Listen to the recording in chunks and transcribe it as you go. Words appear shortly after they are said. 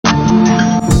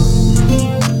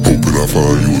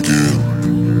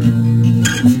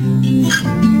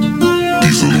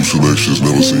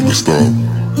stop.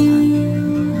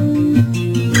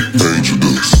 Angel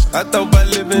dust. I thought about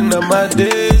living out my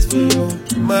days with you.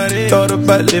 Thought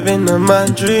about living out my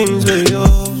dreams with you.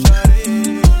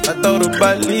 I thought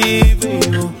about leaving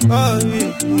you.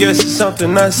 Guess it's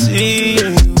something I see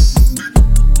in you.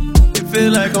 It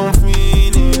feel like I'm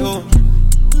feeling you.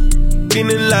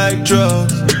 Feeling like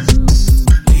drugs.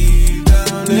 Deep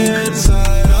down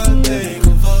inside I think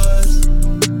of us.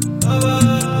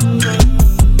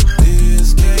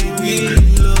 This can't be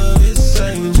love, it's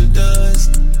angel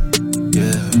dust.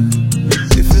 Yeah,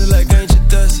 it feel like angel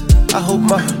dust. I hope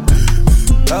my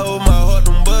heart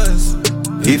don't bust.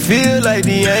 It feel like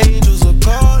the angels are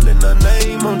calling our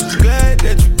name. I'm just glad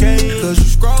that you came. Cause you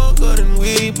stronger than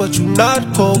we, but you not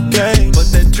cocaine.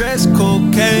 But that dress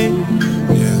cocaine.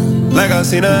 Yeah. Like I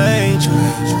seen an angel,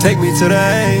 take me to the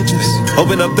angels.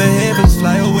 Open up the heavens,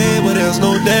 fly away where there's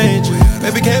no danger.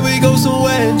 Baby, can't we go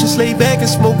somewhere and just lay back and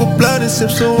smoke a blunt and sip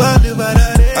some wine? Live out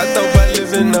that I thought about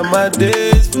living out my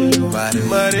days with you.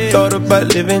 Thought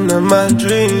about living out my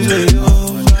dreams with you.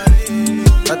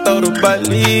 I thought about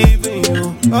leaving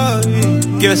you.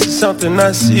 Guess it's something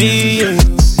I see in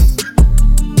you.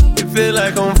 It feel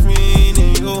like I'm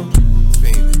feeling you.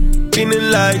 Feeling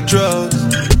like drugs.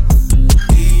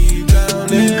 Deep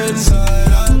down inside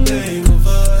I think of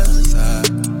us.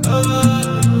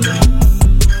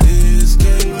 This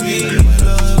can't be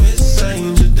love, it's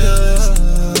angel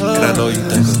dust. And I know you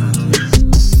think of it.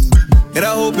 And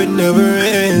I hope it never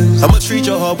ends. I'ma treat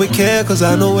your heart with care, cause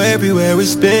I know everywhere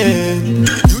it's been.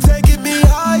 You taking me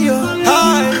higher,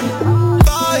 higher,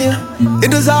 fire,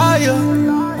 and desire.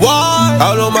 Why?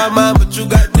 All on my mind, but you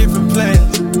got different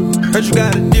plans. Heard you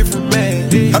got a different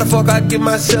man. How the fuck I get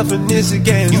myself in this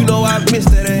again? You know I missed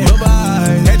that ass. Remember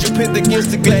I had you pinned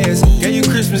against the glass. Gave you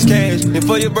Christmas cash. And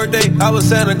for your birthday, I was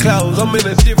Santa Claus. I'm in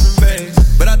a different bag.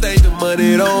 But I think the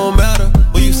money don't matter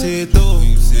when you see it through.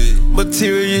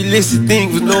 Materialistic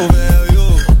things with no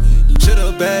value.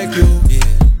 Should've backed you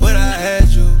when I had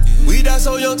you. We died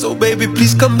so young, so baby,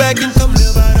 please come back and come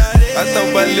live out our days. I thought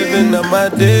about living out my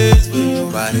days with you.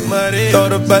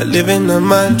 Thought about living out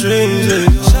my dreams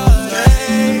with you.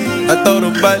 I thought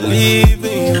about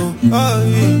leaving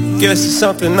you. Guess it's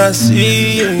something I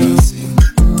see in you.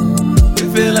 It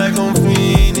feel like I'm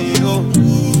feeling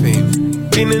you.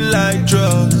 Feeling like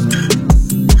drugs.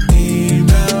 Deep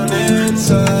down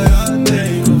inside I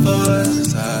think of us.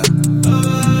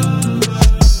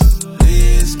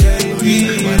 This can't be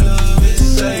love,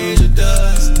 it's angel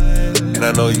dust. And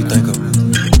I know you think of me.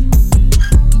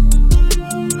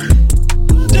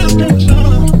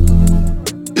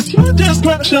 It's your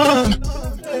description.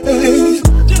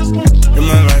 In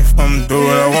my life, I'ma do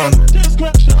what I want.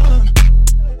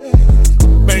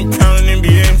 Been counting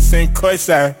NBA, same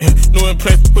courtside. New in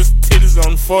place, push titties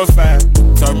on the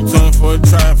 4-5. Talking to him for a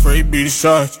try, afraid be the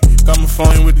charge. Got my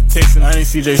phone with the text and I ain't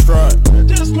CJ Stroud.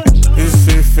 This is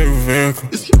a favorite vehicle.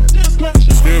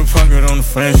 Still pocket on the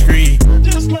front screen.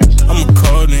 I'm a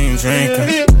codeine drinker.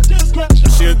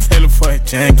 She'll tell her for a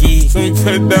janky. So you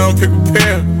touch down, pick a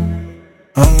pair.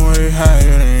 I'm way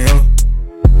higher than you.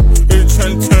 You're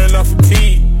trying to turn off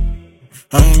fatigue.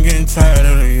 I'm getting tired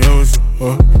of the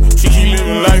usual. She keep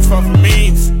living life off of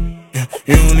means. Yeah,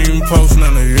 you don't even post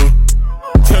none of you.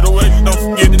 Tell the way you don't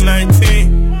forget the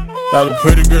 19. Got a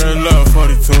pretty girl love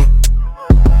 42.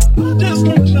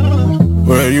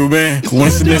 Where you been?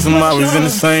 Coincidence I'm always in the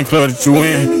same club that you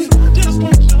in.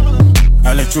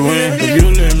 I let you in. If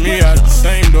you let me out the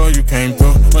same door you came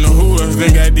through. Wonder who else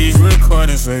then got these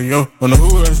recordings of you. Wonder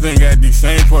who else then got these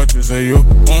same portraits of you.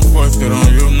 One force it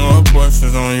on you, no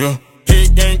abortions on you.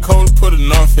 Hit game cold, put a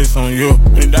North Face on you.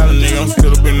 $3 nigga, I'm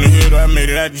still up in the hood, I made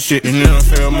it out the shit. And then I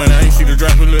fell money, I ain't see the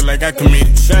drop, it look like I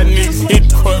committed. Shot niggas, hit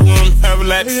the courtroom, have a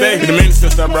lot to say. Been a minute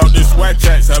since I brought this white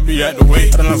tracks, I'll be out the way.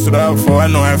 I done lost it out before, I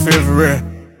know how I feel for real.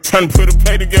 Tryna put a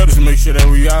play together to make sure that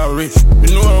we all rich.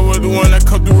 They knew I was the one that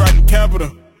come through rockin' Capital.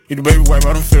 Get the baby wipe,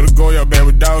 I don't feel the go, y'all bad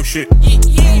with dog shit.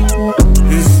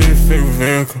 This is a favorite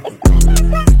vehicle.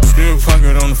 Still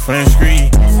pocket on the front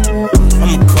screen.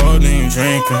 I'm a codeine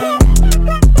drinker.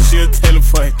 She'll tell her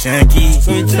for a janky.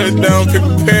 So you touch down, pick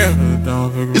a pair.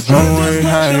 I'm way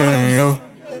higher than you.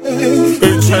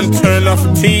 Bitch tryna turn off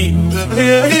fatigue.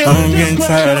 I'm getting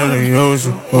tired of the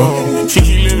usual. She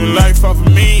keep living life off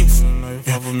of means.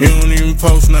 You don't even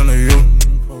post none of you.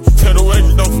 Tell the way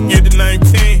you don't forget the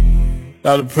 19.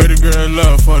 Got a pretty girl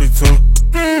love 42.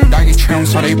 Doggy trim,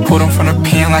 so they pulled them from the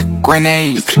pen like a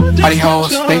grenade. All these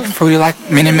hoes fake fruity like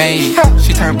Minute Maid.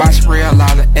 She turned boss real,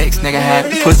 all the ex-nigga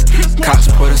had pussy. Cops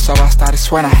put her, so I started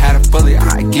sweating I had a bullet.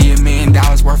 I give you $1 million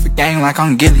worth of gang like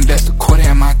I'm Gilly. That's the quarter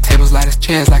at my tables, like it's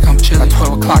chairs like I'm chillin'. Like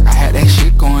 12 o'clock, I had that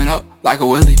shit going up. like a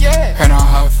willy. Heard all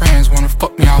her friends wanna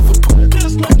fuck me off a poop.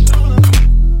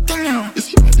 Damn.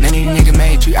 Then these niggas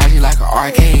made you IG like an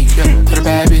arcade. Put a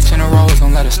bad bitch in a rose,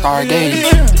 don't let her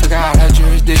stargaze. Took out her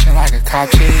jurisdiction like a cop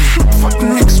chase. Fuck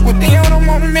them niggas with the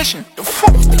on a mission. The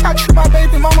fuck think I treat my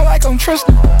baby mama like I'm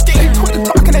Tristan. They quit the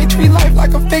talking, they treat life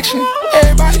like a fiction.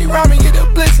 Everybody around me get a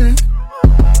blitzing.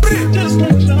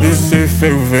 This is his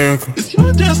favorite vehicle.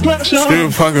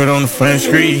 Still pocket on the front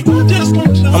street.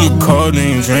 I'm a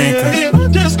codeine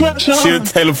drinker. She'll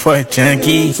teleport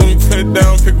junkie. So we put it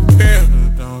down, pick a pill.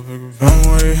 I'm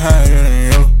way higher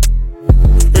than you.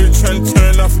 Really tryna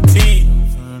turn off fatigue.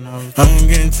 I'm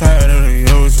getting tired of the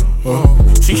yozo.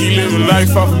 She keep living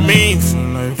life off of memes.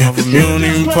 You don't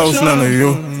even post none of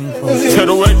you. Tell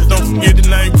the waiters don't forget the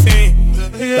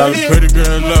 19. Got a pretty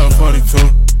girl love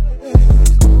 42.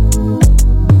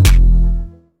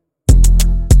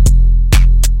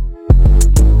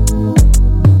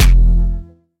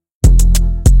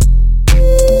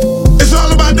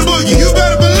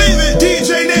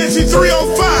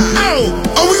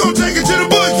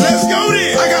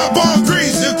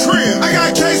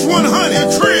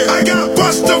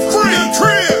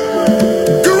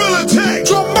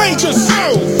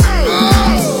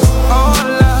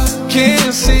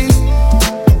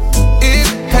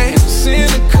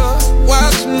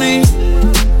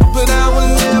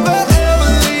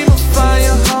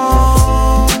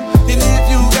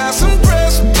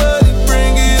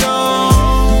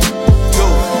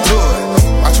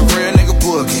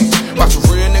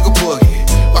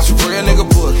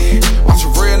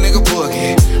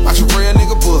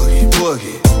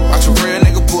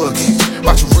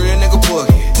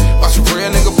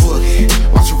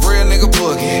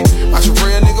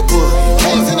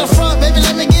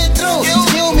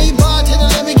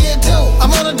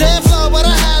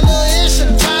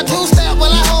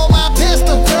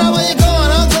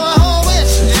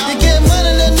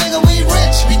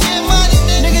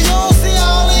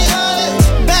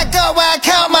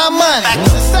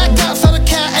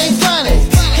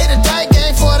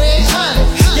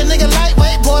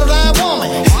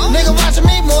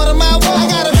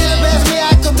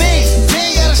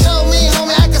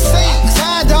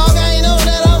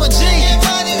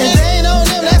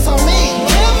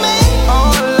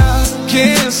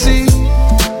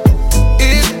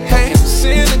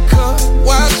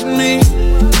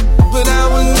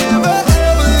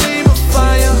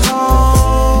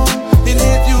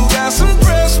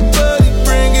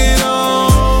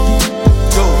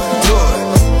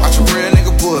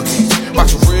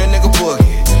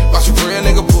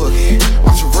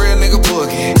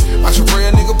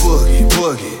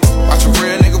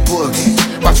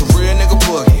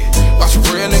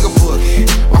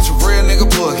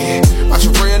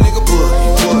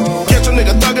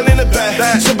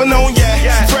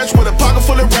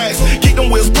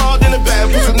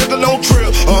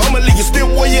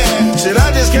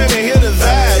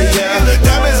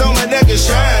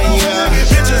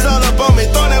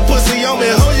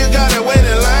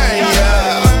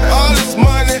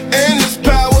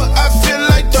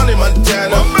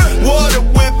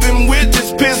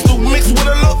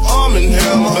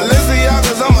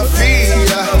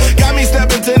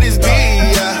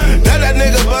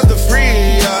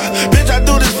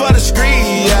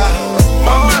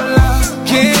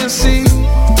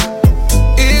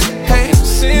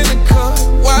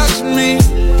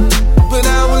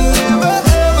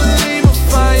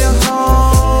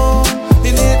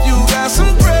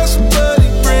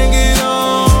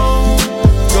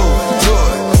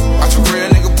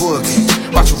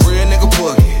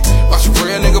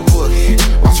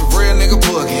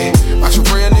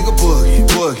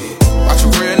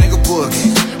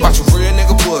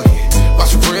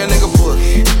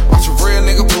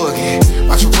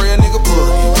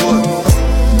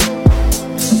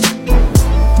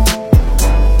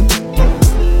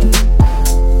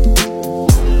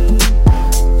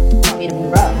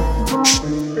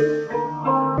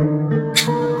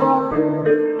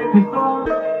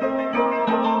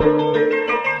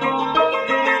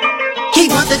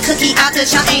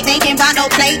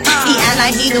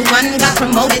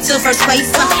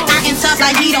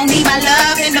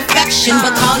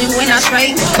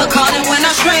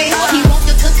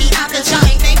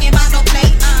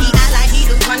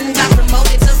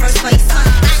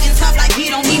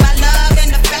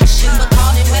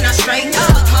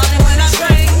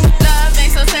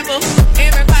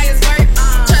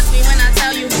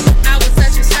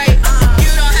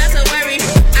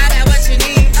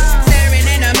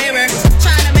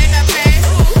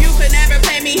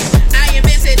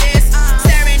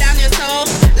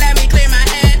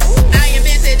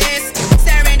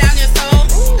 Staring down your soul,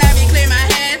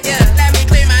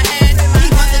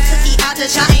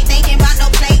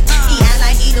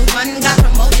 one, got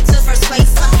promoted to first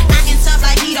place. Acting tough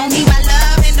like he don't need my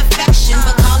love and affection,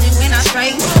 but calling when I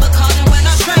stray, but calling when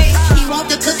I stray. He want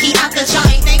the cookie out the jar,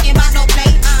 ain't thinking about no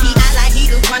plate. He act like he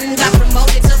the one, got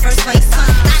promoted to first place.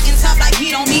 Acting tough like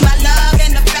he don't need my love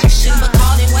and affection, but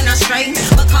calling when I stray,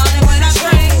 but calling when I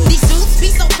stray. These suits be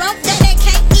so broke that they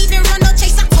can't even run no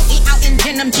chase. I told it out in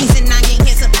denim jeans and I ain't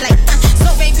here to play.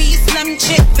 So baby, you slim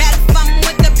chick, bad fun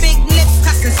with the big lips,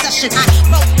 cussing session. I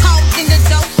broke cold in the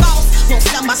dope balls, won't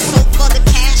sell my soul for the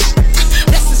cash.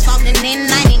 Blessings falling in,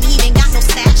 I ain't even got no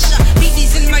stash.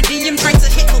 BB's in my DM trying to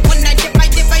hit, but when I dip, I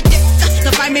dip, I dip. To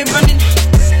find me running,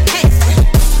 hey,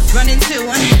 running to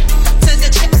the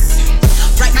chips.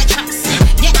 Write my tracks,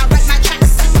 yeah, I write my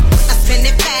tracks. I spin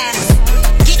it fast,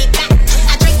 get it back.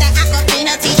 I drink that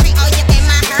Aquafina tea tree, oh yeah, in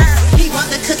my hair. He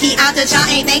want the cookie out the jar,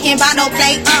 ain't thinking about no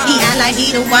plate. He act like he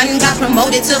the one, got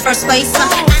promoted to first place.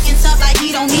 Acting tough like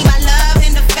he don't need my love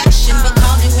and affection, but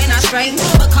calling when I stray,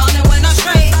 but calling when I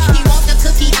stray. He want the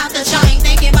cookie out the jar, ain't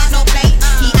thinking about no plate.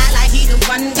 He act like he the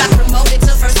one, got promoted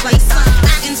to first place.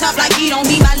 Acting tough like he don't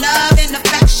need my love and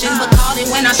affection, but calling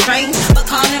when I stray, but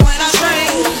calling when I stray.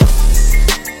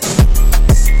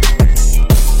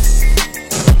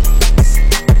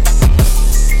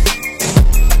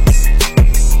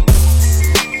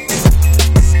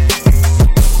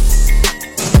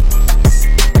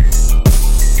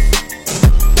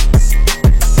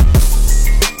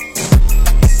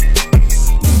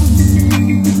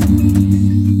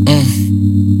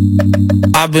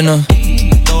 I've been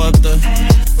throw up the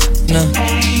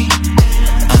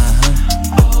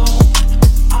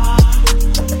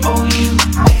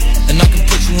and I can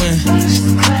put you in.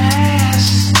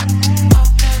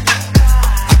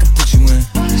 I can put you in.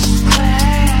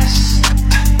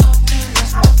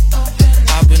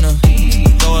 I've been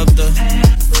throw up the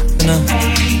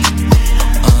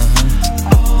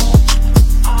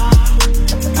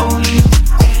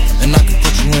and I can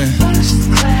put you in.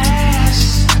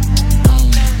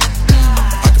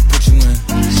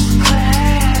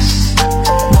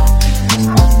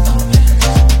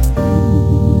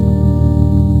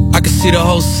 See the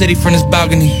whole city from this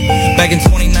balcony. Back in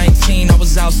 2019, I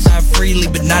was outside freely,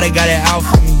 but now they got it out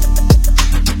for me.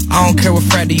 I don't care what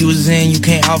frat you was in, you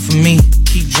can't out for me.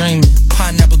 Keep dreaming.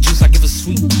 Pineapple juice, I give a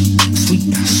sweet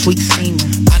semen.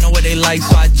 I know what they like,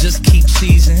 so I just keep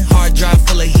cheesing. Hard drive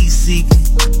full of heat seeking.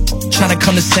 Tryna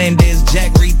come the same day as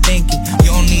Jack, rethinking.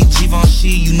 You don't need Givenchy,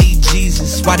 you need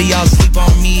Jesus. Why do y'all sleep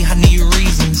on me? I need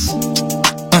reasons.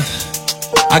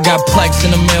 I got plex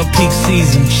in the mail peak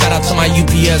season. Shout out to my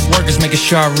UPS workers, making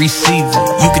sure I receive it.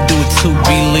 You could do it too,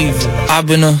 believe it. I've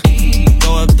been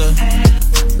throw up the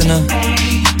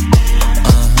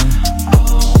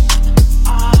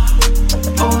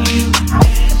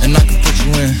and I can put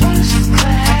you in.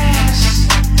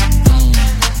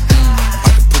 I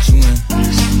can put you in.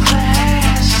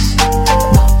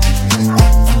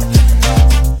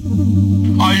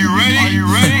 Are you ready? Are you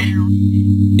ready?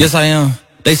 Yes, I am.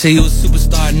 They say you a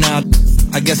superstar now,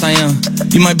 I guess I am.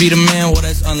 You might be the man, well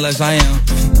that's unless I am.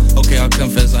 Okay, I'll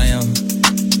confess I am.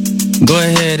 Go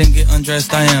ahead and get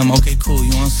undressed, I am. Okay, cool,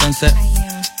 you on Sunset?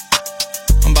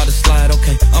 I'm about to slide,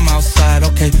 okay, I'm outside,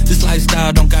 okay. This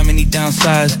lifestyle don't got many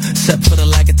downsides, except for the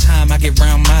lack of time I get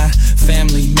round my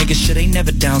family, making sure they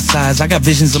never downsize. I got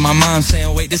visions of my mom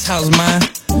saying, wait, this house mine.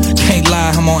 Can't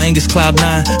lie, I'm on Angus Cloud 9.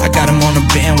 I got him on the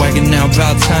bandwagon now,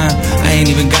 about time. I ain't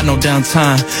even got no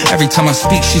downtime. Every time I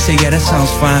speak, she say, yeah, that sounds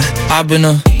fine. I've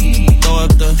been throw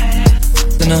up the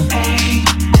and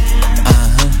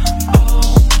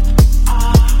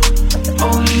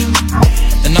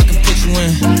I can put you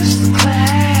in.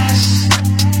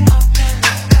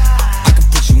 I can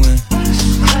put you in.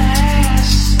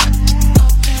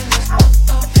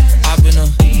 I've been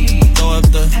throw up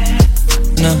the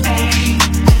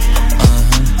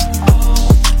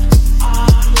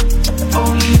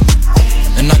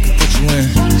and I can put you in. I can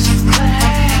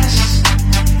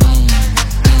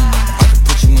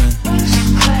put you in.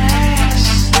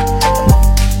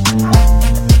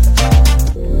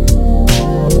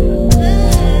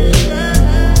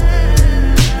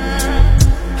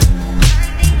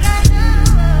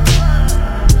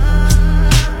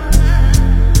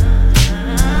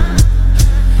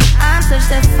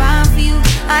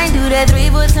 I do that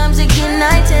 3-4 times again,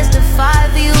 I testify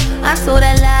for you. I so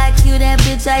that like you, that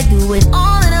bitch, I do it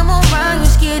all and I'm around, you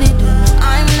scared to do.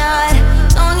 I'm not,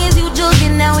 long as you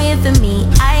joking, now in for me,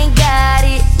 I ain't got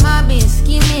it. Mobbing,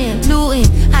 scheming, looting,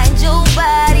 hide your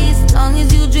bodies. Long as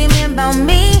you dreaming about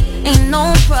me, ain't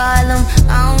no problem.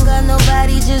 I don't got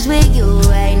nobody just with you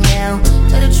right now.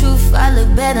 Tell the truth, I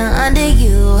look better under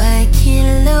you. I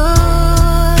can't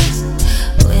lose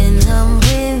when I'm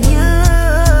with you.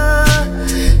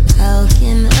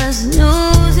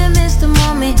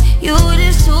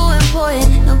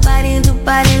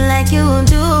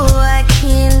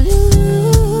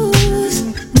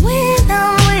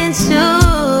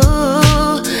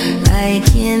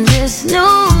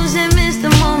 snooze and miss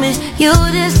the moment. You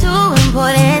just too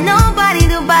important. Nobody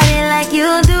do body like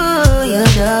you do, you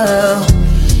do.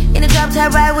 In the drop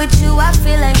top ride with you, I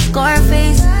feel like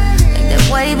Scarface. Like that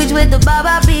white bitch with the bob,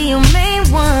 I'll be your main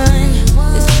one.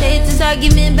 Let's take this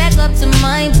argument back up to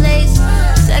my place.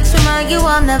 Sex remind you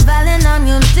I'm not violent, I'm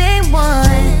your day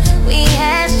one. We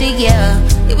had shit, yeah,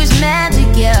 it was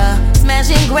magic, yeah. Smash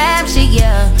and grab shit,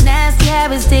 yeah. Nasty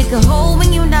habits take a hold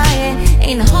when you're not here.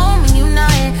 Ain't a home when you're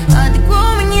not here. Hard to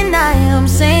grow when you're not here. I'm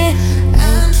saying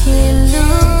I can't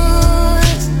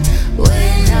lose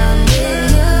when I'm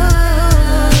with you.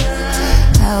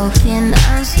 How can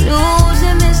I snooze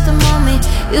and miss the moment?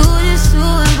 You just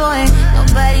too important.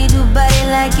 Nobody do body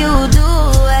like you do.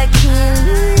 I can't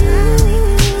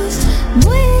lose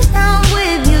when I'm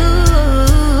with you.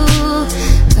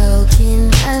 How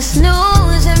can I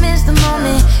snooze and miss the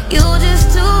moment? You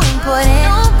just too important.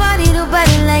 Nobody do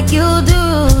body like you do.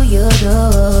 You do.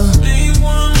 Make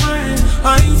one right.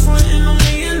 Are you frontin' on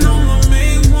me and I'm the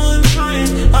main one trying?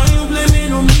 Are you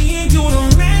blaming on me and you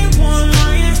the main one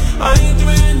lying? Are you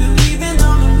threatening leaving?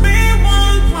 I'm the main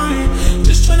one crying.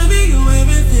 Just tryna be you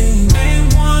everything. Main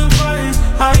one crying.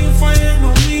 Are you frontin'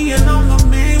 on me and I'm the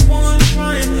main one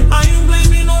trying? Are you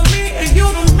blaming on me and you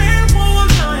the main one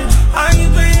lying? Are you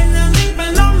threatening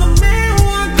leaving? I'm the main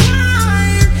one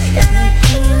crying. I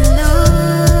can't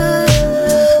lose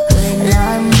when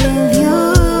I'm with you.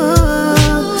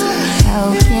 How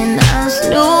can I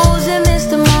snooze and miss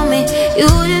the moment? You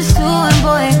just too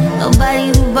important.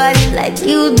 Nobody do body like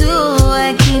you do.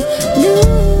 I can't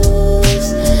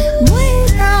lose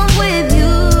when I'm with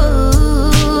you.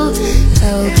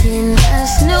 How can I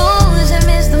snooze and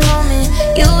miss the moment?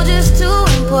 You just too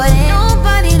important.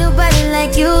 Nobody do body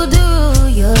like you do.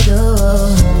 You do.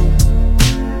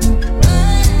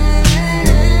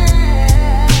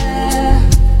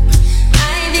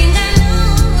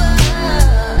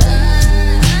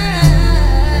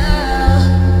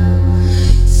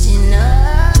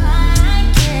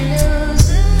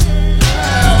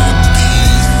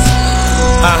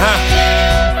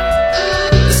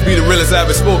 This be the realest I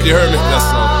ever spoke, you heard me? That's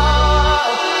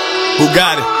Who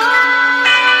got it?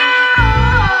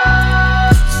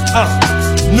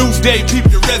 New day, peep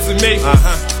the resume.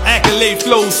 Accolade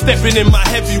flows, stepping in my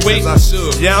heavyweight.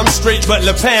 Yeah, I'm straight, but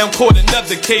LaPam caught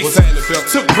another case.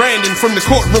 Took Brandon from the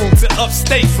courtroom to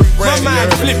upstate. My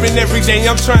mind flipping every day,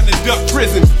 I'm trying to duck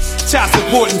prison. Child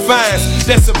support and fines,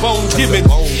 that's a bone given.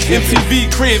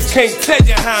 MTV cribs can't tell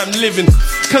you how I'm living.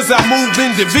 Cause I move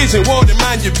in division, won't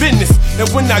mind your business. And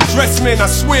when I dress, man, I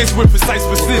swear it's with precise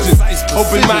precision.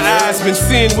 Open my eyes, been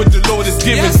seeing what the Lord is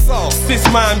giving. Since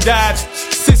mom died,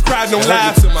 sis cried no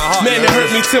lies. Man, it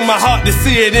hurt me to my heart to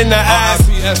see it in the eyes.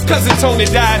 Cousin Tony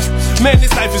died, man,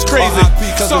 this life is crazy.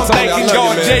 So I'm thanking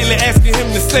God daily, asking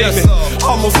him to save me.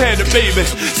 Almost had a baby,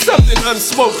 something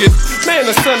unspoken. Man,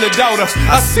 a son or daughter,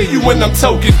 I see you when I'm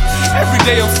token. Every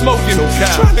day I'm smoking,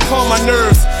 trying to calm my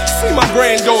nerves. See my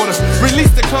granddaughter,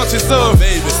 release the conscience of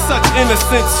such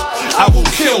innocence. I will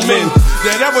kill men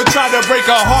that ever try to break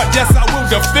our heart. Yes, I will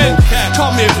defend.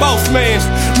 Call me boss man,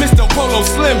 Mr. Polo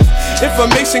Slim.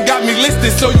 Information got me listed,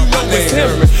 so you know it's him.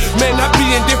 Man, I be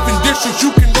in different districts,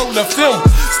 you can roll a film.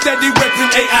 Steady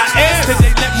reppin' AIS till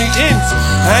they let me in.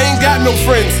 I ain't got no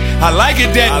friends, I like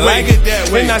it that way.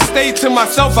 When I stay to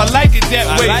myself, I like it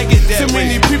that way. Too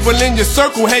many people in your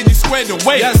circle had you squared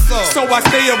away. So I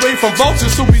stay away from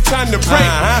vultures who be trying to pray.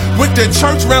 With the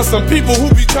church round some people who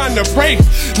be trying to pray.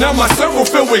 Now my circle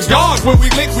filled with God, when we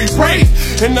link we pray.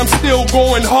 And I'm still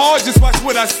going hard, just watch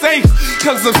what I say.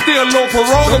 Cause I'm still on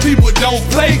parole and people don't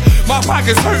play. My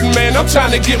pocket's hurting, man, I'm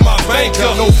trying to get my bank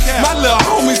up. My little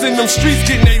homies in them streets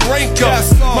getting they rank up.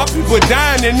 My people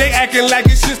dying and they acting like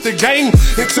it's just a game.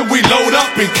 Until we load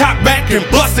up and cop back and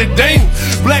bust it dang.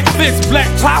 Black fist, black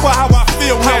power, how I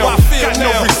feel now. Got no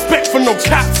respect for no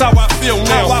cops, how I feel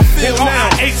now. And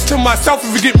R.I.H. to myself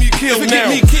if you get me killed now.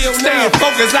 Staying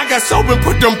focused, I got sober and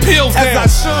put them pills down.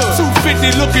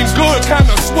 250 looking good,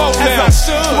 kinda swole now.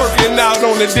 Working out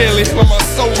on the daily, healing my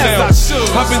soul now.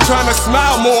 I've been trying to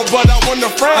smile more, but I wanna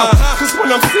frown. Cause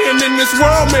when I'm seeing in this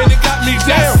world, man, it got me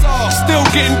down. Still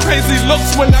getting crazy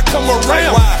looks when I come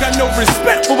around. Got no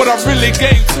respect for what I really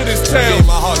gave to this town. Gave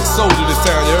my heart and soul to this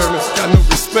town, you heard me? Got no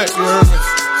respect, you heard me?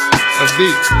 That's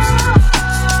deep.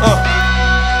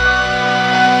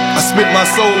 I spit my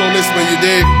soul on this one, you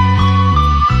dig?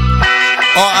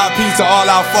 R.I.P. to all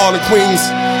our fallen queens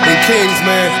and kings,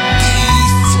 man.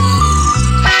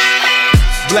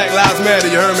 Black Lives Matter,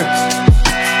 you heard me?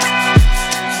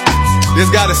 This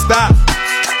gotta stop.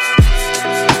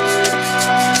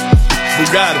 Who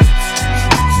got it?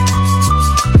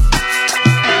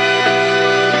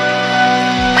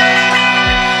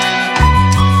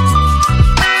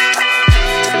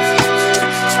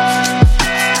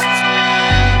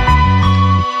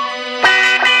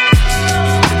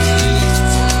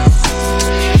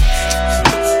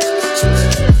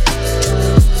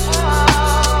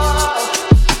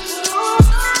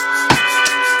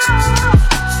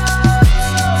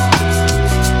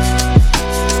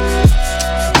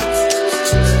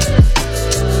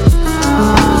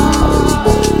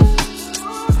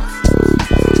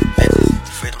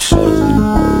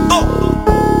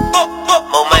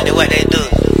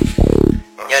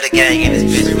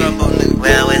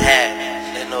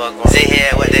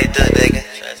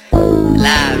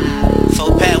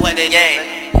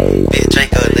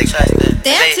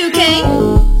 Damn,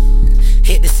 2K.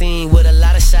 Hit the scene with a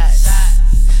lot of shots.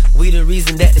 We the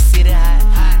reason that the city hot.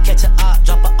 Catch a op,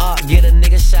 drop a op, get a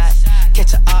nigga shot.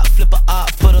 Catch a op, flip a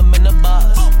op, put him in the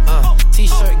box.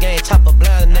 T-shirt game, chop a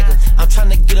blind nigga. I'm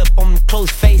tryna get up on the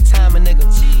close FaceTime a nigga.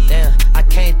 Damn, I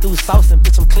came through sauce and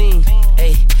bitch I'm clean.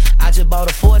 Ayy, I just bought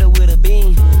a 40 with a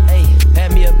beam. Ayy,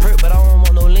 had me a perk but I don't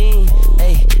want no lean.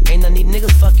 Ayy, ain't none of these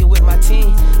niggas fucking with my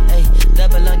team. Ayy,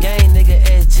 double on gang nigga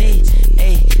SG.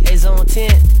 Ayy, A's on 10,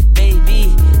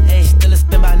 baby. Ayy, still a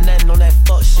spin by nothing on that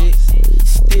fuck shit.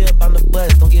 Still on the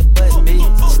bus, don't get bust,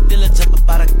 bitch. Still a jump up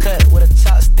out of cut with a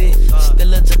chopstick.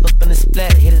 Still a jump up in the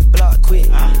splat, hit his block quick.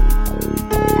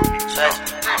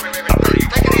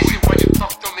 Take it easy when you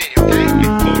talk to me, okay?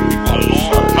 A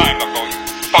long time ago, you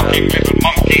fucking little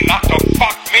monkey, not to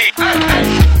fuck me.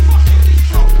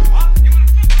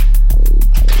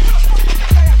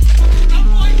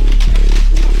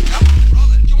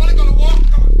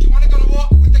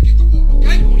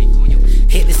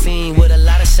 Hit the scene with a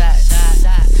lot of shots.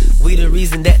 We the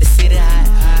reason that the city hot.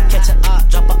 Catch a op,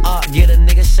 drop a op, get a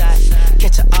nigga shot.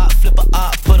 Catch a op, flip a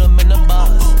op, put him in the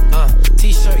box.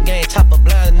 T-shirt game, chop a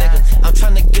blind nigga. I'm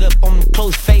tryna get up on the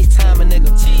close FaceTime a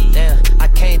nigga. Damn, I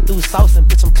came through sauce and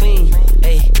bitch I'm clean.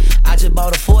 Ayy, I just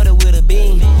bought a 40 with a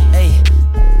beam. Ayy.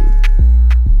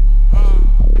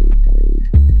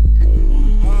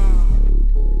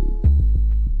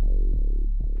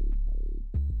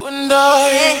 What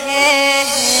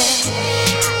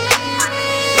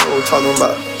talking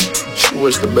about? She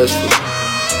wish the best for me.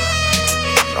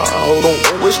 Hold on,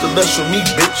 don't wish the best for me,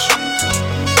 bitch.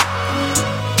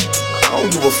 I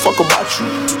don't give a fuck about you.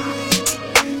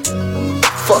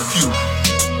 Fuck you.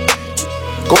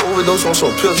 Go overdose on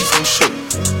some pills and some shit.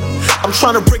 I'm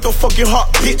tryna break your fucking heart,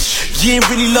 bitch. You ain't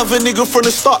really love a nigga from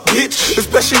the start, bitch.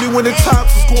 Especially when the times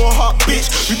was going hard,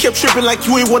 bitch. You kept tripping like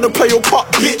you ain't wanna play your part,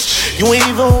 bitch. You ain't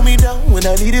even hold me down when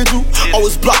I needed you.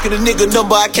 Always blocking a nigga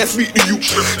number, I can't speak to you.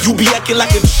 You be acting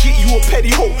like a shit, you a petty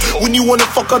hoe. When you wanna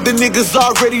fuck up the niggas, I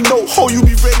already know. Ho, you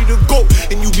be ready to go.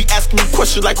 And you be asking me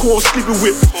questions like who I'm sleeping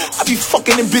with. I be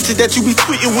fucking them bitches that you be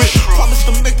tweeting with. Promise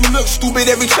to make you look stupid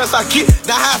every chance I get.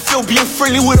 Now how I feel being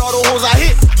friendly with all the hoes I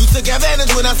hit. You took advantage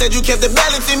when I said you kept the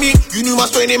balance in me. You knew my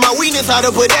strength and my weakness, how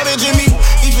to put damage in me.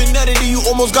 Even nutted than you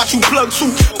almost got you plugged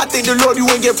too. I think the Lord you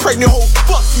ain't get pregnant, ho,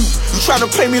 fuck you. You tryna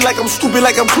play me like I'm stupid,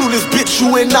 like I'm clueless, bitch.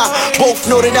 You and I both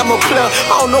know that I'm a player.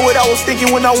 I don't know what I was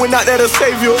thinking when I went out there to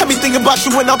save you. Had me thinking about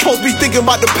you when I'm supposed to be thinking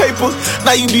about the papers.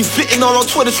 Now you be fitting all on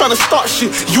Twitter trying to start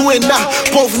shit. You and I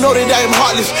both know that I am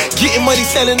heartless. Getting money,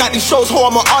 selling out these shows, ho,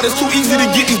 I'm an artist. Too easy to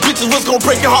get these bitches, what's gonna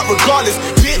break your heart regardless,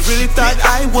 bitch. Really thought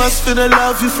I was finna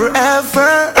love you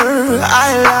forever.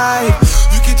 I lied.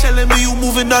 You keep telling me you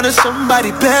moving on to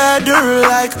somebody better.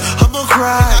 Like I'ma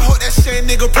cry. I hope that same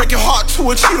nigga break your heart too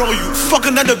and cheat on you. Fuck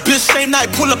another bitch same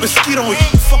night, pull up and skeet on you.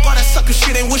 Fuck all that sucker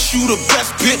shit, ain't wish you the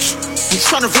best, bitch. You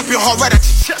tryna rip your heart right at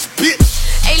your chest, bitch.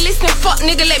 Hey, listen, fuck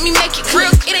nigga, let me make it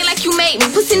real. It ain't like you made me,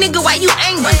 pussy nigga, why you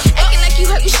angry? Acting like you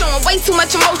hurt, you showing way too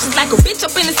much emotions. Like a bitch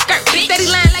up in the skirt, bitch. Steady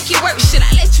lying like you work. Shit,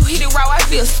 I let you hit it raw, I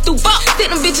feel stupid. Sit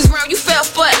them bitches round, you fell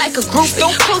for it like a group.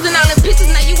 Don't posing all them pictures,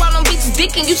 now you all on bitches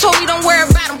dick. And you told me don't worry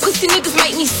about them, pussy niggas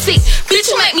make me sick. Bitch,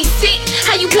 you make me sick.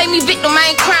 How you play me victim,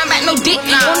 I ain't crying about no dick.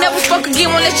 Won't never fuck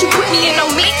again, won't let you put me in no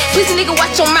mix. Pussy nigga,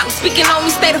 watch your mouth, speaking on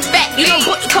me, state of fact. You done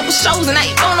booked a couple shows and now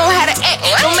you don't know how to act.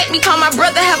 Don't make me call my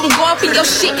brother, have him go off in your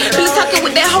shit. Please talking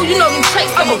with that hoe, you know them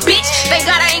traits of a bitch. Thank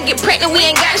God I ain't get pregnant, we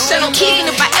ain't gotta share no kids. And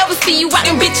if I ever see you out,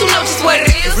 then bitch, you know just what it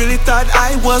is. Really thought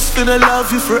I was finna love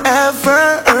you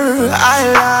forever. I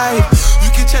lied. You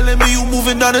keep telling me you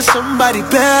moving on to somebody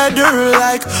better.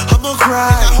 Like I'ma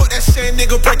cry. I hope that same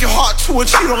nigga break your heart too and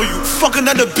cheat on you. Fuck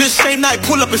another bitch same night,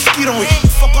 pull up and skeet on you.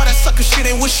 Fuck all that sucker shit,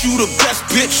 ain't wish you the best,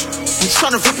 bitch. You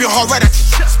tryna rip your heart right at your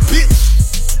chest, bitch.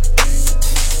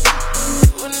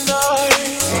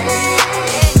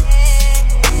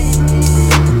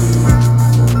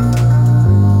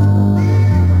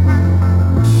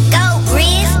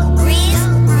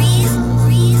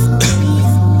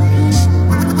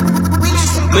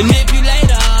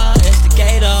 Manipulator,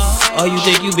 instigator. Oh, you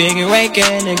think you big and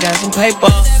raking and got some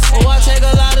paper? Oh, I take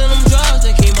a lot of them drugs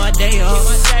to keep my day up.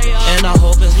 And I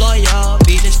hope it's loyal,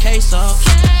 beat this case up.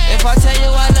 If I tell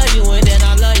you I love you and then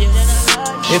I love you.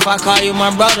 If I call you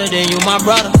my brother, then you my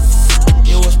brother.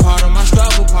 You was part of my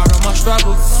struggle,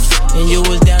 and you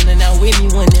was down and out with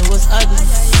me when it was ugly.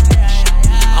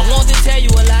 I want to tell you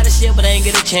a lot of shit, but I ain't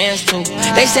get a chance to.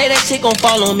 They say that shit gon'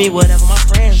 fall on me, whatever my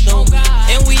friends do.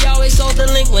 And we always sold the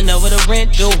link whenever the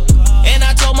rent due. And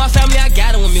I told my family I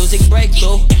got it when music break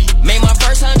through. Made my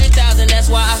first 100,000, that's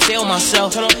why I feel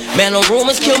myself. Man, no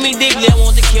rumors kill me deeply, I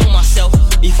want to kill myself.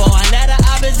 Before I let the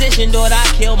opposition do it, I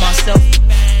kill myself.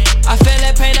 I felt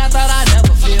that pain I thought I'd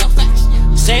never feel.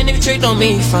 Same nigga tricked on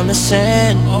me from the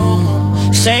sand.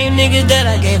 Same nigga that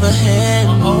I gave a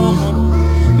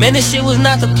hand. Man, this shit was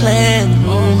not the plan.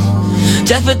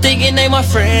 Just for thinking they my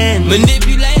friend.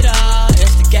 Manipulator,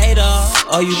 instigator.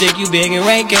 Oh, you think you big and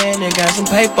ranking and got some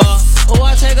paper. Oh,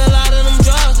 I take a lot of them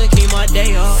drugs to keep my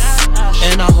day off.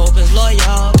 And I hope it's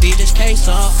loyal, beat this case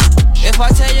off. If I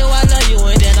tell you I love you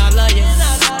and then I love you.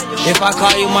 If I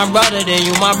call you my brother, then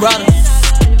you my brother.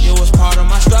 You was part of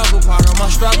my struggle,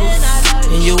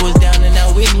 and you was down and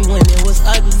out with me when it was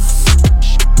ugly.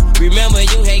 Remember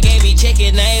you had gave me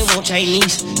chicken, I ain't want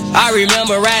Chinese. I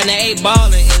remember riding the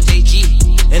 8-ball in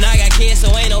MJG. And I got kids,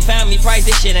 so ain't no family price,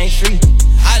 this shit ain't free.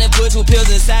 I done put 2 pills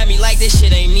inside me like this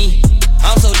shit ain't me.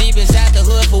 I'm so deep inside the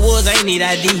hood for woods, I ain't need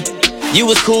ID. You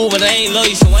was cool, but I ain't love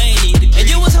you, so I ain't need it. And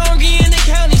you was hungry in the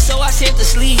county, so I sent to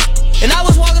sleep. And I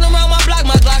was walking around my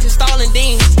block installing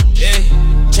things. Yeah,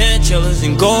 chinchillas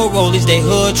and gold rollies, they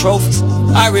hood trophies.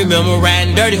 I remember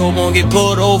riding dirty, hope won't get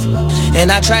pulled over.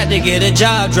 And I tried to get a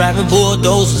job driving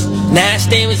bulldozers. 9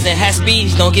 statements and high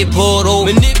speeds, don't get pulled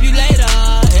over. Manipulator,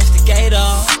 instigator.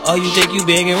 Oh, you think you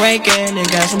big and ranking and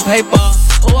got some paper.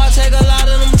 Oh, I take a lot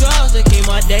of them drugs to keep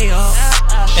my day off.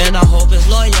 And I hope it's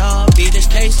loyal, beat this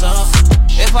case off.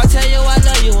 If I tell you I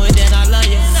love you and then I love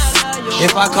you.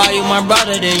 If I call you my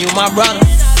brother, then you my brother.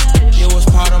 You was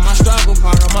part of my struggle,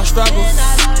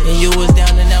 and you was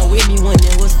down and out with me when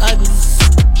it was ugly.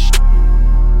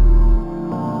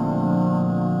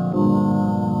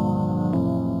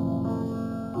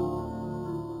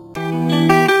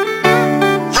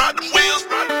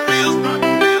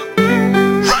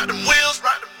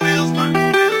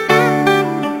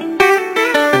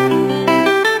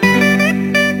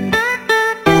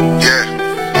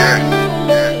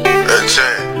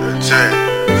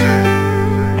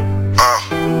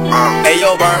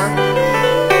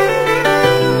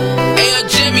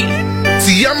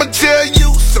 See, I'ma tell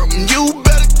you something you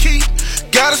better keep.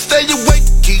 Gotta stay awake,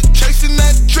 keep chasing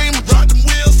that dream. Ride them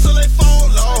wheels till they fall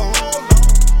off.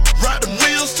 Ride them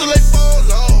wheels till they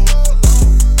fall off.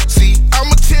 See,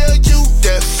 I'ma tell you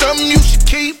that's something you should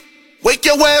keep. Wake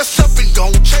your ass up and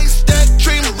gon' chase that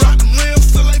dream. Ride them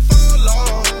rims till they fall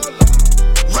off.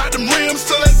 Ride them rims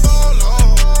till they fall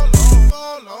off.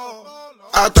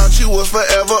 I thought you was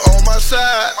forever on my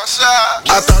side.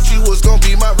 I thought you was gon'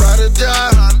 be my ride or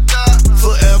die.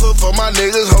 Forever for my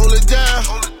niggas, hold it down.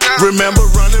 Remember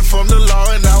running from the law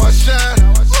and now I shine.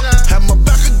 Had my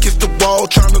back against the wall,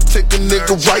 trying to take a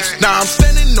nigga rights. Now I'm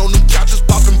standing on them couches,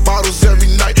 popping bottles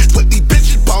every night. But these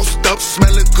bitches bossed up,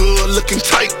 smelling good, looking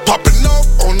tight. Popping off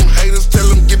on them haters, tell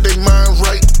them get their mind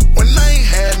right. When I ain't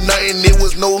had nothing, it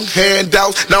was no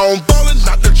handouts. Now I'm ballin'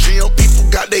 out the gym, people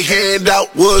got their hand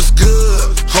out. What's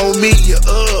good? Homie, you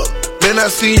up. Man, I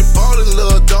see you ballin',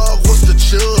 little dog, what's the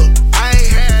chub? I ain't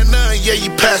had none, yeah,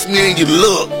 you passed me and you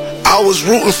look. I was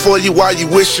rooting for you while you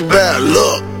wishing bad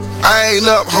luck. I ain't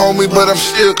up, homie, but I'm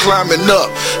still climbing up.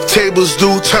 Tables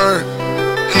do turn,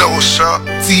 you know what's up.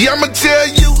 See, I'ma tell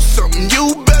you something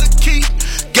you better keep.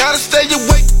 Gotta stay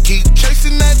awake, keep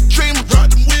chasing that dream.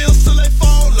 Ride them wheels till they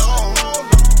fall off.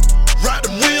 Ride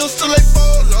them wheels till they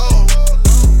fall off.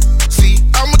 See,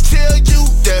 I'ma tell you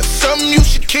that's something you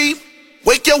should keep.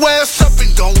 Wake your ass up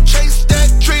and gon' chase that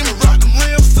dream. Ride them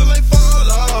rims till they fall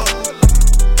off.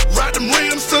 Ride them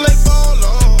rims till they fall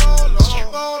off.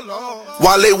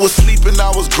 While they was sleeping, I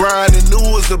was grinding. Knew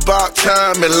it was about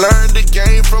time and learned the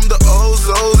game from the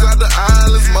Ozos out the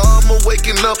islands. Mama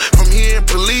waking up from hearing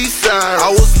police sirens. I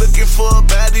was looking for a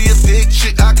baddie, a thick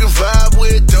chick I can vibe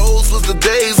with. Those was the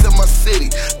days in my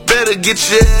city. Better get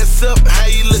your ass up, how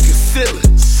you looking silly?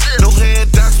 No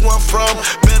handouts where I'm from,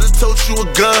 better tote you a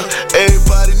gun.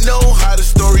 Everybody know how the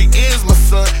story ends, my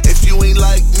son. If you ain't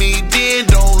like me then,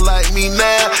 don't like me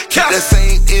now. Keep that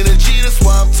same energy, that's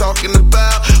why I'm talking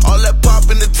about. All that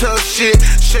poppin' the tough shit,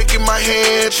 shaking my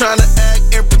hand, trying to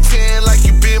act and pretend like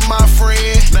you been my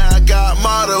friend. Now I got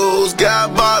mottos,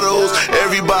 got bottles,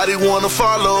 everybody wanna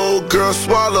follow. Girl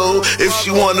swallow, if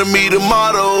she wanted me to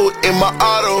motto in my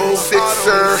auto.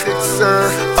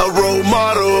 Fixer, a role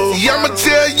model. Yeah, I'ma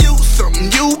tell you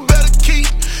something you better keep.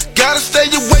 Gotta stay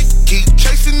awake, keep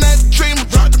chasing that dream.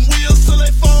 Ride them wheels till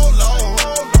they fall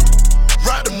off.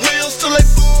 Ride them wheels till they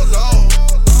fall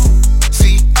off.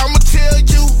 See, I'ma tell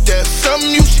you that's something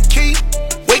you should keep.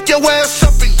 Wake your ass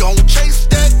up and gon' chase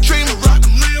that dream. Ride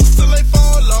them rims till they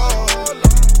fall off.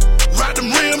 Ride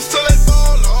them rims till they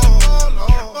fall off.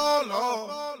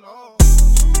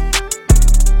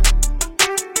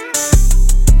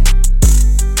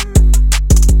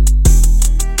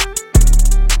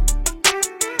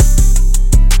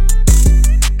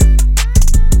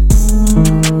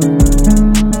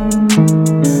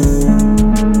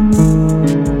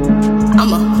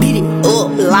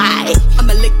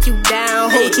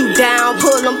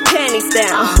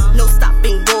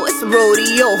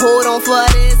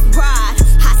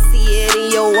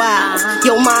 your eyes.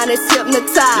 Your mind is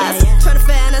hypnotized. Try to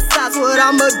fantasize what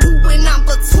I'ma do when I'm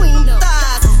between them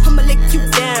thighs. I'ma lick you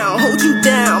down, hold you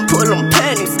down, pull them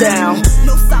panties down.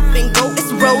 No stop and go,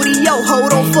 it's rodeo.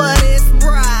 Hold on for this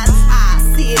ride. I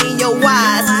see it in your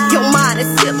eyes. Your mind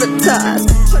is hypnotized.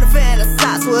 Try to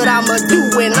fantasize what I'ma do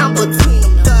when I'm between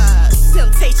them thighs.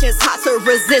 Temptation's hard to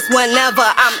resist whenever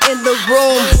I'm in the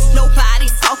room.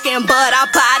 Nobody's talking, but our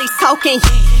body's talking.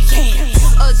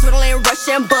 Adrenaline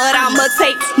rushing, but I'ma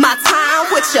take my time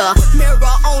with ya.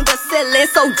 Mirror on the ceiling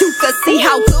so you can see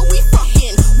how good we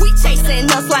fucking. We chasing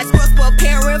us like squirrels,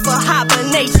 preparing for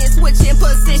hibernation. Switching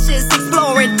positions,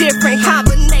 exploring different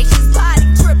combinations. Body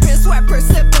dripping, sweat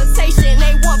precipitation.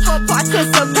 They want for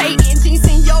participating. Jeans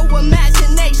in your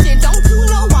imagination. Don't you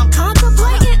know I'm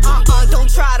contemplating? Don't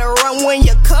try to run when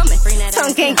you're coming.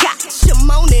 Tongue ain't got you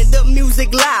moaning. The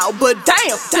music loud, but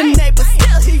damn, the neighbors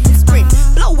still hear you scream.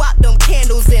 Blow out them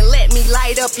candles and let me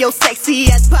light up your sexy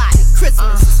ass body.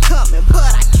 Christmas is coming,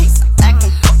 but I can't stop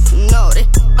acting fucking naughty.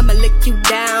 I'ma lick you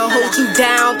down, hold you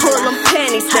down, pull them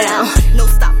panties down. No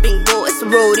stopping, go, it's a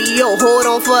rodeo. Hold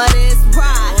on for this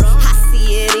ride. I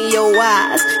see it in your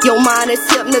eyes. Your mind is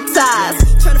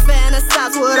hypnotized. Try to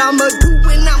fantasize what I'ma do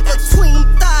when I'm between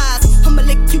them thighs. I'ma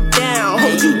lick you down,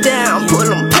 hold you down, pull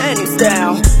them panties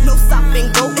down. No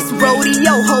stopping, go, it's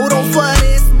rodeo. Hold on for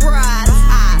this ride.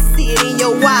 I see it in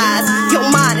your eyes. Your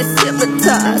mind is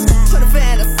hypnotized. Try to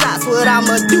fantasize what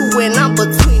I'ma do when I'm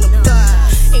between them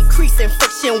thighs. Increasing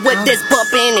friction with this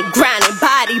bumping and grinding.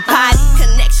 Body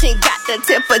connection got the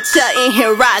temperature in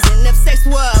here rising. If sex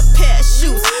were a pair of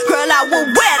shoes, girl, I would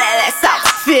wear that ass out.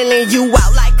 Filling you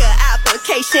out like an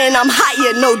application. I'm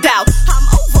higher, no doubt. I'm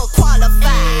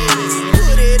overqualified.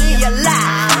 Put it in your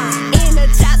life.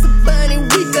 Energize a bunny,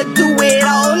 we could do it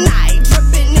all night.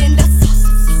 Dripping in the sauce.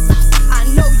 I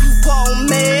know you want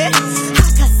me. I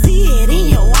can see it in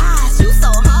your eyes. You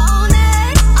so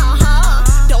horny.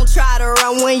 Don't try to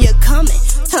run when you're coming.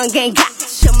 Tongue ain't got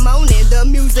you moaning. The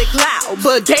music loud,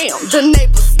 but damn, the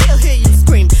neighbors still hear you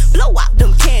scream. Blow out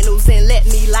them candles and let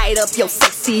me light up your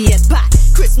sexy ass body.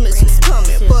 Christmas is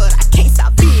coming, but I can't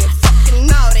stop being fucking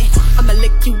naughty. I'ma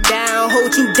lick you down,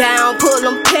 hold you down, pull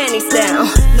them panties down.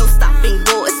 No stopping,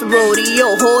 go, it's a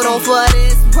rodeo. Hold on for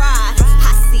this ride.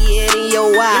 I see it in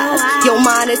your eyes. Your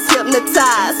mind is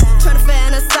hypnotized. Try to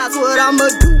fantasize what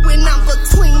I'ma do when I'm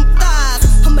between them thighs.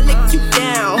 I'ma lick you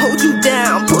down, hold you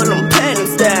down, pull them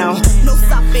panties down. No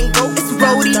stopping, go, it's a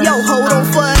rodeo. Hold on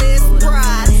for this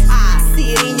ride. I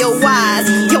see it in your eyes.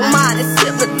 Your mind is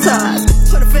hypnotized.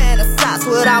 Try to fantasize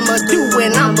what I'ma do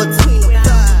when I'm between them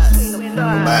thighs.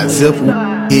 Buy a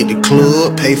zipper, hit the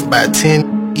club, pay for about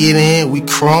 10, get in, we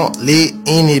crunk, lit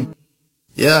in it.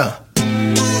 Yeah.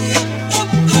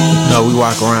 No, we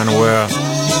walk around the world,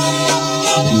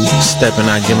 stepping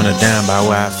out, giving a damn by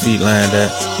where our feet land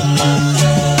at.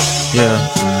 Yeah.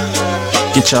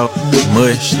 Get your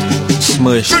mushed,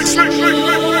 smushed.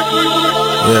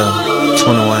 Yeah,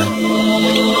 21,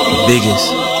 the biggest.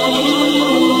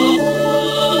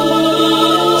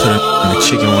 Put it in the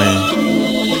chicken wing.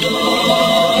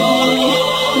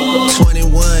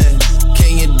 21,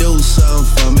 can you do something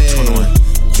for me? 21.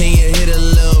 Can you hit a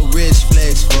little rich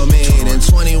flex for me? 21. Then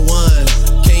 21,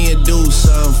 can you do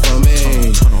something for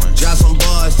me? 21. Drop some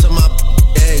bars to my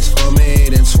ex for me.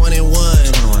 Then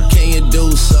 21, can you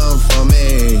do something for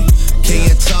me? Can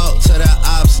you talk to the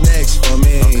ops next for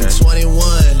me? Okay.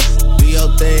 21, do your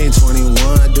thing.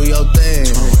 21, do your thing.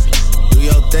 21. Do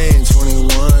your thing.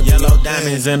 21. Yellow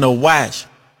diamonds in the watch.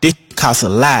 This costs a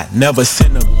lot. Never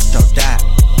send a bitch or die.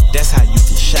 That's how you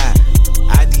get shot.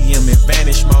 I DM in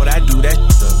vanish mode. I do that a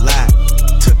lot.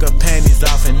 Took her panties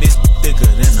off and this thicker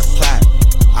than a plot.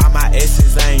 All my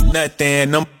S's ain't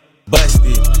nothing. Them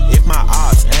busted. If my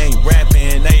ops ain't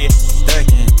rapping, they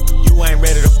ducking. You ain't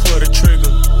ready to pull the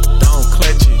trigger. Don't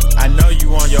clutch it. I know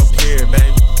you on your period,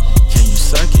 baby. Can you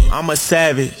suck it? I'm a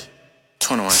savage.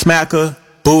 21. Smacker,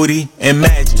 booty, and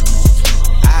magic.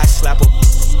 I slap a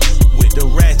with the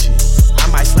ratchet. I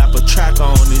might slap a track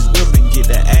on this whip and get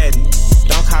the addy.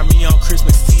 Don't call me on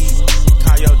Christmas Eve.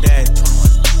 Call your daddy.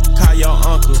 Call your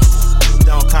uncle.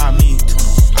 Don't call me.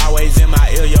 Always in my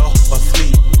ear, yo, a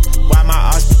fleet. Why my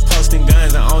ass be posting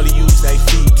guns and only use they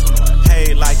feet?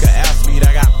 Hey, like an athlete,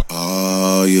 I got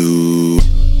all you.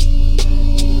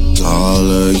 All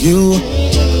of you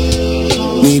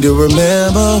need to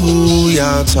remember who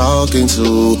y'all talking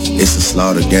to. It's the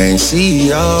Slaughter Gang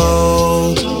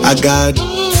CEO. I got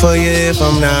for you if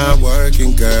I'm not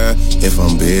working, girl. If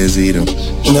I'm busy, then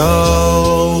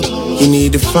no. You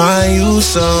need to find you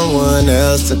someone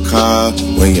else to call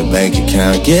when your bank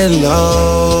account get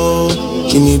low.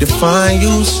 You need to find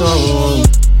you someone.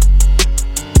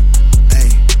 Hey,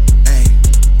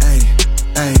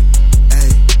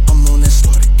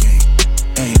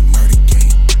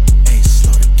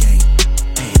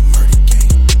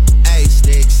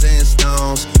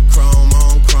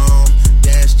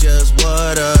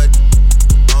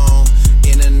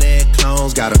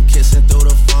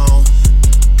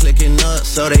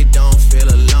 so they don't feel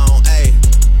alone. Ayy,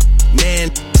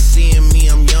 man, seeing me,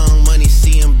 I'm young money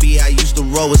CMB. I used to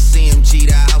roll with CMG.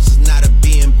 The house is not a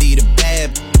B&B. The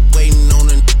bad waiting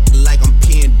on a like I'm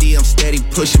P&D. I'm steady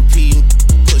pushing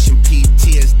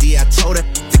PTSD. I told her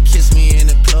to kiss me in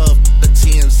the club, the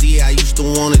TMZ. I used to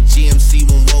want a GMC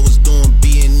when what was doing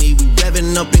B&E. We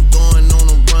revving up and going on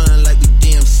a run like we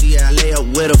DMC. I lay up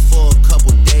with her for a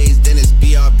couple days, then it's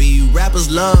BRB. You rappers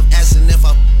love asking if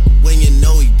I when you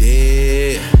know he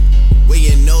did. When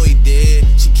you know he did.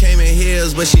 She came in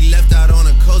heels, but she left out on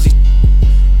a cozy.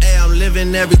 Hey, I'm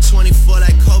living every 24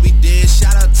 like Kobe did.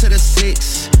 Shout out to the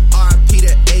 6, RIP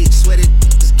to 8. Swear it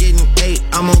is getting 8.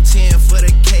 I'm on 10 for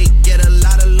the cake. Get a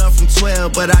lot of love from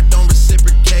 12, but I don't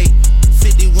reciprocate.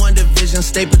 51 division,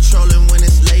 stay patrolling when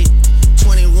it's late.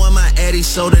 21 my Eddie,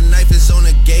 so the knife is on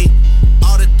the gate.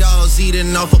 All the dogs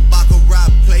eating off a Baccarat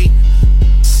plate.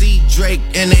 See Drake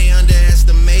and they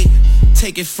underestimate.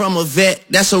 Take it from a vet,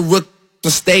 that's a rookie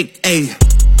mistake. Ayy.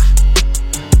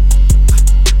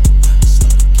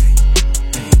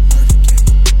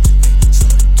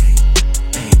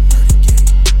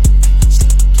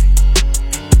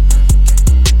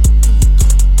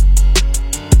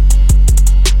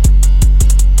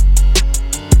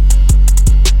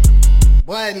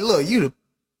 Boy, look, you the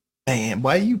man,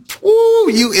 boy, you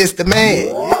is the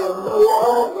man.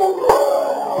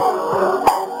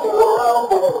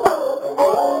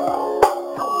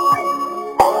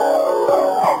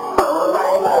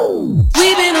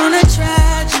 We've been on a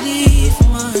tragedy for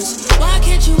months. Why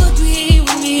can't you agree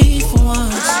with me for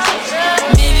once?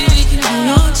 Maybe we can be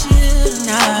on chill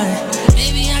tonight.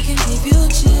 Maybe I can give you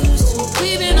chills too.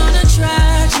 We've been on a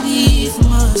tragedy for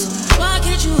months. Why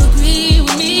can't you agree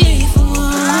with me for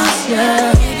once?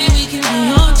 Yeah. Maybe we can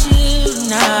be on chill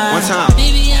tonight. One time.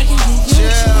 Maybe I can give you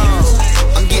chills.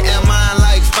 I'm getting mine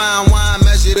like fine wine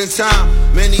measured in time.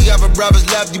 Many other brothers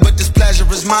love you, but this pleasure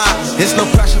is mine. It's no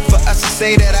pressure for us to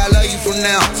say that I love you from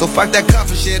now. So fuck that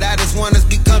comfort shit, I just want us to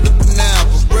be comfortable now.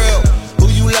 For real, who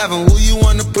you loving, who you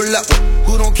wanna pull up with?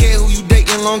 Who don't care who you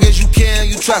dating, long as you care and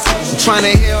you trust me. I'm trying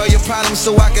to hear all your problems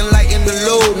so I can lighten the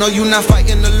load. No, you not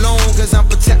fighting alone, cause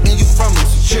I'm protecting you from them.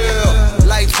 So chill,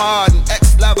 life hard and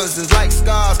ex-lovers is like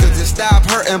scars. Cause it stopped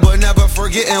hurting but never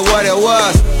forgetting what it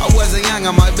was. I wasn't young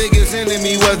and my biggest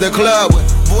enemy was the club. With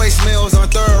voicemails on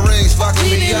third rings fucking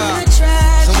me up.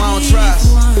 So I don't trust.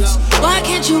 Why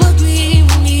can't you agree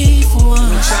with me for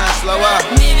once? I'm trying to slow up.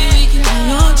 Maybe we can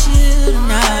be on chill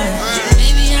tonight.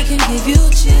 Maybe I can give you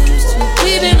chills too.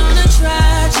 We've been on a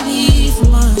tragedy for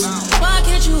months. Why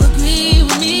can't you agree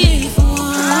with me for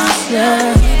once?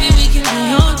 Yeah. Maybe we can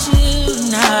be on chill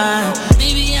tonight.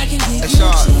 Maybe I can give you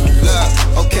chills.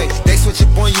 Look, okay, they switch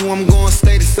up on you, I'm gonna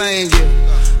stay the same, yeah.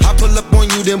 I pull up on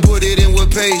you, then put it in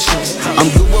with patience. I'm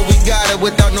good where we got it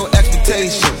without no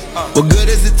expectation. What good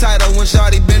is the title when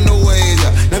shawty been away?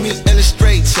 Let me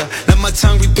illustrate ya, let my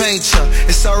tongue repaint ya.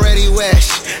 It's already wet.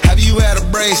 Have you had a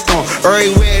brainstorm?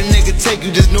 Everywhere a nigga take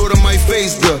you, just know that my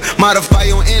face good. Modify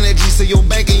your energy so your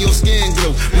bank and your skin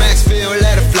glow. Maxfield,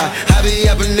 let it fly. I be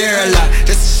up in there a lot,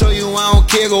 just to show you I don't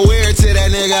care. Go wear it to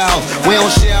that nigga house. We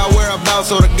don't share our whereabouts,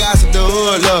 so the gossip, the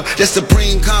hood love. Just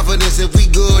supreme confidence. If we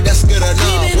good, that's good enough.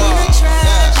 We've been on a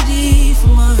tragedy for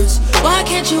months. Why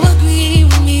can't you agree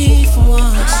with me for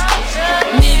once?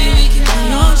 Maybe we can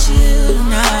be on chill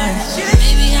tonight.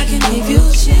 Maybe I can give you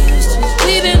chills too.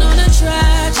 We've been on a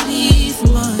tragedy for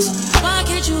months. Why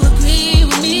can't you agree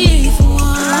with me for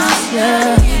once?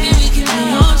 Yeah. Maybe we can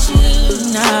be on chill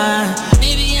tonight.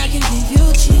 Maybe I can give you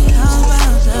chills. How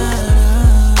about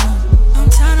that? I'm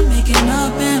tired of making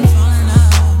up and falling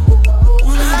out.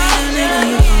 Wanna be the nigga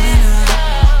you calling out.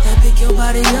 That pick your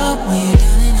body up when you're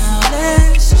down and out.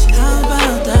 Let's chill. How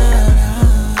about that?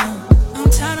 I'm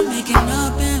tired of making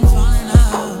up and falling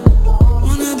out.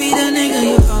 Wanna be the nigga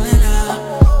you calling out.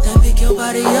 That pick your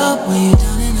body up when you're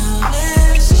down and out.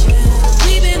 Let's chill.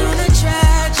 We've been on a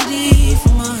tragedy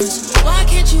for months. Why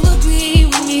can't you agree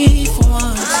with me for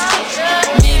once?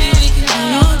 Maybe we can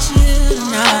be on chill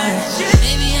tonight.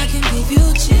 Maybe I can give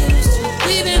you chills too.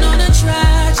 We've been on a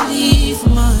tragedy for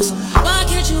months. Why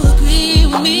can't you agree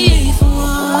with me for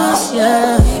once?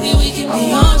 Yeah. Maybe we can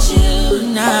be on chill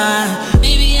tonight.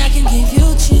 Maybe I can give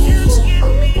you chills.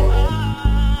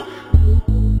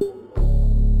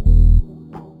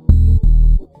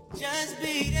 Just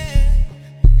be there.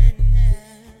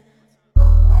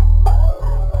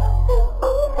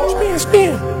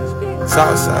 Spin.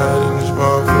 Southside in this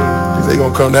motherfucker. They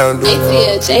gonna come down and do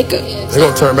it. Jacob. They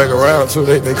gonna turn back around too.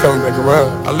 They coming back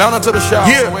around. Atlanta to the shop.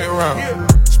 Yeah. Way around. Yeah.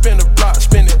 Spin the block,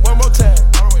 spin it one more time.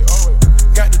 All the way.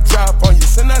 Got the drop on you,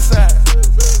 send that side.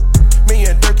 Me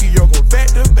and Durky, yo, go back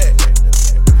to back.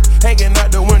 Hanging out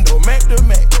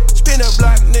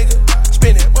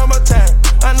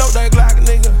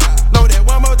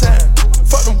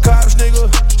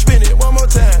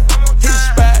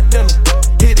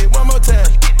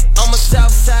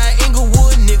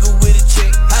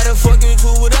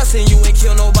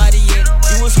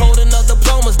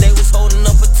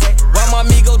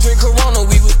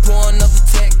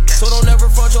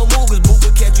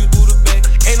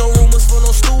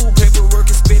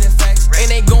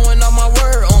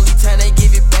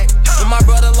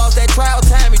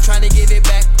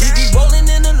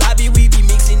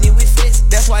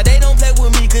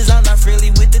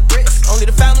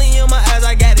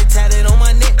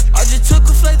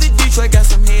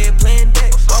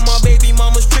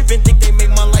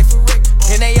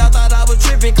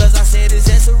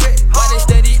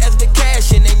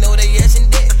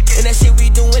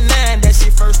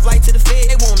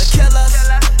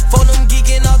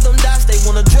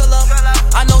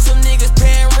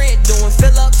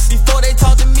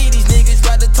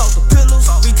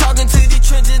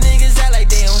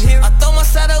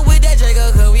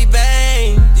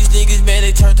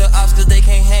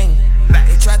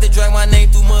have to drag my name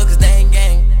through mud cause they ain't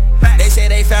gang. They say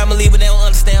they family but they don't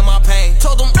understand my pain.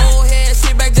 Told them old heads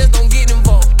sit back, just don't get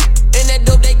involved. And that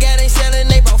dope they got ain't selling,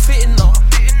 they bout fitting off.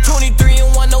 23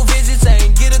 and 1, no visits, I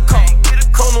ain't get a call.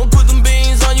 Phone don't put them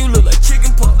beans on you, look like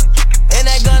chicken pox. And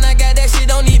that gun I got, that shit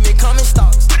don't even come in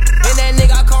stocks. And that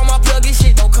nigga I call my plug, his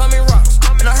shit don't come in rocks.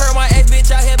 And I heard my ex bitch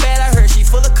out here bad, I heard she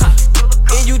full of cops.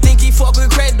 And you think he fuck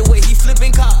with crack the way he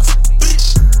flipping cars.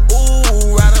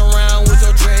 Ooh, ride around with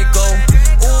your Draco.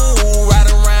 Ooh, ride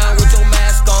around with your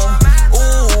mask on.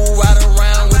 Ooh, ride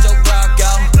around with your Glock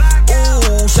out.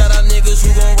 Ooh, shout out niggas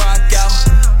who gon' rock out.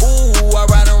 Ooh, I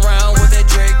ride around with that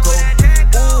Draco.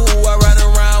 Ooh, I ride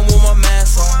around with my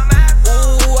mask on.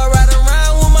 Ooh, I ride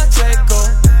around with my Draco.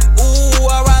 Ooh,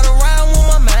 I ride around with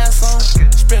my mask on.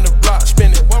 Spin the block,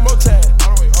 spin it one more time.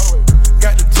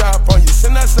 Got the job on you,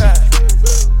 send outside.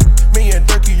 Me and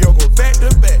Durkee, yo, go back to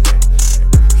back.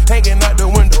 Hanging out the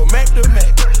window, Mac to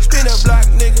Mac. Spin that block,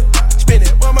 nigga. Spin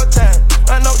it one more time.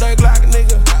 I know that Glock,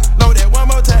 nigga. Know that one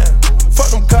more time.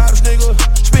 Fuck them cops, nigga.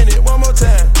 Spin it one more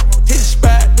time. Hit the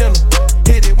spot, then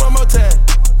hit it one more time.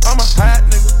 I'm a hot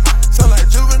nigga. Sound like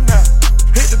juvenile.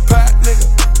 Hit the pot, nigga.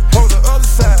 Hold the other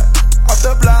side. Off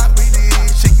the block, we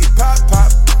did. She get pop,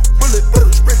 pop. Bullet,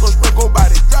 sprinkle, sprinkle,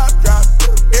 body drop, drop.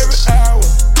 Every hour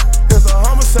is a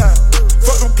homicide.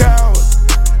 Fuck them cowards.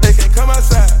 They can't come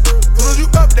outside. Soon as you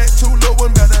up that too low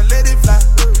one, better let it fly.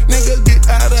 Niggas get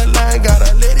out of line,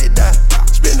 gotta let it die.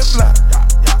 Spin the block,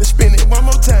 then spin it one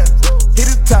more time. Hit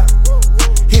the top,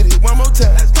 hit it one more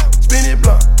time. Spin it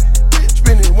block,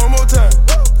 spin it one more time.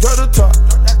 Drop the top,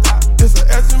 it's an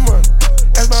ass and money.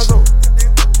 Ask my dope,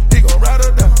 he gon' ride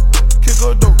her down. Kick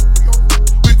her dope,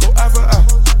 we go eye for eye.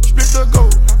 Split the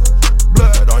gold,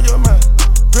 blood on your mind.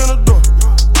 Grin the door,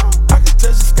 I can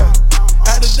touch the sky.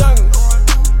 Out the jungle,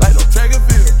 like no track and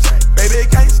field. Baby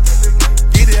gangsta,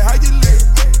 get it how you live.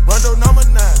 Rondo number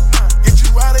 9, get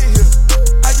you out of here.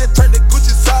 I just turned the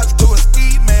Gucci socks to a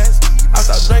ski mask. I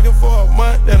stopped drinking for a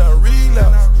month, then I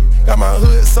relapsed. Got my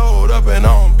hood sold up and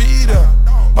I don't beat up.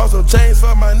 Bought some chains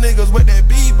for my niggas with that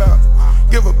bebout.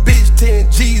 Give a bitch 10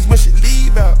 G's when she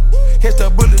leave out. Catch the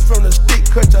bullets from the stick,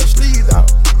 cut your sleeves out.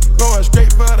 Going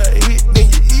straight for the hit, then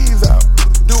you ease out.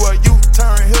 Do a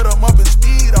U-turn, hit them up and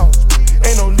speed off.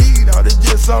 Ain't no lead out, it's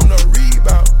just something to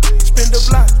rebound. Spin the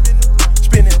block,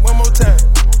 spin it one more time.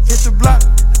 Hit the block,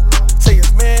 take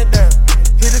his man down.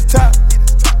 Hit the top,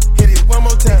 hit it one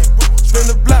more time. Spin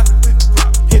the block,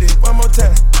 hit it one more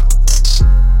time.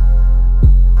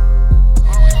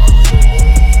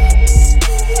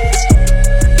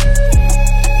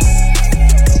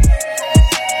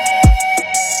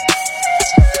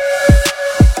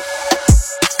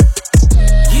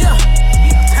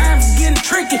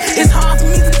 It's hard for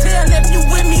me to tell if you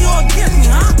with me or against me,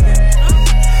 huh?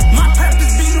 My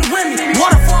purpose be to win me.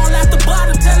 Waterfall at the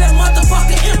bottom, tell that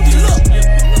motherfucker empty. Look,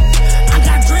 I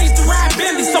got dreams to ride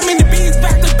Bentley. So many bees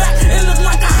back to back, it look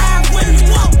like I have with me.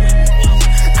 Whoa,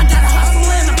 I gotta hustle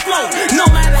and the flow. No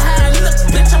matter how it looks,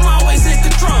 bitch, I'm always in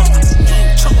control.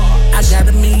 I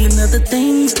got a million other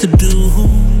things to do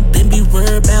than be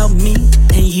worried about me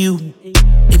and you.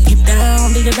 If you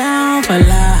down, dig it down for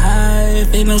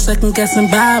life. Ain't no second guessing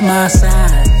by my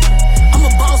side. I'm a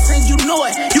boss and you know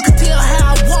it. You can tell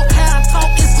how I walk, how I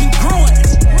talk, it's congruent.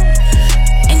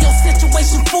 And your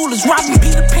situation foolish. Robbing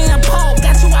Peter Pan Paul,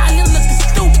 got you out here looking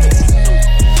stupid.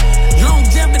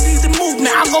 Longevity the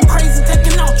movement. I go crazy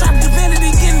taking off, drop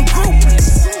divinity, getting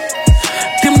groupies.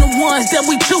 Them the ones that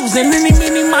we choosing.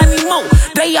 Any, money, mo.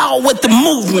 They all with the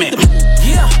movement.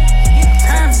 Yeah.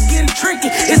 Times getting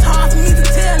tricky. It's hard for me to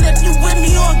tell if you with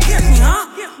me or against me, huh?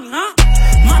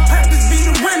 My purpose be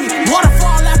to win me.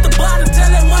 Waterfall at the bottom, tell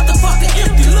that motherfucker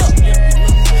empty. Look,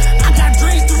 I got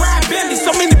dreams to ride Bentley.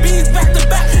 So many bees back to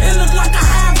back, it look like I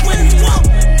have with me. Whoa,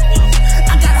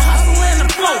 I gotta hustle and the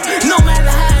flow. No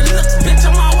matter how it looks, bitch,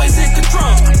 I'm always in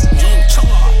control.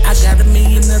 I got a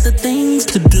million other things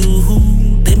to do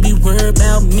than be worried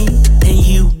about me and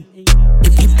you.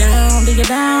 If you down, dig it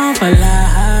down for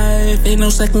life. Ain't no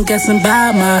second guessing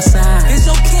by my side. It's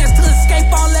your chance to escape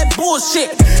all that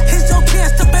bullshit. It's your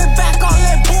chance to bend back all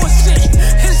that bullshit.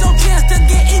 It's your chance to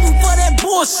get even for that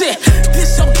bullshit.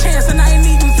 This your chance and I ain't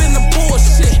even finna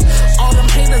bullshit. All them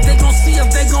haters, they gon' see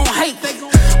us, they gon' hate.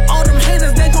 All them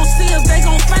haters, they gon' see us, they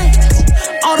gon' faint.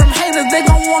 All them haters, they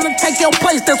gon' wanna take your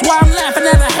place. That's why I'm laughing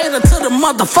at a hater to the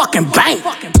motherfucking bank.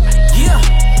 Yeah.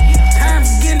 Times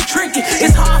getting tricky.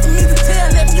 It's hard for me to tell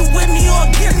if you with me or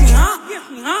against me, huh?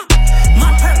 My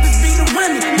purpose be to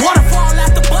win me. Waterfall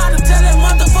at the bottom, tell that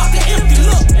motherfucker empty.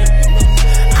 Look,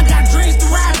 I got dreams to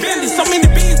ride Bentley. So many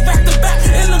bees back to back,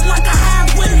 it look like I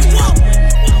have with me. Whoa,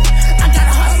 I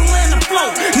gotta hustle and the flow.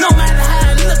 No matter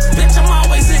how it looks,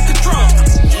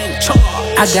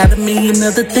 I got a million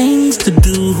other things to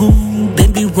do.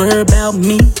 Baby, worry about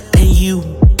me and you.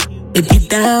 If you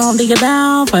down, then you're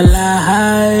down for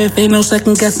life. Ain't no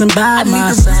second guessing by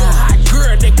my side. I need a real hot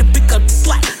girl that can pick up the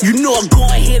slack. You know I'm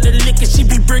going here to lick it, she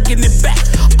be bringing it back.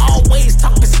 Always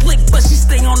talking slick, but she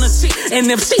stay on the shit. And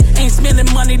if she ain't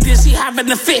spending money, then she having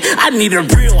a fit. I need a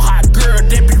real hot girl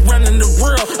that be running the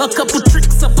world. A couple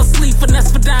tricks up her sleeve, finesse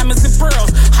for diamonds and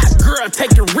pearls. Hot girl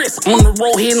taking risks on the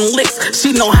road hitting licks.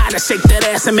 She know how to shake that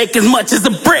ass and make as much as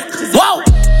a brick. Whoa!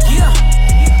 Yeah,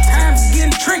 times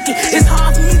getting tricky. It's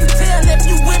hard for me to tell if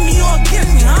you with me or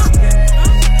against me, huh?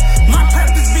 My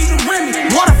purpose be to win me.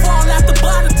 Waterfall out the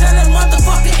bottom, tell that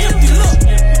motherfucker empty. Look,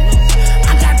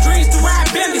 I got dreams to ride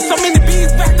Bentley. So many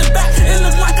bees back to back, it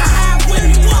look like I have with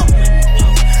me. Whoa,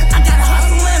 I gotta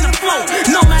hustle and the flow.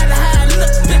 No matter how it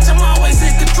looks, bitch, I'm always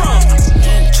in control.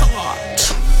 In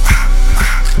charge.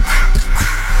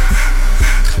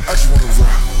 I just wanna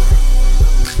rock.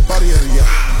 Body out of ya.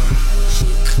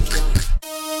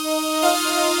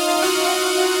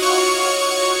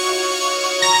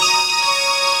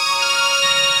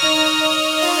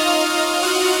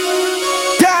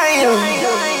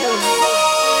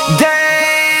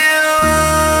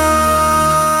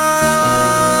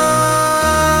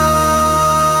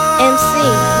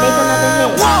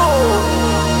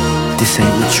 This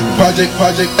ain't what you want.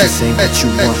 Project X. This ain't what you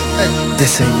want.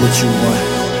 This ain't what you want.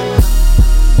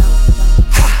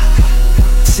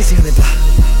 1600 block.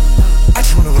 I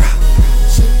just wanna rock.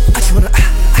 I just wanna.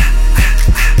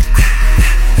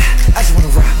 I just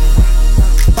wanna rock.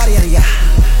 Body out of ya.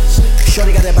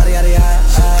 Shorty got that body out of ya.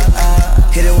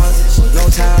 Hit it once, no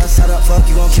time. Shut up, fuck,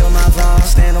 you gon' kill my vibe.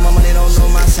 Stand on my money, don't know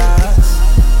my size.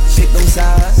 Pick them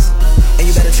sides, and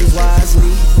you better choose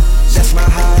wisely. That's my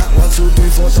high. 1, 2, 3,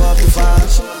 4, throw up your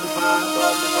 5.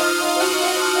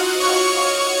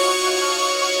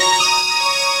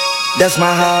 That's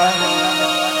my high.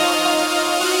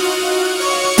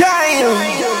 Damn.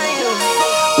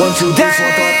 1, 2, 3, 4, throw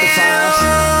up the 5.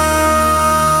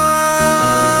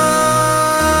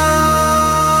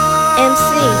 MC,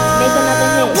 make another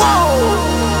hit.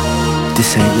 Whoa. This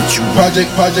ain't what you want. Project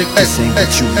X. This ain't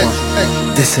what you want.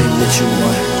 This ain't what you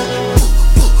want.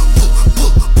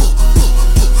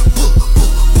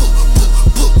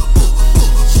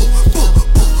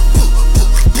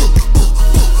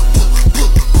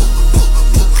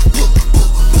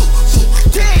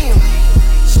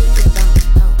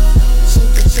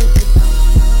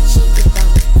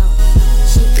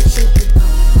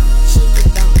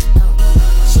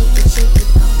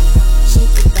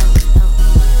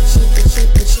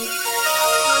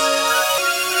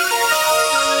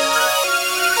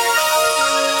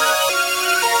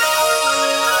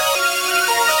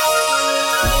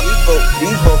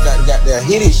 These folks got their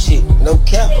hit it shit, no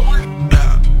cap.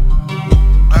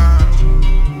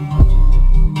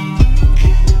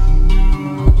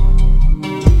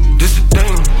 This the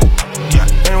thing, yeah,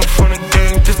 ain't from the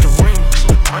game, just the ring.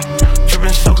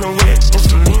 Drippin' soaking wet,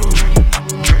 insulin.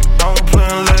 Don't play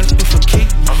unless it's a key.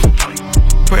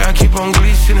 Pray I keep on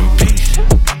gleasing in peace.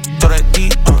 Throw that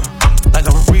deep, like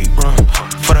I'm a rerun.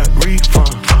 For that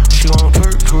refund, she gon'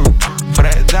 twerk. For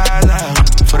that Zaza,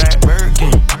 for that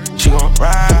Birkin, she gon'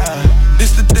 ride.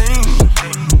 This the thing,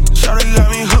 shawty got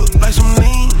me hooked like some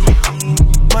lean.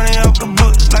 Money out the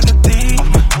books like a thief.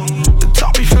 The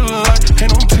top be feeling like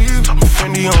ain't no teeth.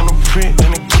 Fendi on the print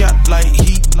and a cat like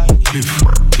heat.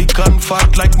 He gun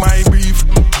fight like my beef.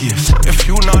 Yes, if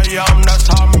you know yum, that's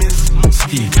how I miss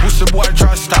Steve. Pussy boy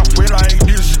try to stop it like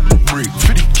this. Break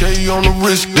 50K on the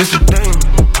wrist, this the thing.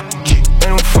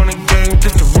 Ain't no funny game,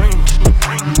 just a ring.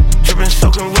 Drippin'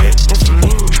 soaking wet,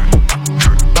 insulin.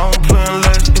 Don't play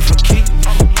unless it's a key.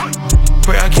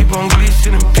 Pray I keep on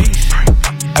gleasing in peace.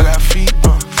 I got feet,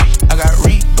 I got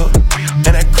reap,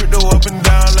 and that crypto up and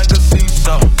down like a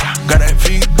seesaw. Got that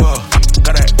feet,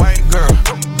 got that white girl.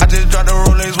 I just dropped the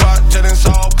Rolex watch and it's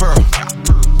all pearl.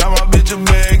 Got my bitch a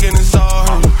bag and it's all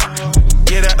her.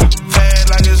 Yeah, that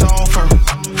fast like it's all fur.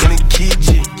 In the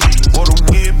kitchen, water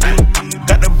whipping.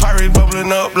 Got the pirate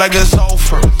bubbling up like it's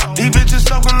sulfur. These bitches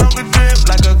soaking up the drip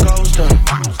like a coaster.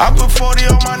 I put 40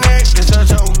 on my neck, it's a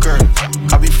joker.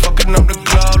 I be fucking up the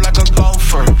club like a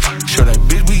golfer. Show that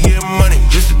bitch we get money,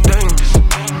 just a thing.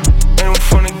 Ain't no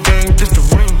funny game, just a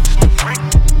ring.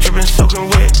 Drippin' soaking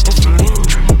wet, insulin.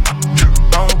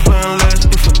 Don't play unless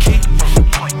it's a key.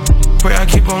 Pray I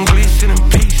keep on gleasing in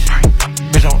peace.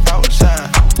 Bitch, I'm outside,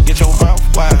 get your mouth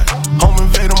wide. Home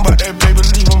invade them, but that baby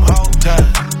leave them all tied.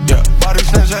 Yeah, body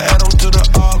snatcher, add them to the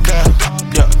archive.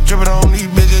 Yeah, drippin' on these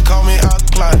bitches, call me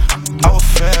Alkaline. I was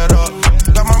fed up,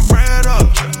 got my bread up.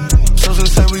 So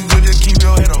said we good, just keep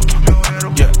your head up.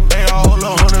 Yeah, they all hold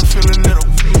on and feel a little.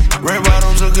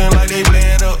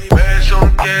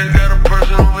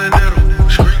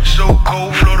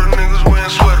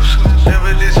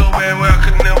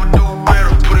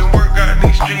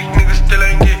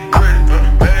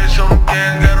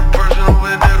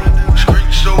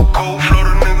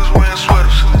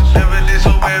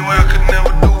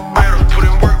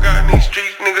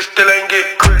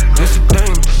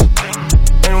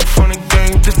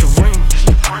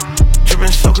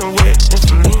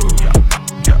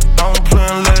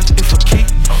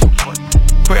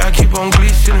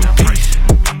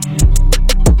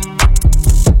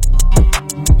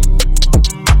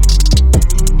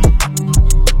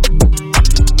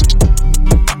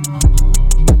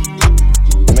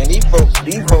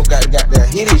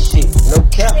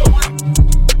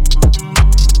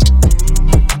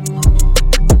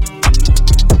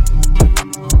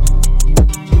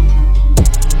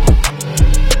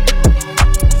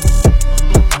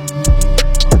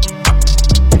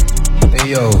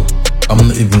 yo, I'm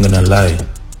not even gonna lie.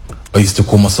 I used to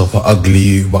call myself an ugly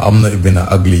you, but I'm not even an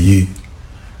ugly you.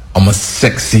 I'm a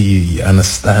sexy you, you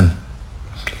understand?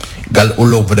 Girl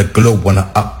all over the globe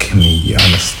wanna up me, you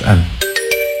understand?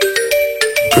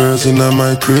 Girls in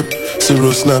my crib,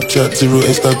 0 Snapchat, 0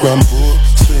 Instagram,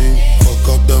 swing, fuck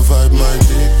up the vibe, my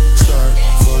dick start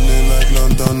falling like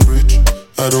London Bridge.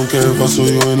 I don't care if I saw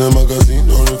you in a magazine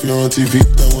or if you're on TV,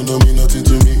 that one don't mean nothing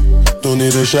to me. Don't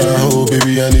need a shower,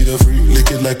 baby, I need a free.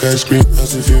 Lick it like ice cream,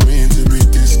 as if you mean to be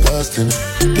disgusting.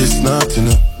 It's not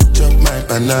enough. Jump my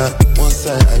banana, one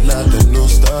side I lie, there's no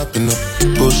stopping up.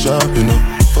 Go shopping up,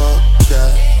 fuck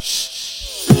that.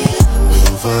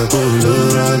 If I go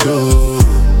Lorado,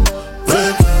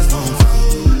 breakfast on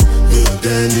fire. You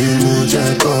Danny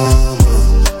Mujakom.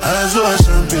 As well as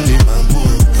champagne in my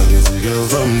mood. I guess a girl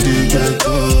from the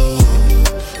ghetto.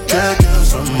 Got girls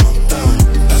from uptown.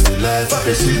 That's the life of a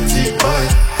city boy.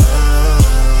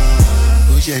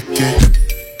 Oh yeah, get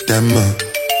them up.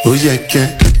 Oh yeah,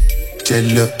 get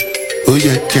jello. Oh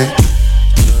yeah, get.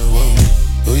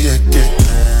 Oh yeah, get.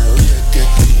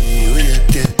 Oh yeah,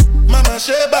 get. Mama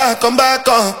Sheba, come back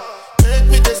on. Make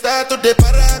me the start to the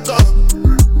paragon.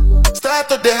 Start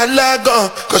to the halagon.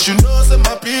 Cause you know say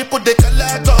my people they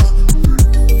calagon.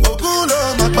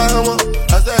 Ogulo my power.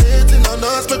 As I hating on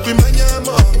us, make we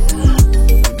manyamo.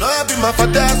 You know I be my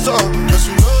father's son. Cause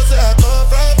you know say I come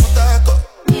from Potako.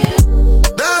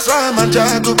 That's why I'm a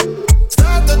jago.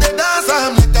 Start to the dance,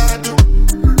 I'm like I do.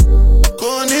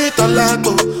 Konito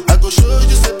lago. I go show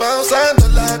you say bounce and the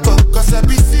lago. Cause I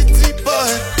be city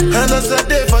boy. And as I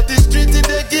day for the street,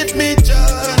 they give me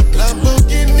joy.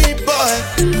 Lamborghini boy.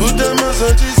 Put them on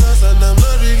Jesus and I'm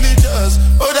not religious.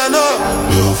 Oh, I know.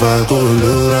 If I go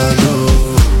Lorado,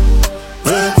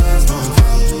 breakfast on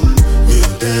fire. You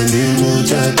Danny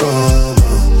Mujakom.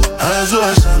 As well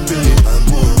as champagne and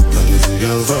more. Like this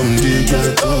girl from the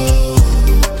ghetto.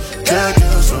 Got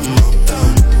girls from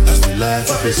uptown. That's the life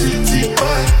of a city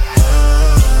boy.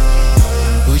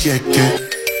 Oh yeah, get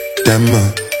them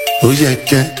up. Oh yeah,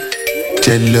 get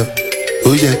jello.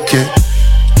 Oh yeah, get.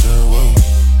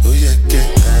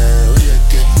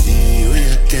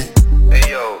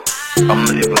 I'm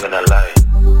not even gonna lie.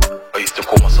 I used to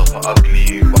call myself an ugly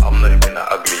you, but I'm not even an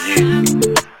ugly you.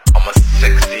 I'm a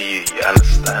sexy you, you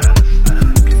understand?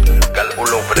 Girl all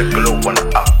over the globe wanna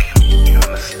up me, you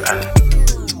understand?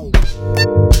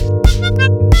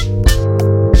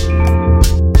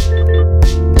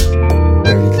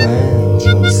 Dirty clowns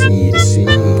from sea to sea. A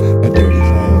dirty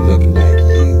clown looking like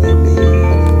you and me.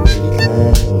 Dirty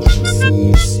clowns from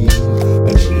sea to sea. A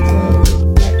dirty clown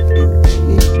looking like you and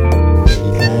me. Dirty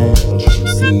clowns from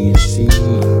sea to sea.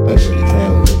 A dirty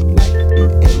clown looking like you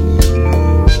and me.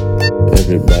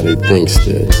 Everybody thinks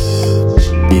that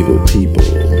evil people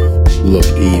look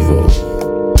evil.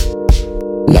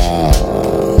 Nah,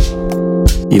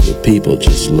 evil people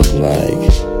just look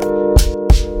like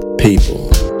people.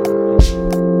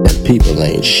 And people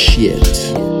ain't shit.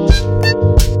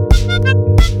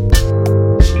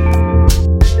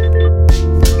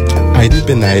 I did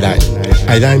the night I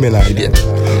mean I did.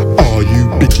 Oh, you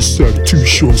bitches serve 2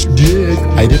 shorts dick.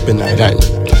 I did the night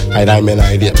I mean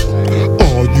I did.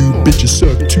 Oh, you bitches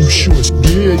serve 2 shorts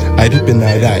dick. I did the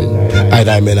night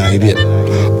I mean I did.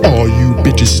 Oh, you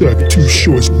bitches serve 2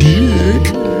 shorts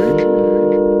dick.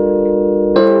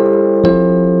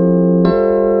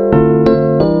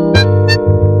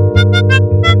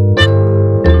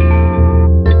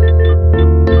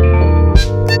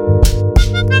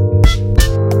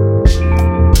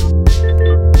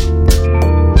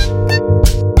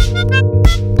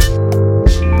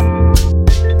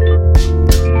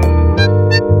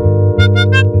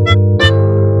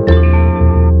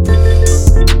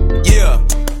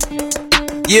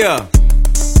 Yeah,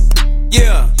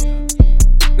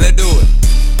 let's do it.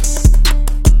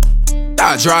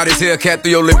 I'll draw this Hellcat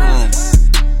through your living room.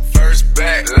 First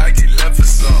back like he left for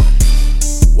some.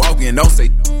 Walk in, don't say,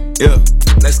 yeah,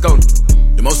 let's go.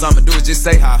 The most I'ma do is just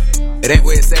say hi. It ain't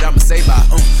where it said I'ma say bye.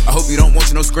 I hope you don't want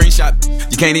you no screenshot.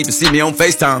 You can't even see me on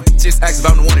FaceTime. Just ask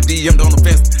if I'm the one to DM'd on the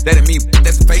fence. That ain't me,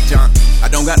 that's a fake John. I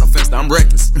don't got no fence, I'm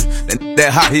reckless.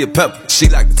 That hot, he a pepper. She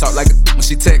like to talk like a when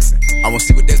she texting. I wanna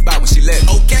see what that's about when she let.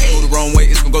 Okay, go the wrong way,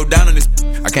 it's gonna go down on this.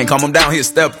 I can't calm him down, he a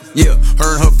stepper. Yeah,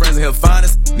 her and her friends are her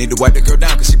finest. Need to wipe that girl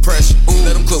down cause she pressure.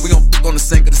 Let them cook, we gon' on the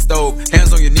sink of the stove.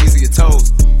 Hands on your knees and your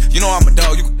toes. You know I'm a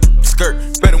dog, you can skirt.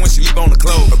 Better when she leave on the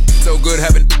clothes. So good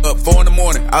having up 4 in the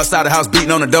morning. Outside the house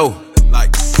beating on the door.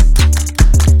 Like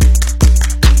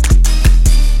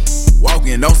walk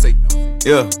in, don't say,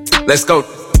 yeah, let's go.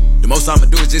 The most I'ma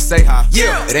do is just say hi.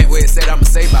 Yeah, it ain't where it said I'ma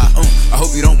say bye. I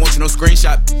hope you don't want you no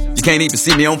screenshot. You can't even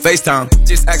see me on FaceTime.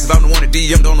 Just ask if I'm the one that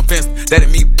DM'd on the fence. That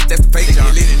ain't me, that's the fake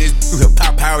John. Lit in this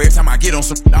pop power every time I get on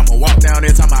some. I'ma walk down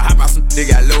every time I hop out some. They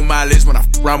got low mileage when I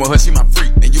run with her, she my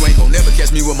freak. And you ain't gon' never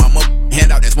catch me with my mother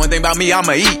hand out. That's one thing about me,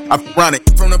 I'ma eat. I run it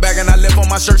from the back and I left on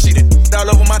my shirt. She did all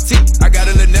over my teeth. I got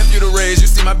a little nephew to raise. You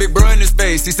see my big bro in his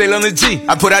face. He say on the G.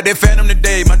 I put out that Phantom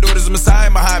today. My daughter's a Messiah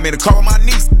behind me. The car with my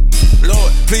niece.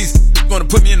 Lord, please, you wanna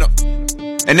put me in the.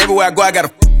 And everywhere I go, I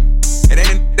gotta. It ain't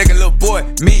a nigga, little boy,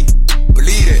 me.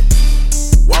 Believe it.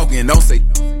 Walk in, don't say.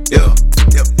 Yeah,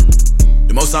 yeah.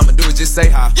 The most I'ma do is just say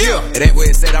hi. Yeah. It ain't where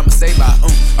it said I'ma say bye.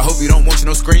 I hope you don't want you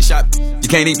no screenshot. You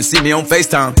can't even see me on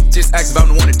FaceTime. Just ask if I'm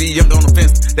the one that DM'd on the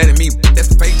fence. That ain't me, that's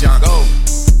the fake John. Go.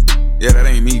 Yeah, that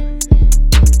ain't me.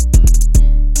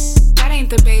 That ain't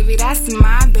the baby, that's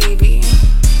my baby.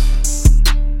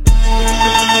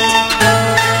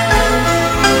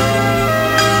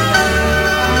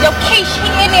 Yo, Keish, he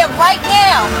in there right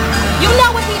now. You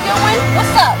know what he doing? What's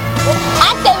up?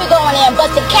 I say we going in there and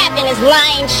bust a cap in his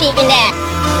lying, cheating ass.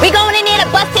 We going in there to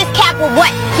bust his cap with what?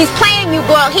 He's playing you,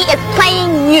 girl. He is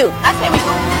playing you. I say we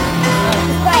going in there.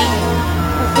 He's playing you.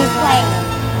 He's playing you.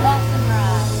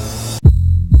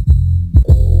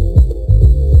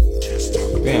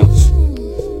 Bounce,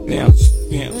 bounce,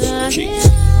 bounce, cheeks.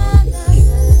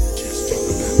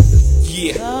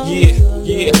 Yeah, yeah,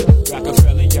 yeah.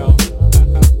 Rockefeller, y'all.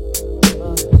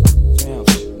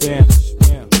 Bounce, bounce,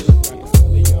 bounce.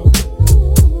 Rockefeller, y'all.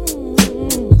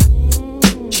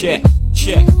 Check,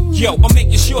 check. Yo, I'm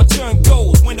making short-term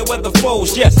goals when the weather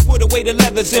falls. Yes, put away the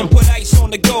leathers and put ice on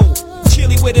the gold.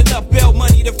 Chilly with enough bail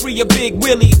money to free a big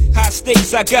Willie. High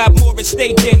stakes, I got more at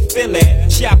stake than Philly.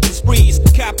 Shopping sprees,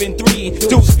 copping 3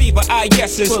 deuce fever,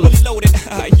 yeses, fully loaded,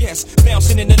 yes.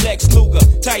 Bouncing in the Lex Luger,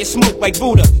 tire smoke like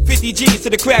Buddha. 50 G's to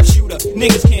the crap shooter,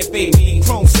 niggas can't fade me.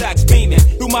 Chrome socks beaming,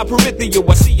 through my peripheral,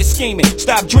 I see you scheming.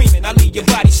 Stop dreaming, I leave your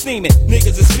body steaming.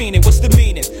 Niggas is fiending, what's the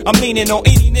meaning? I'm leaning on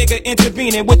any nigga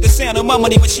intervening with the sound of my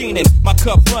money machining. My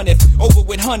cup runneth, over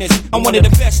with hundreds. I'm one of the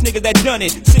best niggas that done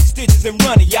it. 6 digits and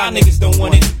running, y'all niggas don't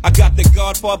want it. I got the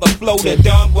Godfather flow, the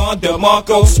Don Juan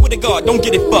DeMarco. Swear to God, don't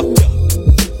get it fucked up.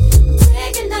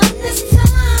 Taking up this time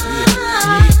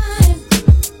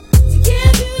to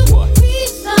give you a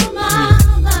piece of my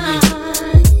mind.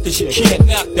 Cause you can't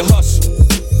knock the hustle.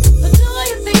 But do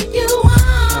you think you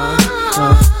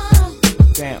are?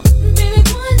 Down. Maybe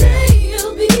one day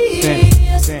you'll be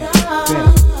a star.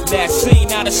 That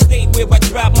scene out of state where I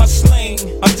drop my sling.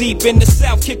 I'm deep in the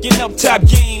south, kicking up top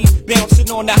game.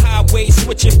 Bouncing on the highway,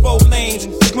 switching 4 lanes.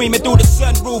 Screaming through the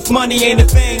sunroof, money ain't a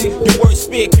thing. Your worst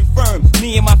fear confirmed.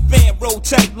 Me and my fam roll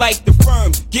tight like the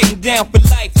firm. Getting down for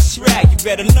life, it's right. You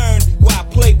better learn why I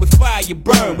play with fire, you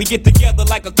burn. We get together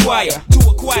like a choir to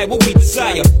acquire what we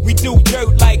desire. We do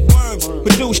dirt like worms,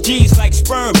 produce G's like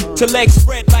sperm. To legs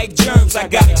spread like germs. I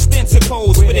got extensive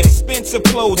hoes with expensive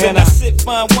clothes. And I sip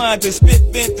fine wines and spit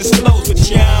vintage flows. But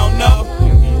y'all don't know.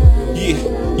 Yeah,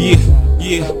 yeah,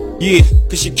 yeah. Yeah,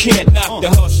 cause you can't knock the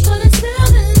hustle. But until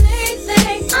then they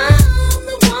say I'm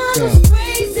the one who's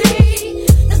crazy.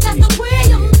 That's not the way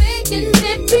you're making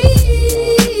it be.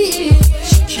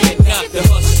 You can't knock the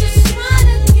hustle. I'm just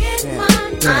trying to get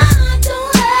mine. I don't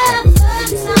have the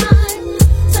time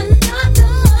to knock the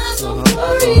hustle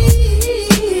for real.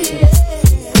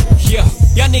 Yeah,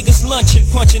 y'all niggas lunching,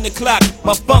 punching the clock.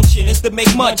 My function is to make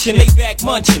munchin', lay back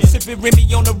munchin', sippin'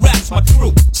 Remy on the rocks. My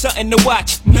crew, something to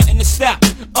watch, nothing to stop.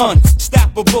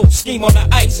 Unstoppable, scheme on the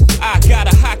ice. I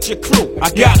gotta hot your crew. I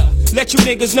gotta let you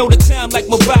niggas know the time like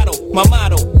Movado. My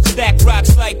motto, stack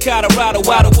rocks like Colorado.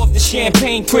 Waddle off the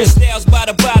champagne, crystals by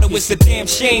the bottle. It's a damn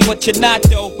shame, but you're not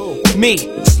though. Me,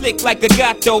 slick like a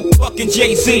gato, fucking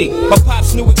Jay-Z. My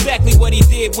pops knew exactly what he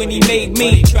did when he made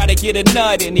me. Try to get a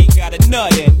nut and he got a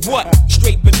nut and what?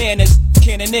 Straight bananas,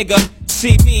 can a nigga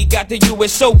see me? Got the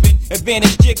US Open,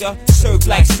 advantage jigger. Serve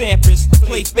like Sampras,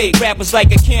 play fake rappers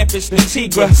like a campus. The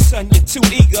Tigra, son, you're too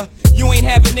eager. You ain't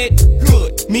having it?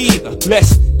 Good, me either.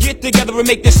 Let's get together and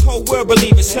make this whole world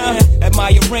believe it, huh? At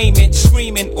my arraignment,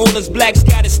 screaming, all us blacks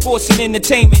got is sports and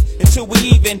entertainment. Until we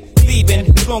even,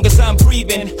 leaving, as long as I'm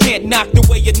breathing. Can't knock the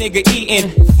way a nigga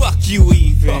eating. Fuck you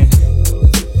even.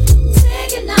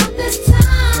 Taking out this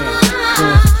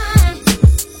time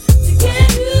to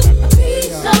give you a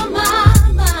piece of my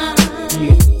mind.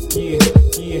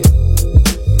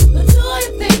 But do you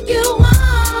think you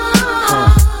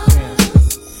are?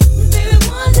 Maybe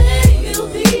one day you'll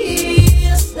be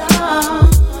a star.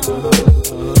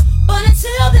 But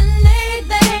until then,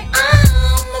 lately,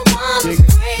 I'm the one who's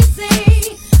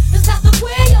crazy. That's not the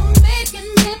way you're making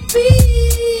it be.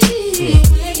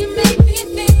 You make me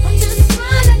feel I'm just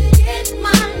trying to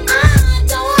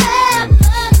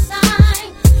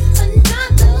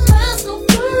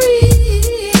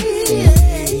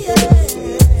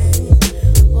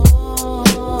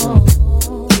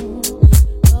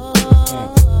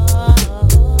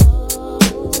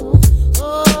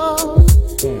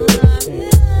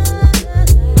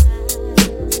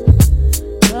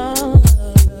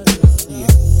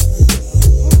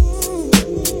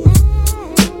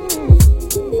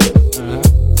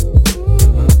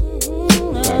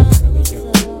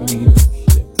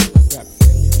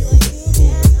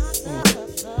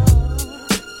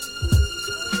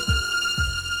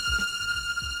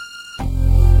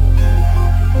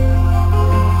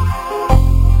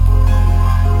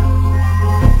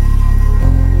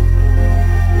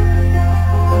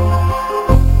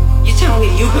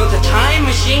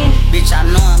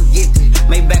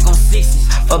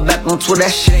on Twitter,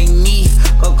 that shit ain't me.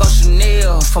 Coco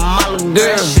Chanel for my little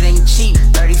girl, that shit ain't cheap.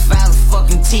 35 a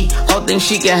fucking T, whole thing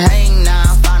she can hang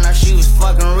now. Found out she was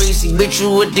fucking Reese, bitch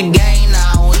you with the game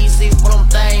now. Easy for them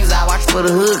things, I watch for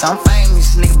the hook, I'm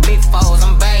famous. Nigga big foes,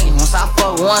 I'm banging. Once I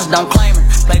fuck once, don't claim it.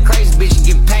 Play crazy bitch and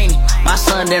get painted. My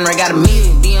son then I got a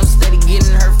million. DM steady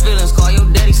getting her feelings. Call your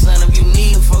daddy son if you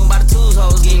need him. Fucking by the tools,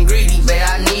 hoes getting greedy. Babe,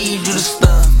 I need you to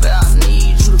stuff. Babe, I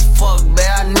need you to fuck.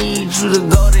 Babe, I need you to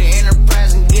go to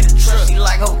Enterprise and get a truck. She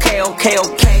like, okay. On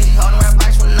the rap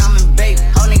bikes when I'm in bait.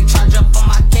 Whole nigga try to jump on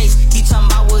my case. He talking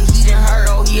about what he done heard.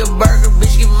 Oh, he a burger,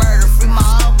 bitch get murdered. Free my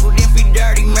uncle, then free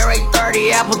dirty. Mary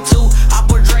 30, apple 2. I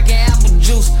put drinking apple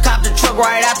juice. Cop the truck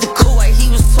right out the Kool-Aid. He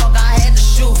was talking, I had to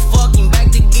shoot. Fucking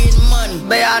back to getting money.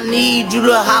 Babe, I need you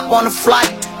to hop on the flight.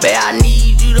 Babe, I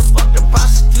need you to fuck the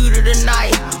prosecutor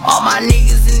tonight. All my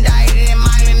niggas indicted in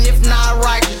Miami, if not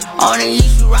righteous. On the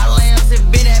east, you ride lambs, it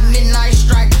been at midnight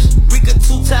strikers. Rika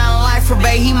 2-time lifer,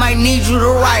 babe, he might need you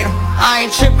to write him. I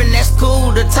ain't tripping, that's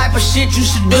cool, the type of shit you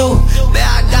should do. Babe,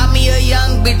 I got me a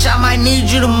young bitch, I might need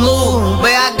you to move.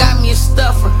 Babe, I got me a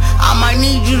stuffer, I might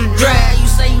need you to drag. You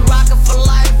say you rockin' for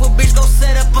life, well, bitch, go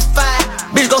set up a fight.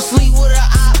 Bitch, go sleep with a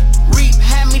op. Reap,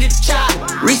 hand me the chop.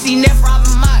 Reese Neff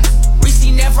Robin Mox.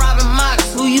 Reese Neff Robin Mox.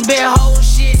 Who you been holding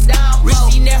shit down for?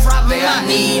 Reese Neff Robin Mox. I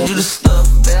need you to stuff.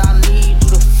 Babe, I need you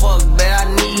to fuck. Babe, I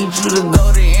need you to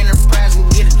go to Enterprise and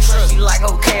get a truck. She like,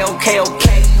 okay. On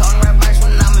the rap bikes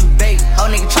when I'm in bait. Whole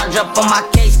nigga try to jump on my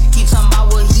case. He talking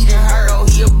about what he done heard. Oh,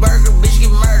 he a burger, bitch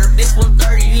get murdered. This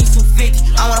 130, these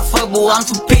 250. I wanna fuck, but I'm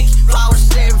too picky. Flowers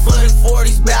 7 for the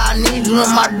 40s. Babe, I need you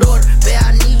in my daughter. Babe,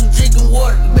 I need you drinking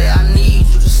water. Babe, I need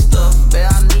you to stuff. Babe,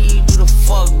 I need you to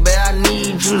fuck. Babe, I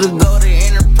need you to go to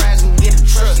Enterprise and get a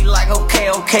truck. She like, okay.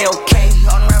 On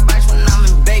the rap bikes when I'm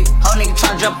in bait. Whole nigga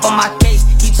try to jump on my case.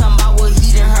 He talking about what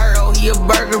he done heard. Oh, he a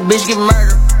burger, bitch get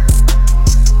murdered.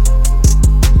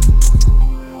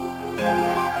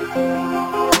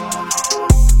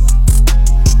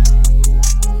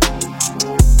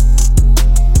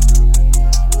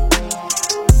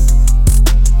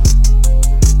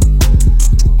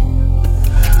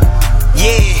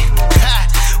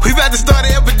 We about to start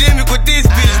an epidemic with this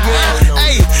bitch, man.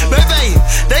 Hey, baby,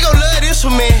 they gon' love this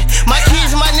one, man. My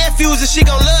kids and my nephews and she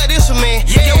gon' love this one, man.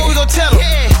 Yeah, what we gon' tell them?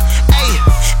 Hey,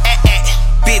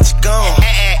 bitch gone.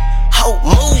 Ho,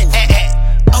 move.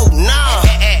 Oh, nah.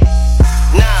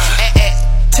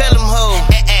 Tell them ho.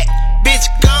 Bitch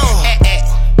gone.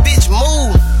 Bitch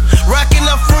move. Rockin'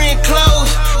 up friend clothes.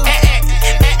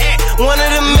 One of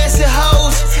them messy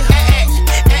hoes.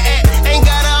 Ain't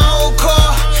got her own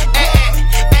car.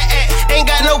 Ain't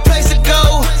got no place to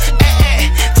go.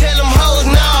 Tell them hoes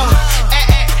no.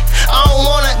 I don't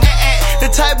wanna. The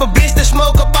type of bitch that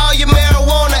smoke up all your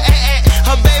marijuana.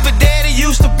 Her baby daddy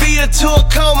used to beat her to a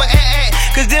coma.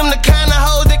 Cause them the kind of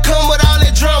hoes that come with all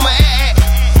that drama.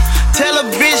 Tell a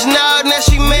bitch no, now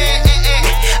she mad.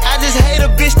 I just hate a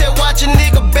bitch that watch a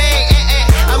nigga bang.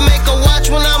 I make her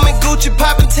watch when I'm in Gucci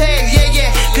poppin' tags.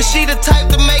 Yeah. Cause she the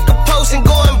type to make a post and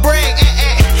go and brag.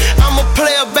 I'm a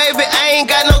player, baby, I ain't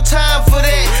got no time for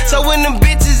that. So when them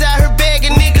bitches out here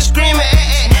begging, niggas screaming,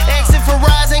 asking for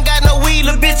rides, ain't got no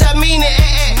wheeler, bitch, I mean it.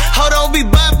 Hold on, be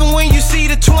bopping when you see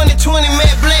the 2020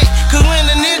 matte black. Cause when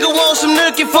the nigga wants some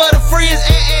nookie for the freeze,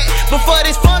 but for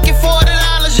this funky $40,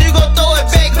 you gon' throw it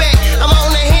back. I'm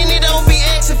on the Henny, don't be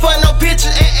asking for no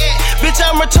pictures, Bitch,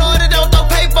 I'm retarded, don't throw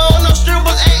paper on no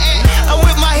strippers, I'm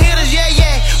with my hitters, yeah.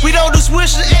 We don't do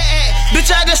swishers, Bitch,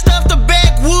 I just stuffed the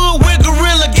backwood with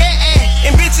Gorilla Gat,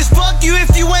 And bitches, fuck you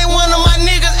if you ain't one of my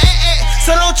niggas,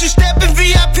 So don't you step in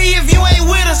VIP if you ain't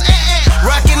with us,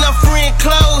 Rockin' up friend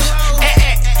clothes,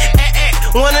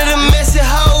 One of them messy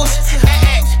hoes,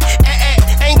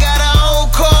 Ain't got her own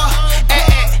car,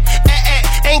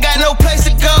 Ain't got no place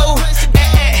to go,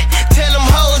 Tell them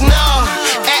hoes no,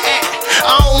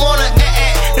 I don't wanna,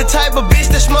 The type of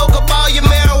bitch that smoke up all your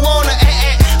marijuana,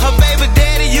 Her baby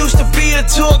daddy used to beat her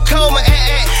to a coma,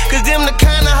 Cause them the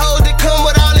kind of hoes that come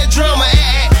with all that drama,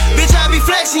 Bitch, I be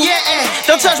flexing,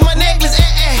 Don't touch my necklace,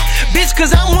 Bitch,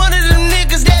 cause I'm one of them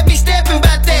niggas that be stepping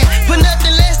about that. Put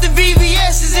nothing less than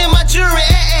VVS's in my jewelry,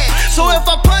 So if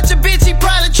I punch a bitch, he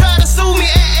probably try to sue me,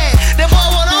 That boy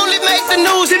won't only make the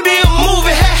news, he be a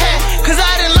movie, Cause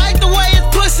I didn't like the way his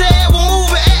pussy was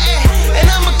moving, And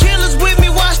I'ma killers with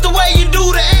me, watch the way you do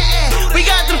that, We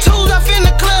got them tools off in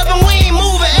the club and we ain't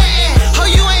moving, Oh,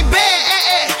 you ain't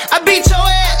bad, I beat your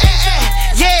ass,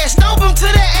 Yeah, stomp him to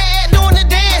the doing the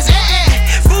dance,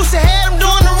 Boosie had him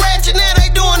doing the ratchet, now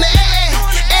they doing the,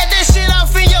 At the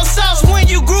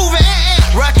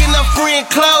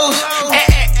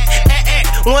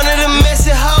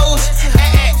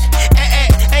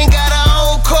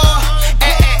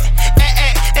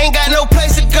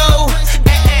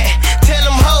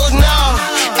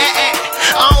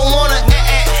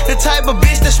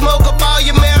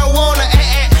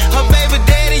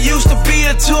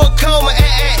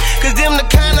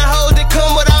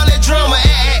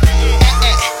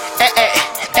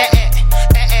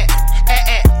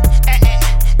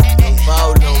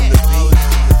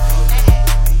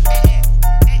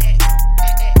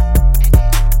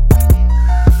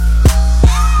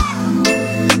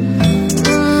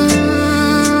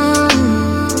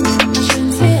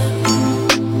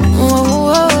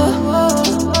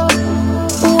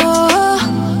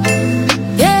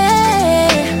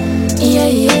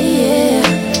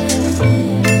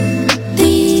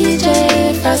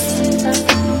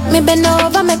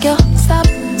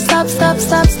stop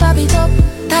it up.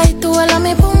 Tight to all of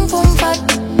me boom fat.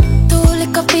 Too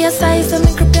liquor for your size and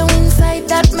me grip you inside.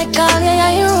 That me call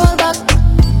you roll back.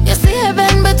 You see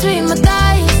heaven between my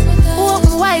thighs.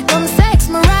 Open wide, come sex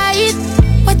me right.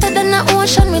 Wetter than the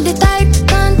ocean with the tide.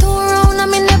 Can't turn around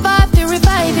and me never have to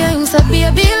revive you. Him say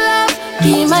baby love,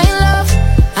 be my love.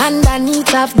 And I need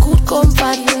to have good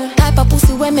comfort. Type of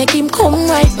pussy where make him come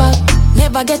right back.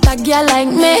 Never get a girl like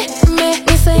me.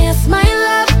 Me say yes my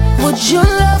love. Would you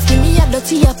love? Give me a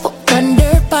dirty a fuck and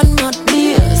dirt and not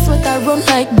beer. Sweat I run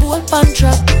like bull pan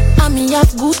trap. And me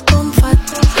have good comfort.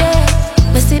 Yeah.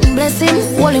 Me sit and bless him,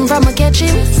 hold him from a catch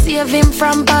him. Save him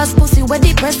from past pussy where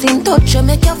depressing. Touch you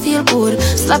make you feel good.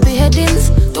 Slap your headings.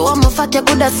 To all my fat you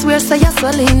coulda swear so you're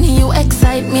swelling. You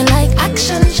excite me like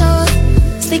action shows.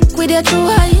 Stick with your true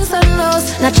highs and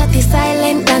lows. Not chatty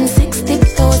silent and 6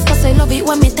 tiptoes. Cause I love it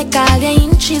when me take all your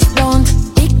inches down.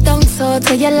 Big down so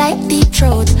you like deep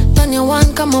throat. Turn your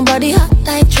one, come on body hot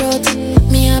like throat.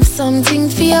 Me have something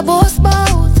for your boss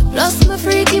bout. Plus me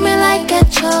freaky me like a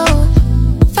chow.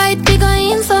 Fight big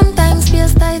in sometimes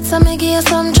feels tight. So me give you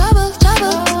some trouble.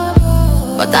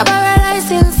 But I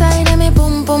paradise inside and me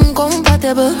boom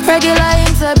compatible. Regular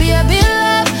him say baby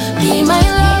love, be my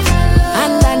love.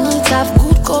 And I need to have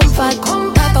good comfort.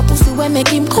 Type of pussy where make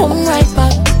him come right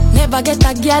back. Never get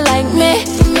a girl like me.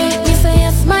 Me say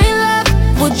yes my love.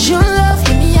 Would you love?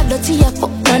 Give me a dirty a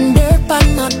fuck and dirt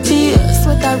and not beer.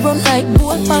 Sweat I run like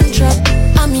bull pan trap.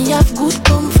 And me have good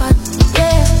comfort.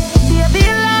 Yeah. Baby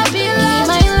love, be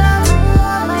my love.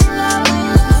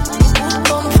 Good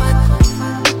comfort.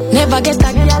 Never get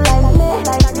a girl like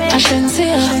me. I shouldn't say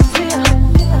her.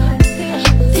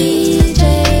 DJ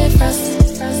Frost.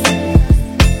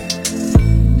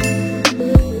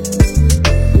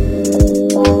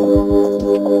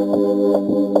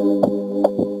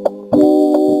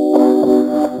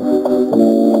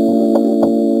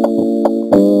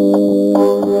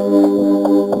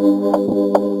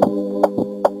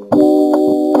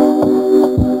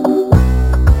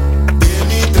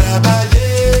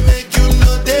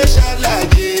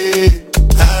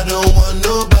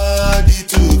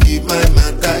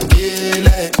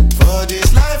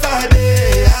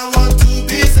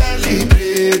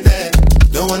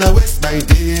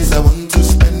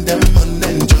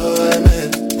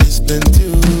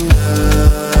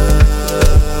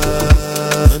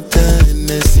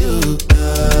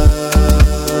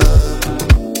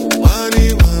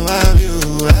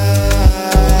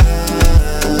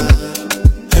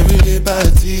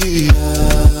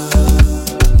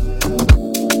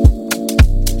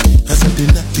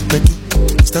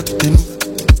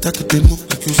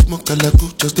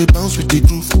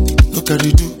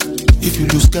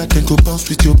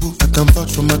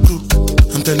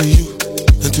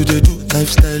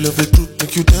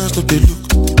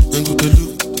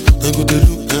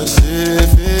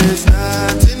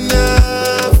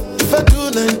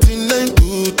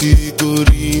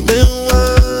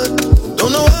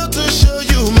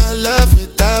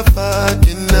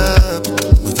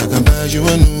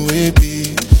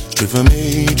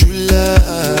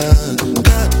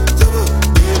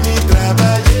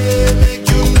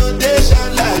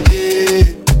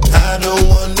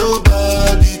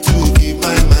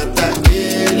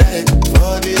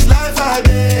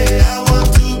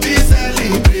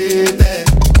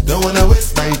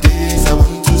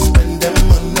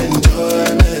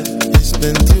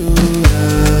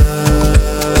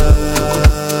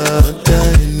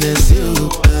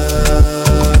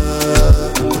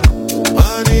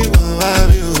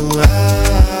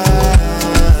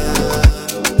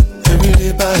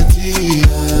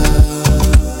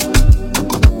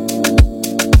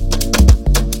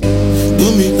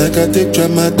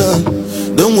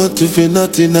 To feel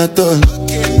nothing at all.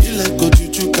 You like go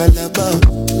to Calabar.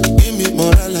 Give me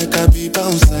moral like I be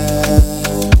bouncer.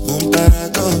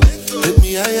 Paragon. Take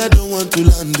me higher, don't want to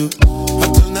land.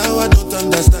 Until now I don't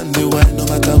understand the why. No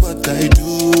matter what I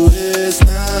do, it's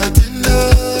not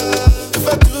enough. If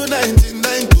I do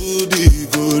 99 good, it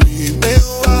go remain.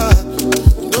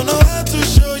 Don't know how to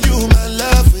show you my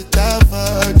love without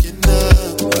fucking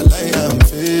up. Well, I am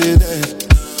faded.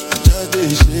 Just a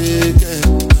shaking.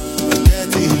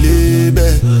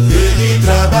 Baby,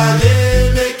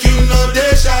 trabalhei, make you know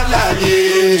they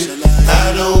shalaye.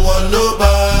 I don't want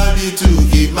nobody to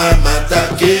give my matter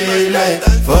like.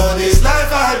 For this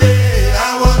life I day,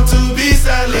 I want to be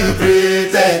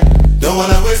celebrated. Don't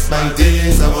wanna waste my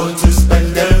days, I want to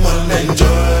spend them on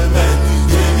enjoyment.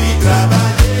 Baby,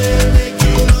 trabalhei, make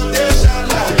you know they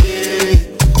shalaye.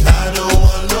 I don't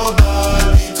want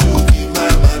nobody to give my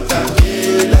matter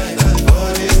like. For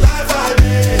this life I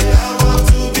day, I want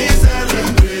to be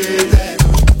celebrated.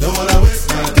 Don't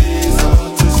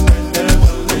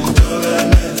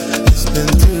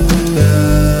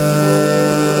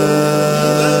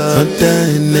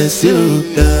miss you,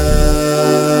 yeah.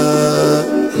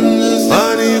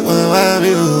 Funny when I'm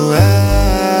you,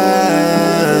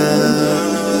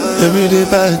 every day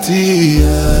party, yeah.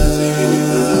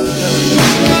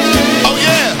 Oh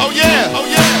yeah, oh yeah, oh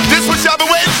yeah. This what y'all been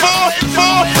waiting for?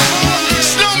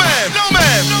 Snowman,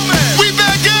 we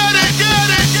back at it,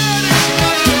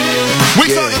 We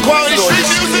talking quality street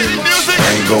music. I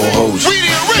ain't gon' hold you. We the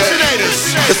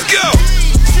originators. Let's go.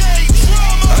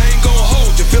 I ain't gon'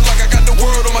 hold you. Feel like I got the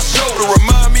world on my shoulder.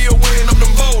 Remind me of weighing up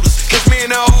them boulders. Catch me in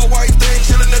that all white thing,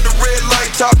 chillin' at the red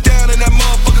light, top down in that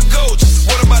motherfucker gorgeous.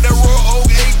 What about that raw old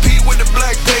AP with the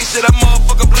black face? Shit, that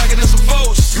motherfucker blacker than some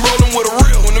Folgers. You rollin' with a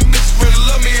real. When the bitches really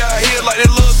love me out here like they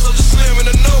love Soulja Slim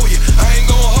and I know you. I ain't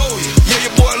gon' hold you. Yeah,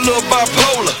 your boy a little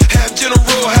bipolar, half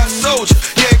general, half soldier.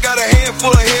 Yeah, got a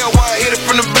handful of hair while I hit it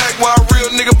from the back while a real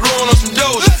nigga blowin' on some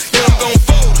doja. Yeah, I'm gon'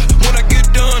 fold her. When I get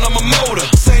done, I'm a motor.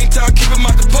 Same time, keeping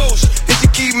my composure. If she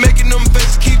keep making them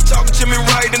faces, keep talking to me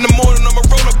right in the morning, I'ma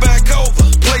roll her back over.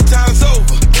 Playtime's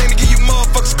over. Came to give you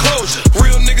motherfuckers closure.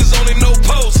 Real niggas only know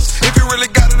poses. If you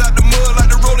really got it out the mud like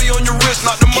the rollie on your wrist,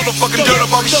 knock the motherfucking dirt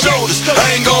up off your shoulders.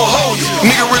 I ain't gon' hold you.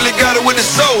 Nigga really got it with the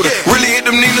soda. Really hit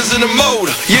them Ninas in the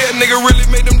motor. Yeah, nigga really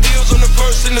made them deals on the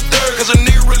first and the third. Cause a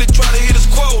nigga really try to hit his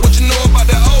quota. What you know about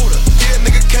that odor? Yeah,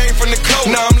 nigga came from the coast.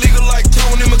 Now I'm legal like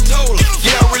Tony Mottola.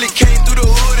 Yeah, I really came through the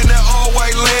hood in that all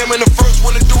white lamb. And the first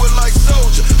one to do it like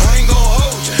Soulja. I ain't gon'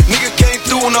 hold you. Nigga came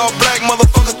through in all black.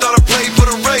 Motherfuckers thought I played for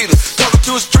the Raiders. Talking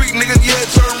to a street nigga, yeah,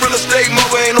 turn real estate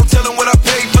mover. Ain't no telling what I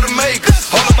paid for the makers.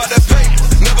 All about that paper.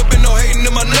 Never been no hating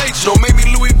in my nature. Don't make me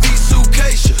Louis V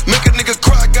suitcase. Make a nigga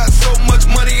cry. Got so much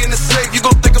money in the safe. You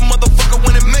gon' think a motherfucker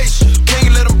when it makes you.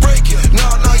 Can't let him break you. No,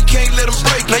 you can't let him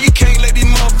break. Now you can't let these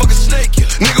motherfuckers snake you.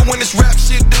 Nigga, when this rap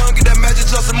shit done, get that Magic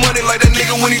Johnson money like that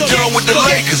nigga when he done with the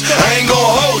Lakers. I ain't gon'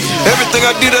 hold you. Everything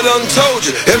I did, I done told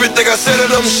you. Everything I said, I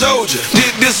done showed you.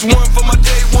 Did this one for my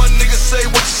day one. Nigga say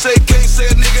what you say, can't say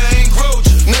a nigga ain't growed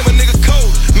you. Name a nigga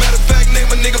cold. Matter of fact, name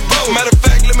a nigga bold. Matter of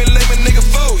fact, let me name a nigga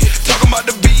for you. Talking about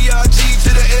the B-I-G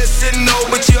to the S-N-O,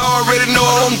 but you already know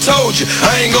I done told you.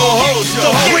 I ain't gon' hold you.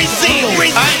 I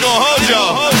ain't gon' hold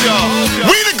y'all.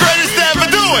 We the greatest to ever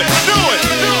do it.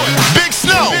 Big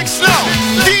Snow,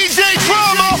 DJ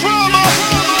Drama,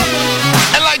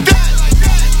 and like that,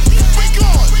 we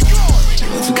gone.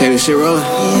 It's okay, this shit rolling.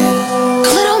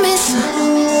 Little miss.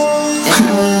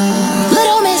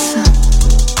 Little miss.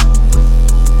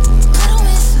 Little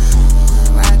miss.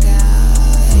 Rock out.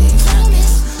 Little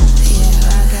miss. Yeah,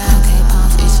 rock out. Okay, palm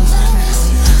faces.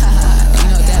 You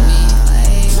know what that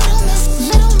means. Little miss.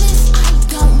 Little miss. I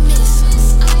don't miss.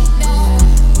 Little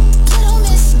miss. Little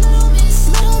miss.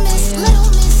 Little miss. Little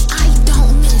miss. I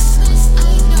don't miss.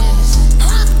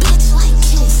 Rock bitch like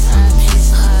Kiss.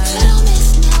 Little miss.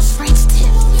 Nails French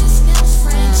tip.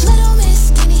 Little miss.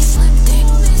 Skinny slim dick.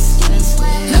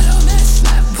 Little miss.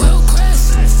 Slap real crisp.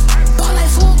 Ball like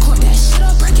full court. That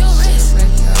shit'll break your wrist.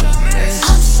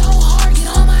 I'm so hard. Get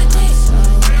on my dick.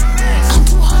 I'm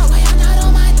too hard. Wait, I'm not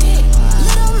on my dick.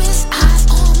 Little miss. Eyes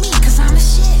on me. Cause I'm the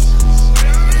shit.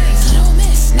 Little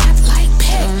miss. Snap like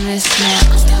pit. I'm the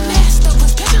master.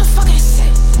 But bitch, I'm fucking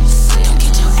sick. Don't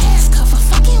get your ass cut for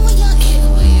fucking with young kid.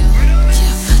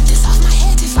 Yeah, this off my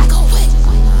head just like a whip.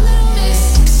 Little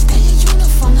miss. Stay in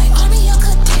uniform like army or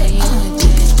cadet.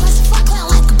 This bitch bustin' fuck out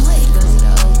like a blade.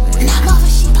 Now mother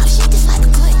she pop shit just like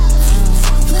a click.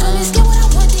 Little miss get what I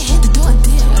want, then hit the door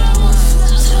dead.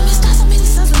 Little miss got so many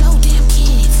sons with no damn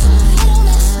kids. Little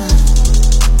miss.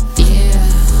 Yeah.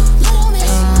 Little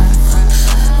miss.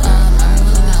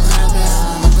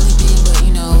 I'm really big, but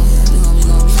you know, we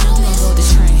gon' go with this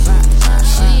train. Little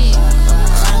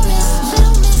miss.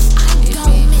 Little miss. I don't miss. Little miss.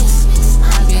 Little miss.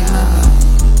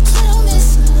 Little miss.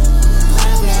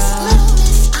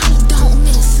 I don't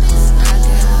miss.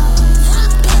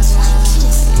 Rock bitch like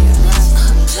Kiss.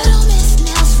 Little miss.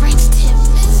 Nails French tip.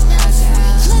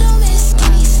 Little miss.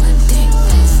 Skinny slim dick.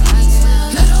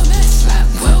 Little miss. Slap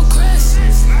real crisp.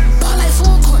 Ball like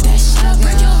full court. That shit'll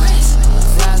break your wrist.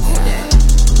 Rock out.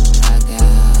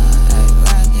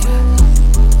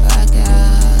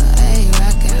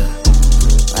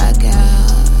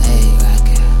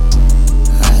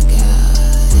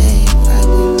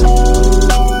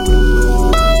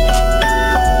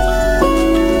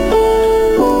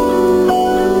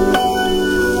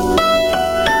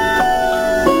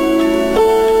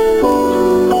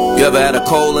 You ever had a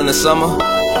cold in the summer?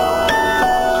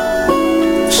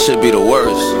 Should be the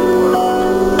worst.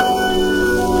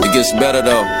 It gets better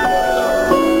though.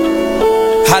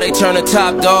 How they turn a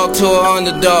top dog to an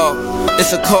underdog.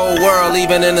 It's a cold world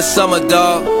even in the summer,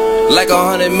 dog. Like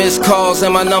 100 missed calls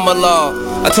in my number log.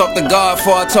 I talk to God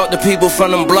before I talk to people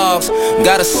from them blogs.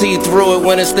 Gotta see through it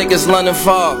when it's thick as London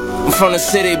fog. I'm from the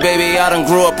city, baby, I done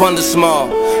grew up under small.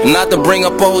 Not to bring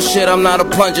up old shit, I'm not a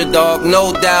plunger, dog.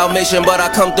 No Dalmatian, but I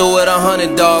come through with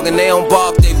 100, dog. And they don't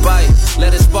bark, they bite.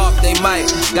 Let it spark, they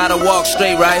might. Gotta walk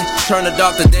straight, right? Turn the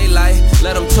dark to daylight.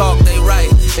 Let them talk, they right.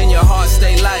 In your heart,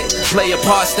 stay light. Play your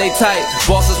part, stay tight.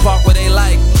 Bosses park where they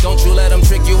like. Don't you let them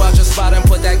trick you out your spot and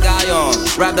put that guy on.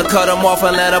 Rather cut him off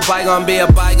and let a bygone be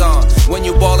a bygone. When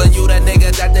you ballin', you that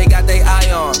nigga that they got they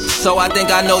eye on. So I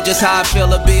think I know just how I feel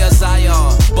to be a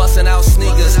Zion. Bustin' out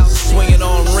sneakers, swinging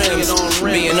on rims.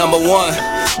 Being number one,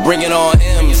 bringing on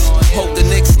M's. Hope the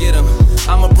Knicks get him.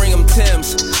 I'ma bring him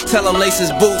Timbs. Tell him lace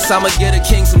his boots, I'ma get a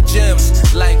king some gems.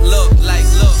 Like look,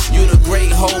 you the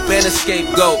great hope and a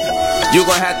scapegoat. You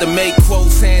gon' have to make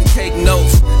quotes and take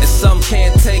notes. And some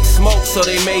can't take smoke, so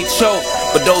they may choke.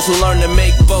 But those who learn to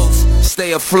make boats,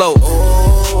 stay afloat.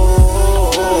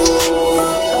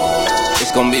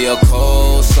 It's gonna be a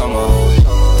cold summer.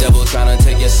 Devil tryna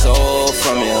take your soul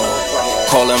from you.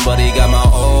 Call him, but he got my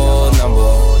old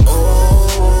number.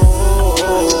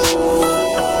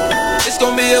 It's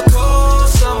gonna be a cold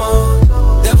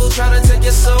summer. Devil tryna take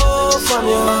your soul from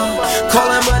you.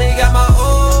 Call him, but he got my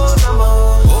old number.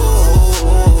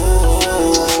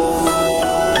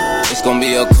 It's gonna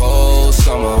be a cold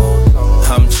summer.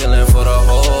 I'm chillin' for the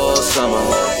whole summer.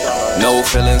 No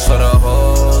feelings for the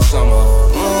whole summer.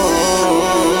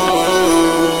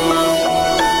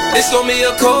 It's gonna be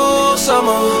a cold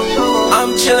summer.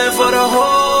 I'm chillin' for the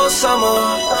whole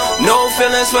summer. No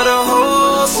feelings for the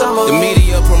whole summer. The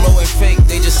media promoting fake,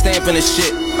 they just stamping the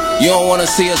shit. You don't wanna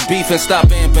see us beefing, stop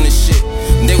amping the shit.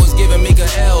 They was giving Mika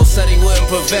L, said he wouldn't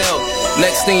prevail.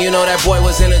 Next thing you know, that boy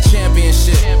was in a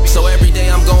championship. So every day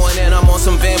I'm going in, I'm on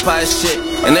some vampire shit.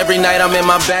 And every night I'm in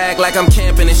my bag like I'm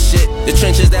camping and shit. The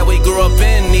trenches that we grew up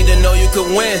in, need to know you could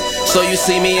win. So you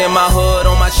see me in my hood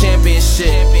on my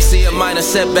championship. See a minor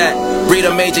setback, breed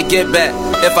a major get back.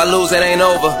 If I lose, it ain't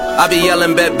over, I be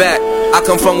yelling bet back. I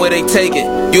come from where they take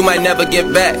it, you might never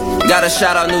get back. Gotta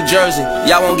shout out New Jersey,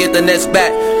 y'all won't get the Nets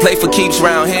back. Play for keeps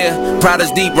round here, pride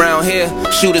is deep round here.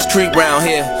 Shooters creep round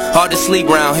here, hard to sleep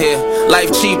round here.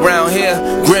 Life cheap round here,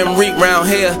 grim reap round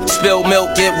here. Spilled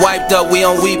milk, get wiped up, we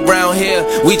on weep round here.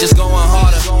 We just going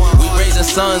harder, we raising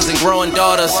sons and growing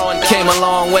daughters. Came a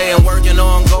long way and working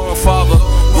on going farther.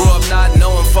 Grew up not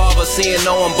knowing father, seeing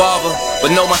no one bother.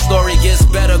 But know my story gets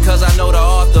better cause I know the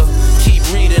author.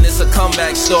 Keep reading, it's a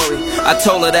comeback story. I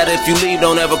told her that if you leave,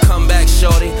 don't ever come back,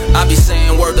 shorty. I be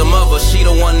saying word to mother, she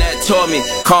the one that taught me.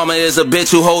 Karma is a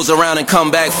bitch who holds around and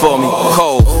come back for me.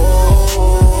 Cold.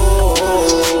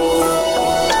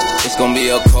 It's gonna be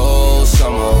a cold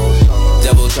summer.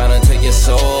 Devil tryna take your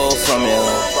soul from you.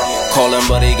 Call him,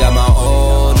 but he got my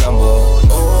old number.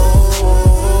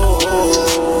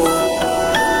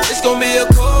 It's gonna be a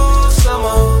cold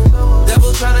summer.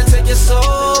 Devil tryna take your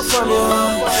soul from you.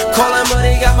 Call him, but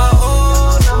he got my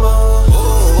old number.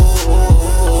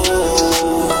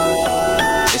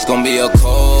 It's gonna be a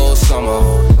cold summer.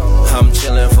 I'm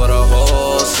chillin' for the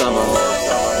whole summer.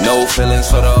 No feelings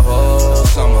for the whole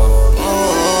summer.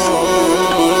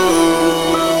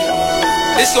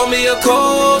 It's gonna be a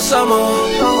cold summer.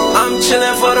 I'm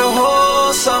chillin' for the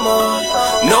whole summer.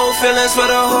 No feelings for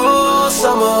the whole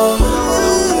summer.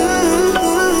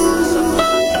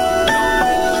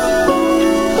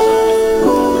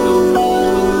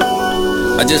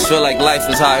 I just feel like life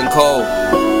is hot and cold.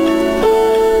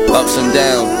 Ups and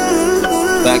downs,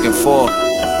 back and forth,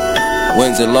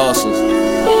 wins and losses.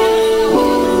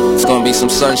 It's gonna be some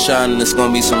sunshine and it's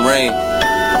gonna be some rain.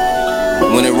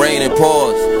 When it rains, it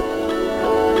pours.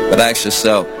 But ask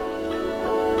yourself,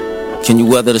 can you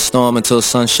weather the storm until the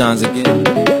sun shines again?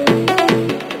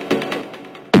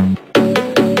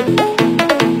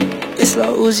 It's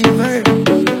Lil Uzi Vert.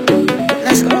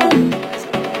 Let's go.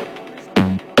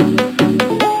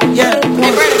 Yeah.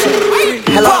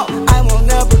 Hello. I won't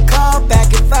never call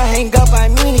back. If I hang up, I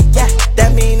mean it. Yeah,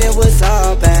 that mean it was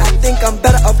all bad. I think I'm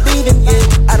better off leaving.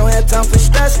 Yeah, I don't have time for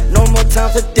stress. No more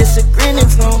time for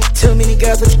disagreements. No, too many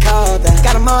girls, what you call that?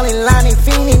 Got them all in line and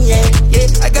fiending. Yeah, yeah.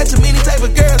 I got too many type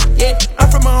of girls. Yeah,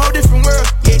 I'm from a whole different world.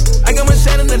 Yeah, I got my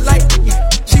shine in the light. Yeah,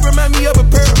 she remind me of a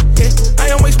pearl. Yeah, I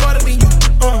am way smarter than you.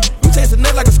 You taste a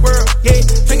nut like a squirrel. Yeah,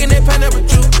 drinking that pineapple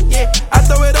juice. Yeah, I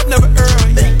throw it up, never earl.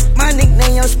 Yeah. My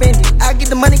nickname, I'm spending. I get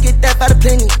the money, get that by the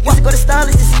plenty. Used to go to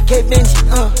Starless to see K Benji.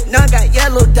 Now I got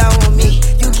yellow down on me.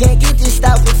 You can't get this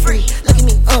stuff for free. Look at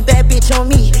me, bad bitch on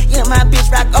me. Yeah, my bitch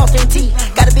rock off in T.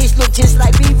 Got a bitch look just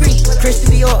like B-Ree.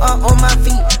 Christian Dior on my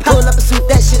feet. Pull up a suit,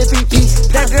 that shit a 3-piece.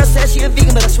 That girl says she a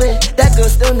vegan, but I swear that girl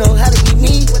still know how to keep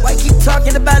me. Why keep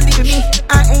talking about leaving me?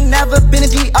 I ain't never been a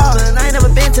DR, and I ain't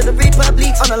never been to the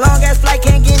Republic. On a long ass flight,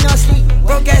 can't get no sleep.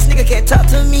 Broke ass nigga can't talk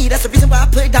to me. That's the reason why I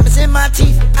put diamonds in my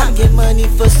teeth. I've been getting money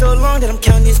for so long that I'm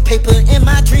counting this paper in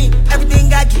my dream.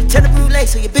 Everything I get, tell the brulee,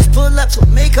 so your bitch pull up, so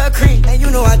make her cream. And you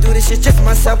know I do this shit just for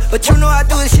myself, but you know I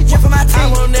do this shit just for my team.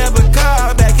 I won't never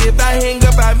call back if I hang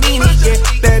up, I mean it, yeah.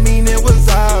 That mean it was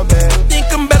all bad. Think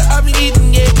I'm better off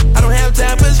eating, yeah. I don't have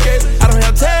time for stress, I don't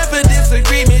have time for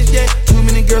disagreements, yeah. Too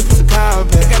many girls to call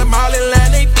back. Got them all in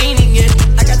line, they fiending, yeah.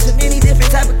 I got too many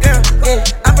different type of girls, yeah.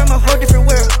 I'm from a whole different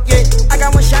world, yeah. I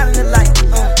got one shot in the light,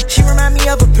 she remind me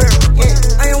of a pearl, yeah.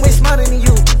 I am way smarter than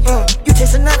you, you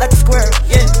taste a nut like a squirrel,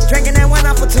 yeah. Drinking that one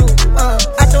off for two,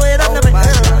 I throw it up, never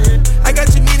heard. I got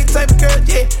too many type of girls,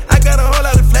 yeah. I got a whole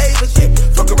lot of flavors, yeah.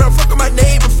 Fuck around, fuck with my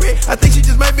neighbor friend. I think she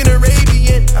just might be an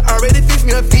Arabian. I already fixed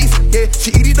me a feast, yeah.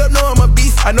 She eat it up, know I'm a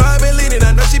beast. I know I've been leaning,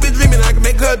 I know she been dreaming. I can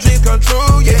make her dreams come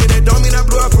true, yeah. That don't mean I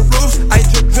blew up her roofs. I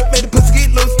drip, drip, made the pussy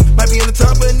get loose. Might be in the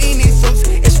top of Nene suits,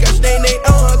 and she got they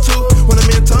on her too. When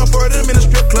I'm in town for it, I'm in a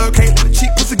strip club. Can't let the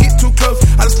cheap pussy get too close.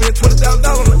 I just spent $20,000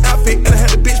 on an outfit, and I had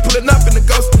the bitch pulling up in the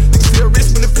ghost. You can see her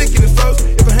wrist when the flicking is froze.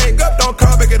 If I hang up, don't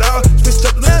call back at all. Switch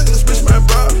up the lens and switch my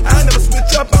bra. I never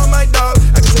switch up on my dog.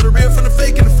 I can tell the real from the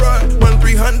fake and the fraud.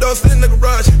 1-300 sitting in the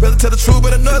garage. Rather tell the truth,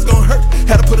 but I know it's gon' hurt.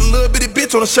 Had to put a little bitty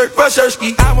bitch on a shirt for shirt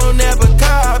ski. I won't never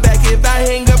call back if I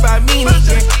hang up, I mean it,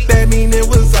 yeah. That mean it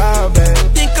was all bad.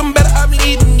 Think I'm better off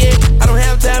leading, yeah. I don't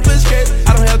have time for stress,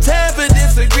 I don't have time for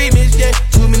disagreements, yeah.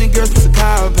 Too many girls to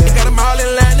call back. Got them all in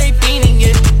line, they fiending,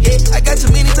 yeah. Yeah, I got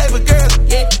too many type of girls,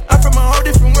 yeah. I'm from a whole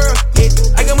different world, yeah.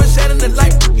 I got one shot in the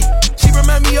light, yeah. She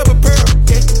remind me of a pearl,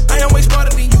 yeah. I am way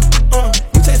smarter than you,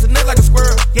 you taste a nut like a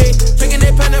squirrel, yeah. Drinking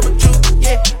that pineapple juice,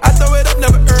 yeah. I throw it up,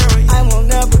 never early. I won't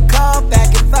never call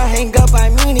back if I hang up, I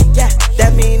mean it, yeah.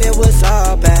 That mean it was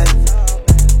all bad.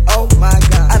 Oh my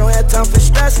God, I don't have time for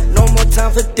stress, no more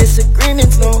time for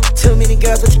disagreements, no. Too many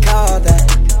girls, what you call that?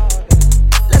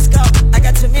 Let's go. I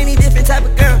got too many different type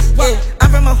of girls, yeah. I'm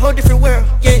from a whole different world,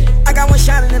 yeah. I got one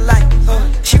shot in the light,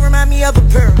 she remind me of a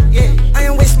pearl, yeah. I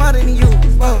am way smarter than you,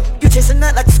 you taste a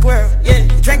nut like a squirrel, yeah.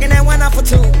 Drinking that one off for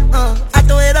two, I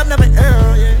throw it up, never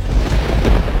earl, yeah.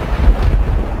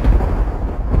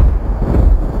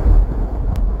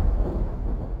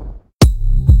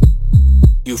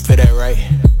 You feel that, right?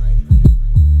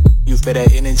 You feel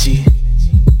that energy?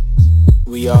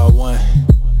 We all one.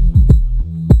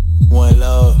 One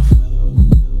love.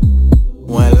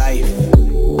 One life.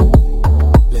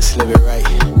 Let's live it right.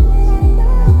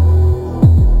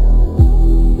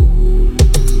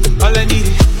 All I need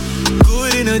is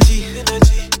good energy.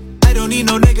 I don't need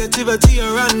no negativity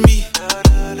around me.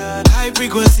 High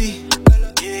frequency.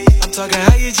 I'm talking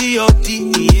higher G-O-D,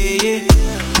 yeah, yeah.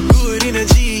 Good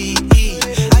energy.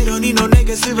 I don't need no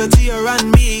negativity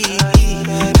around me.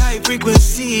 High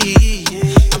frequency.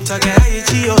 I'm talking higher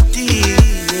G-O-D.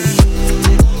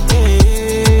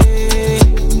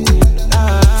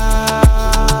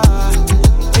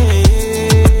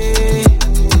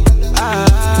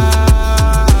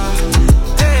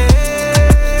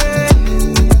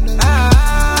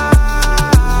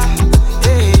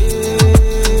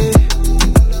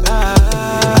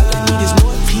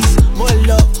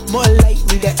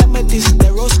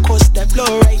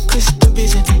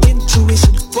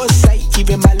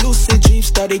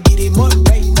 Started getting more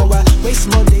right. Now I waste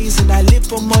more days and I live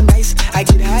for more nights. I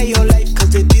get high on life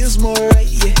cause it feels more right,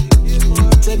 yeah.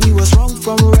 Tell me what's wrong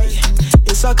from right.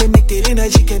 It's all connected,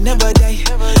 energy can never die.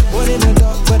 Born in the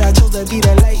dark, but I chose to be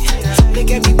the light.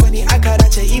 Look at me funny, I caught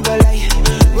out your evil light.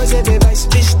 Words of advice,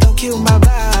 bitch, don't kill my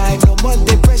vibe. No more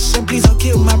depression, please don't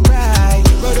kill my pride.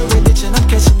 Road of religion, I'm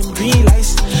catching them green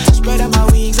lights. Spread out my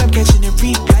wings, I'm catching them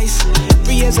free flights.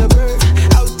 Free as a bird,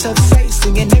 out of sight.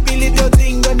 Singing every little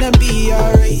thing gonna be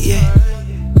alright, yeah.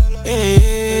 Hey,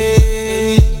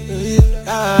 hey,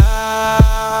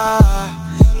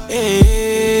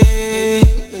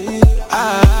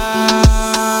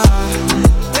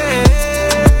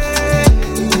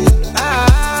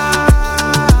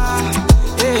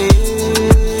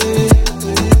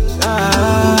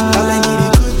 all I need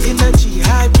is good energy,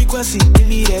 high frequency. Give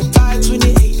me that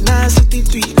 528,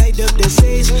 963, light up the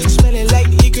sage, smelling like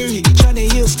hickory.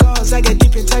 Tryna heal scars, I got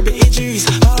different type of injuries.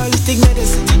 Holistic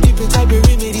medicine, different type of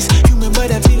remedies. Human,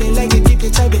 but I'm feeling like a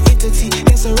different type of entity.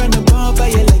 Dance around the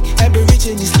bonfire like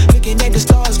aborigines. Looking at the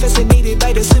stars, fascinated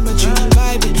by the symmetry.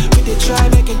 Vibing with the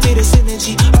tribe, I can feel the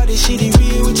synergy. All this shit ain't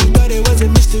real, what you thought it was a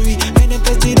mystery.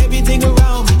 Manifested everything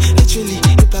around me, literally.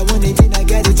 If I want it, then I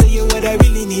gotta tell you what I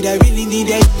really need. I really need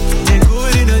that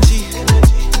good energy.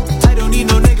 I don't need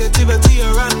no negativity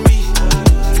around me.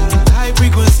 High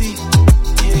frequency.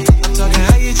 I'm talking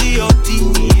higher G-O-D,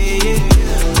 yeah, yeah.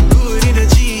 Good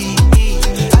energy.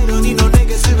 I don't need no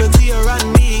negativity.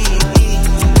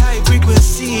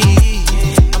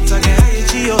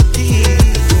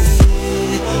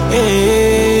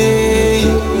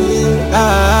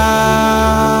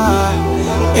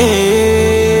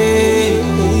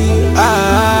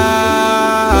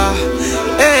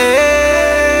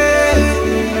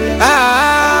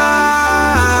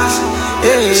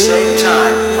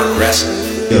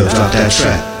 about that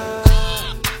track.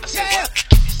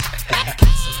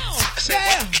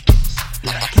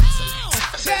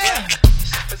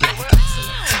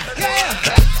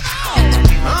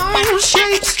 All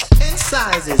shapes and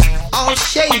sizes, all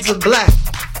shades of black.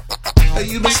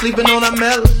 You've been sleeping on our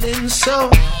melanin,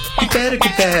 so you better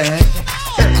get back.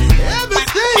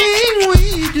 Everything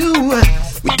we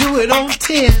do it on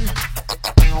 10.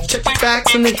 Check the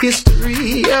facts and the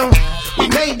history, yo. We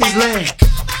made this land.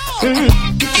 Get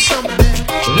you some of that.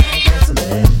 Black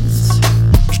excellence.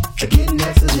 Getting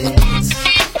excellence.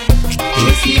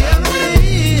 It's the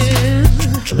evidence.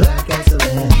 Black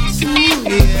excellence. Ooh,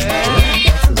 yeah. Black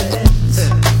excellence.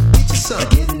 Get you some.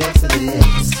 Getting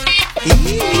excellence.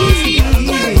 Yeah.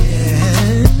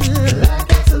 Black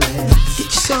excellence. Get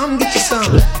you some, get you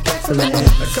some. Black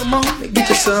excellence. Come on, get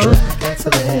you some. Black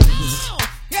excellence.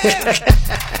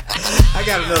 I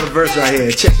got another verse right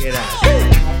here. Check it out.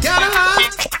 Got a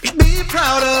lot to be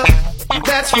proud of.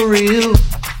 That's for real.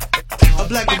 A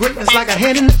black greatness like a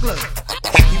hand in the glove.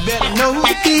 You better know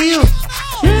the deal.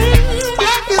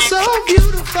 Black is so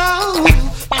beautiful,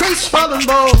 graceful and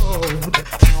bold.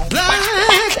 Black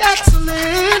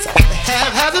excellence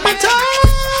hasn't been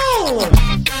told.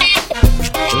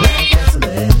 Black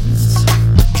excellence,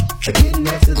 getting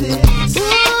excellence.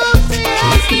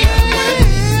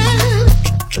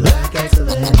 Black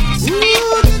excellence.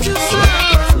 Ooh, get you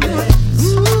some.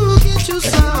 Ooh, get you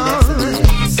some.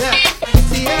 Yeah.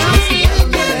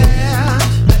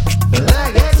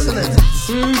 Black excellence.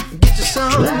 Get you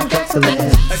some. Black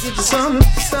excellence. Get you some.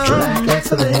 Black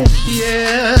excellence.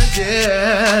 Yeah.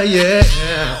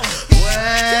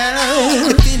 Well,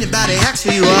 if anybody asks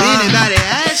who you are,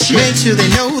 make sure they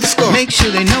know the score. Make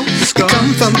sure they know the score.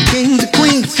 Come from kings to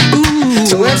queens. Ooh,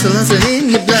 so excellence is in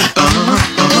your blood.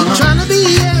 Ain't trying to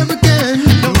be arrogant.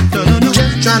 No.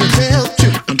 Just trying to tell the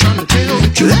truth. I'm trying to tell the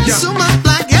truth. There's so much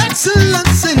like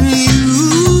excellence in you.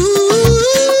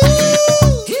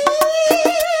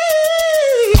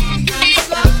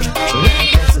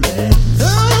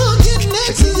 Oh, getting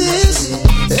excellence.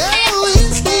 Oh,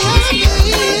 it's the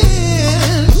evidence.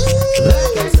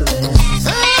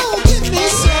 Oh, get me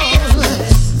some.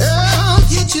 Oh,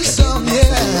 get you some,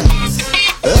 yeah.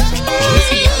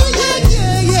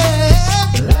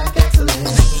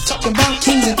 Talking about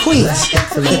kings and queens,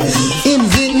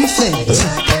 inventing things,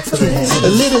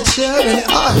 literature and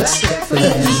arts.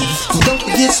 Don't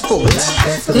forget sports.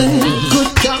 Good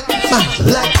God, my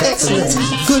black excellence.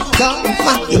 Good God, my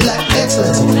black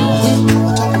excellence.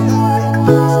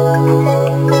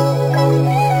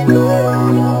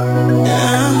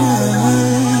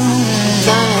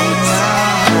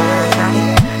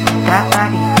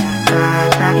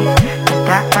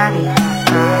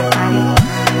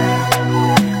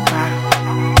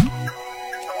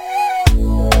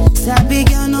 Sabi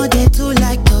girl no dey too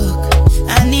like talk.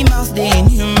 Animals dey in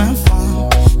human form.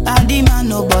 Body man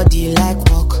nobody like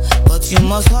work, but you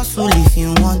must hustle if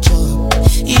you want job.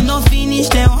 You no finish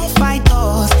dem wan fight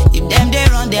us. If dem dey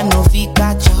run dem no fit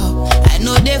catch up. I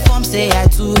know dey form say I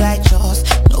too righteous.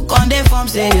 No con dey form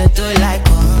say you too like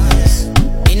us.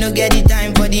 Me no get the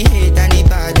time for the hate and the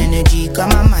bad energy. Got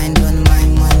my mind on my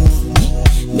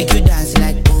money. Make you dance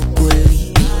like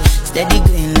broccoli. Steady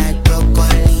green like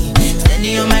broccoli.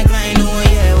 Steady on my grind, oh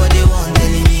yeah, what they want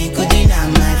telling me could deny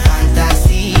my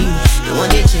fantasy. They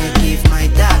want to check if my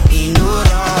tap in no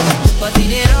wrong. But it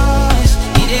dey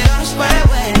rush well,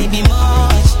 it be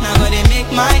much. Now gonna make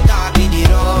my tap in the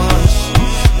rush.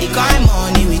 The kind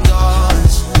money we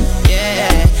touch,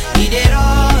 yeah. It dey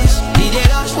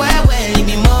rush well, it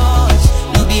be much.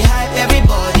 No be hype,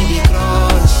 everybody dey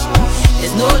crush.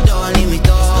 There's no darling with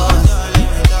us.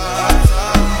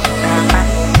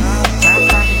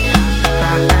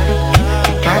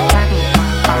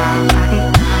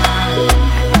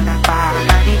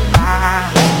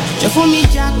 For me,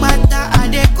 Jack Bata, I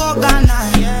dey go Ghana.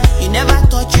 You never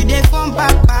thought you dey from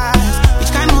papas.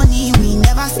 Which kind money we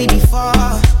never see before?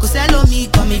 Cause hello me,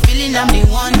 got me feeling I'm the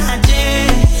one.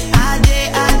 Ajay.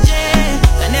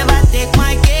 Can never take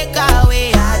my cake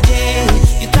away. Ajay,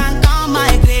 you can't count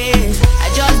my grace. I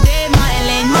just did my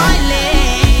lane.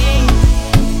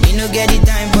 You no get the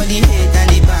time for the hate and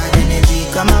the bad energy.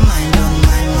 Got my mind on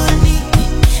my money.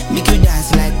 Make you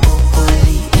dance like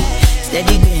broccoli.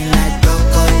 Steady green like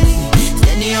broccoli.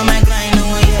 Steady on my grind,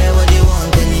 oh yeah, what they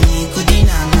want telling me could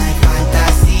deny my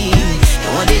fantasy. They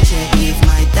want to check if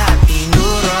my tap in no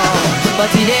wrong.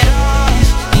 But it dey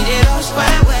rush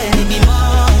well, it be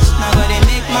much. Now gotta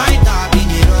make my tap in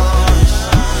the rush.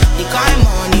 The kind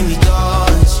money we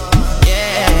touch,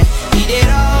 yeah. It dey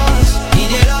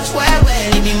rush well,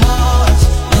 it be much.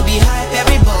 No be hype,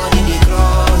 everybody they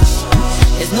crush.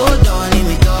 There's no darling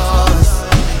with us.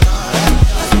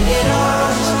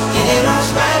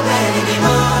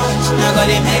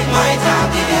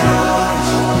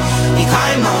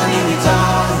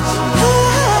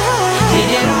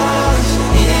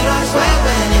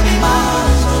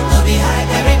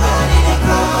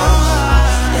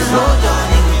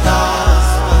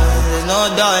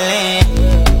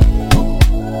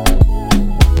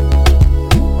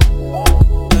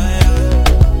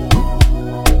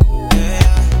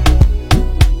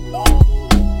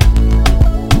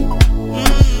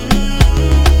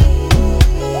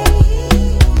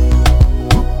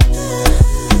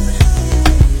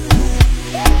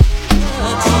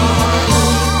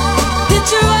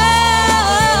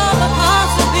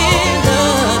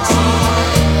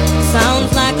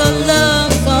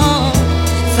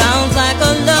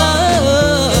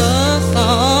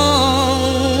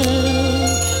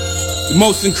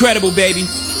 Most incredible, baby.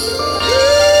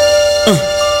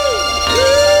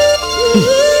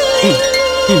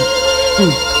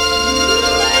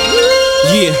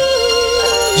 Yeah,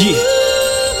 yeah.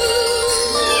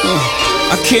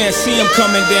 I can't see him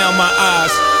coming down my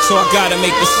eyes, so I gotta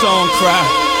make the song cry.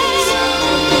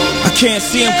 I can't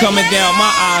see him coming down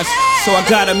my eyes, so I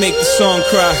gotta make the song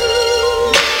cry.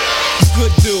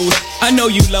 Good dude, I know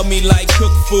you love me like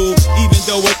cook food, even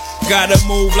though it gotta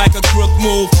move like a crook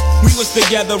move. We was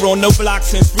together on the block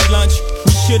since free lunch.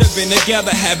 We should have been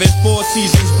together having 4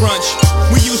 seasons brunch.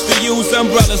 We used to use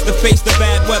umbrellas to face the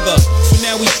bad weather, so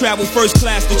now we travel first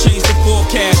class to change the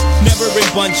forecast. Never in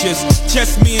bunches,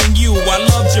 just me and you. I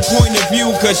loved your point of view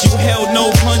cause you held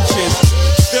no punches.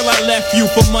 Still I left you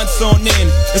for months on end.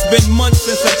 It's been months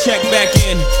since I checked back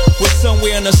in. We're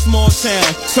somewhere in a small town,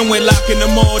 somewhere locking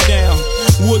them all down.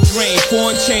 Wood grain,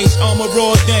 foreign change, armor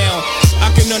all down. I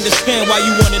can understand why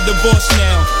you want a divorce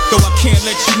now, though I can't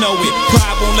let you know it.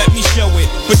 Pride won't let me show it.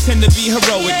 Pretend to be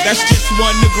heroic, that's just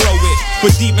one to grow it.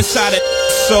 But deep inside it,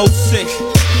 so sick.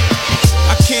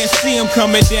 I can't see him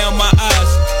coming down my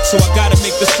eyes, so I gotta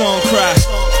make the song cry.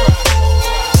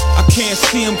 I can't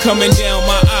see him coming down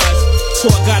my eyes, so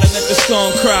I gotta let the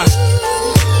song cry.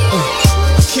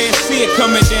 I can't see it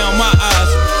coming down my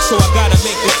eyes, so I gotta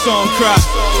make the song cry.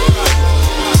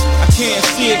 I can't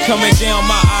see it coming down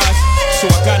my eyes, so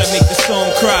I gotta make the song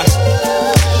cry.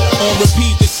 On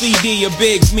repeat the CD of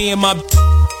Biggs, me and my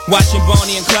watching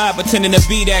Bonnie and Clyde pretending to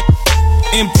be that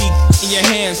empty in your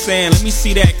hand saying, let me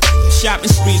see that shopping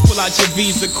sprees, pull out your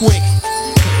Visa quick.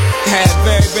 Had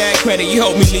very bad credit, you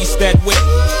helped me lease that whip.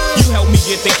 You helped me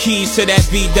get the keys to that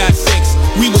V.6.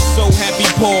 We were so happy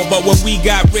poor, but when we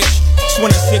got rich, that's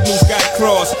when the signals got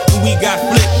crossed and we got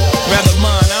flipped. Rather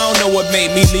mine, I don't know what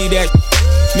made me leave that.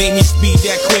 Made me speed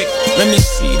that quick. Let me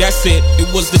see, that's it.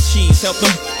 It was the cheese. Help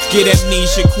them get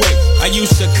amnesia quick. I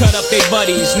used to cut up their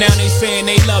buddies. Now they saying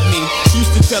they love me.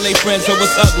 Used to tell their friends I was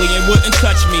ugly and wouldn't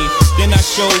touch me. Then I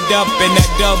showed up in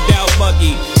that dubbed out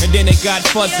buggy, and then it got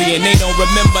fuzzy and they don't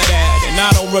remember that, and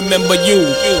I don't remember you.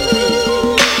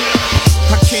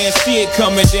 I can't see it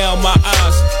coming down my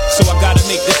eyes, so I gotta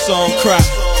make this song cry.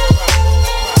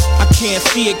 I can't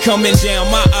see it coming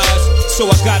down my eyes, so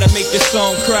I gotta make this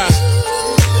song cry.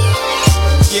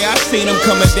 Yeah, I seen them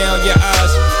coming down your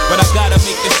eyes, but I gotta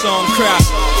make this song cry.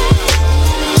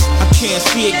 I can't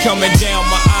see it coming down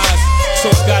my eyes, so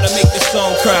I gotta make this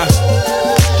song cry.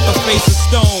 Her face of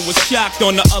stone was shocked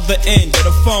on the other end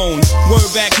of the phone. Word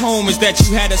back home is that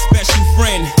you had a special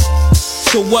friend.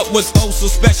 So what was oh so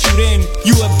special then?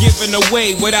 You have given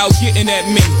away without getting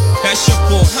at me. That's your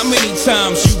fault. How many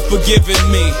times you forgiven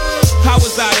me? How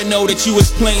was I to know that you was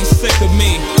plain sick of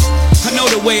me? I know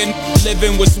the way a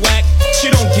living was whack. You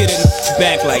don't get it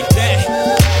back like that.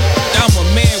 I'm a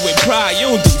man with pride. You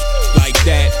don't do like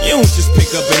that. You don't just pick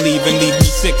up and leave me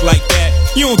sick like that.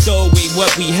 You don't throw away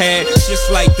what we had just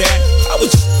like that. I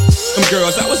was some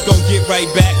girls, I was gonna get right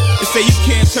back. They say you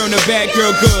can't turn a bad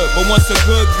girl good, but once a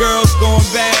good girl's gone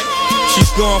bad, she's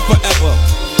gone forever.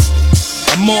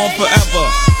 I'm on forever.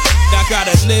 I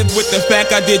gotta live with the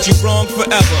fact I did you wrong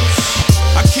forever.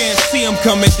 I can't see him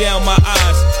coming down my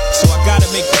eyes, so I gotta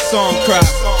make the song cry.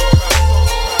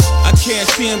 I can't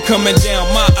see him coming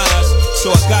down my eyes,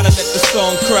 so I gotta let the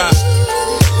song cry.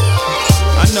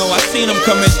 I know I seen him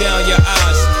coming down your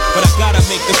eyes, but I gotta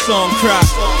make the song cry.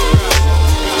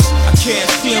 I can't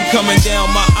see him coming down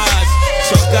my eyes,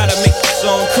 so I gotta make the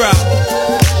song cry.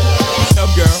 What's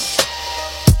up, girl?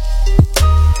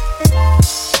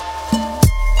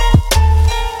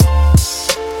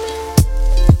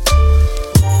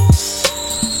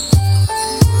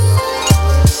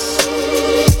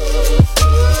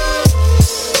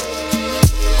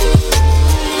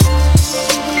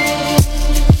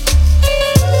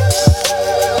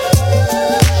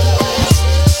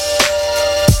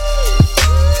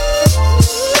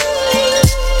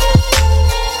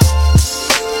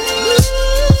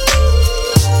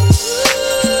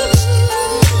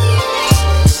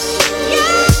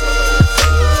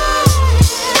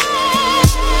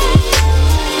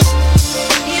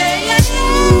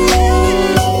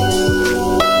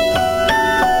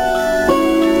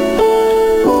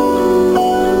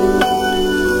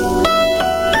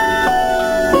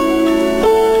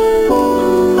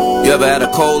 You ever had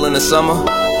a cold in the summer?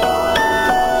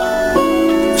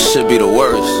 Should be the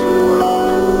worst.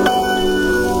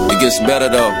 It gets better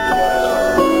though.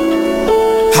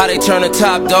 How they turn a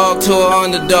top dog to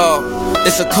an underdog.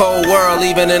 It's a cold world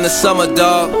even in the summer,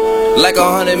 dog. Like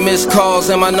 100 missed calls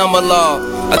in my number log.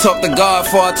 I talk to God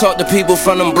before I talk to people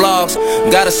from them blogs.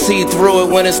 Gotta see through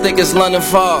it when it's thick as London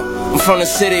fog. I'm from the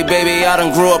city, baby, I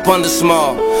done grew up under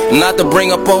small. Not to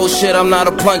bring up old shit, I'm not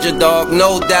a plunger, dog.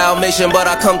 No Dalmatian, but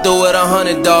I come through with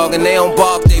 100, dog. And they don't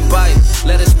bark, they bite.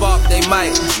 Let it spark, they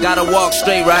might. Gotta walk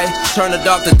straight, right? Turn the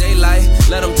dark to daylight.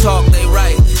 Let them talk, they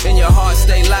right. In your heart,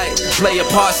 stay light. Play your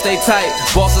part, stay tight.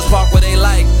 Bosses park where they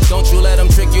like. Don't you let them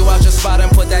trick you out your spot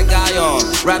and put that guy on.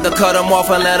 Rather cut them off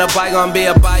and let a bygone be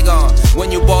a bygone.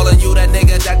 When you ballin', you that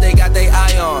nigga that they got they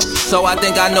eye on. So I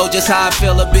think I know just how I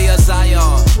feel to be a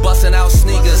Zion. Bustin' out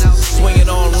sneakers, swinging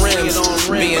on rims.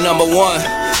 Being number one,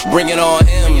 bringing on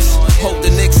M's. Hope the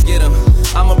Knicks get him.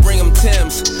 I'ma bring him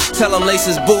Timbs. Tell him lace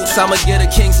his boots, I'ma get a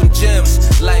king some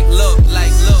gems. Like look,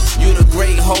 you the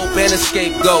great hope and a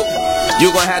scapegoat.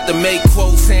 You gon' have to make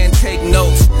quotes and take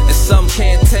notes. And some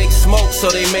can't take smoke, so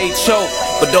they may choke.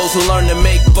 But those who learn to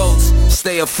make boats,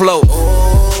 stay afloat.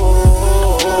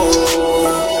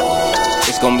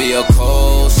 It's gonna be a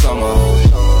cold summer.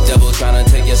 Devil tryna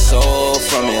take your soul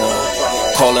from you.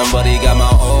 Call him, but he got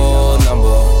my old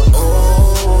number.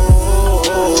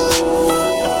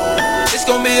 It's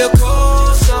gonna be a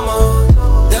cold summer.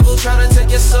 Devil tryna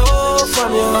take your soul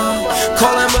from you.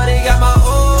 Call him, but he got my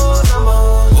old number.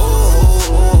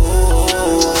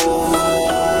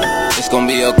 It's gonna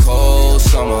be a cold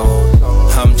summer.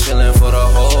 I'm chillin' for the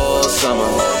whole summer.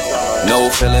 No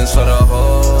feelings for the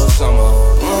whole summer.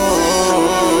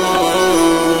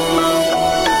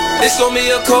 It's gonna be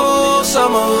a cold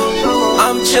summer.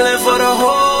 I'm chillin' for the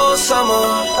whole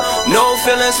summer. No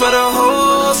feelings for the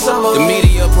whole summer. The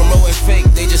media promoting fake,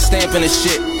 they just stamping the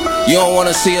shit. You don't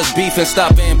wanna see us beefing,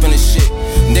 stop amping the shit.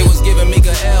 They was giving me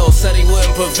a L, said he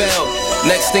wouldn't prevail.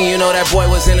 Next thing you know, that boy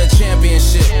was in a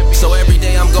championship. So every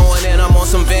day I'm going in, I'm on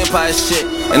some vampire shit.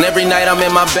 And every night I'm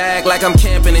in my bag like I'm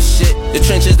camping and shit. The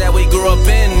trenches that we grew up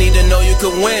in, need to know you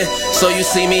could win. So you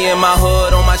see me in my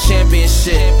hood on my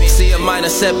championship. See a minor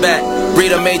setback,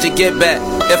 breed a major get back.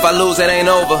 If I lose, it ain't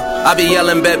over, I be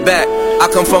yelling bet back. I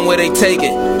come from where they take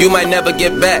it, you might never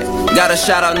get back. Gotta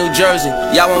shout out New Jersey,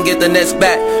 y'all won't get the Nets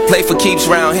back. Play for keeps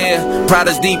round here, pride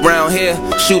is deep round here.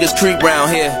 Shooters creep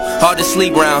round here, hard to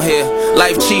sleep round here.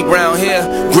 Life cheap round here,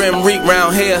 grim reap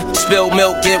round here. Spilled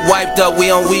milk, get wiped up, we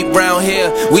don't weep round here.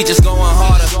 We just going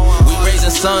harder, we raising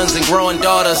sons and growing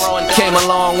daughters. Came a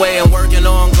long way and working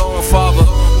on going farther.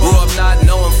 Grew up not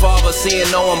knowing father, seeing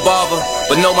no one bother.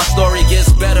 But know my story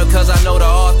gets better cause I know the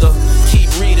author. Keep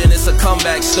reading, it's a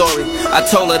comeback story. I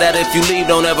told her that if you leave,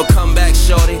 don't ever come back,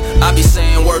 shorty. I be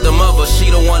saying word to mother, she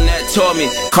the one that taught me.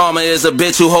 Karma is a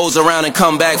bitch who holds around and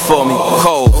come back for me.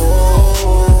 Cold.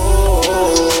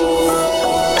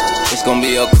 It's gonna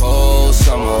be a cold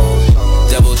summer.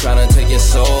 Devil tryna take your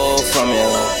soul from you.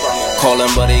 Call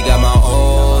him, but he got my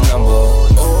old number.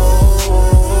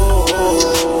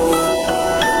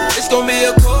 It's gonna be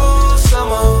a cold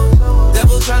summer.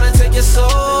 Devil tryna take your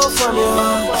soul from you.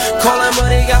 Call him,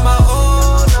 but he got my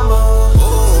old number.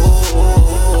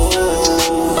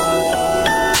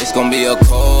 It's gonna be a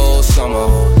cold summer.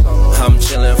 I'm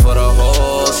chillin' for the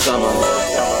whole summer.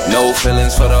 No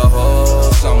feelings for the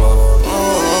whole summer.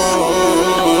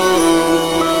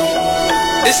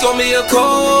 It's gonna be a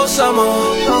cold summer.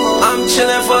 I'm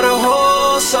chillin' for the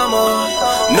whole summer.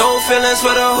 No feelings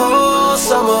for the whole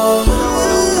summer.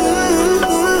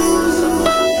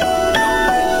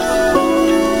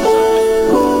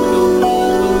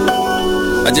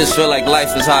 I just feel like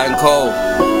life is hot and cold.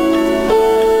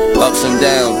 Ups and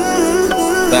downs,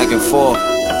 back and forth,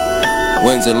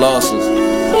 wins and losses.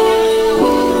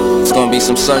 It's gonna be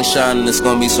some sunshine and it's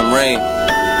gonna be some rain.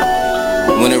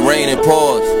 When it rains, it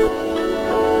pours.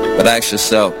 But ask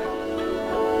yourself,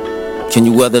 can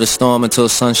you weather the storm until the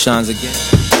sun shines again?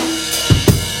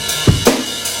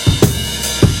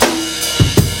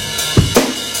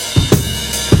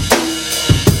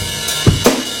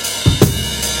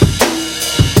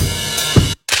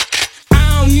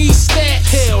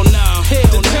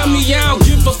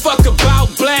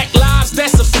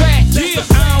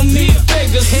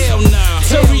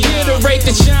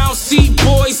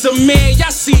 Man,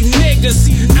 y'all see niggas.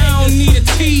 I don't need a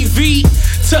TV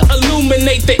to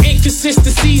illuminate the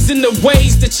inconsistencies in the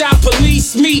ways that y'all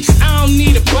police me. I don't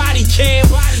need a body cam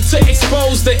to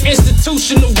expose the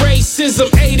institutional racism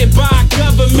aided by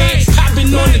government. I've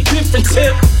been on a different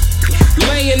tip,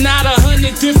 laying out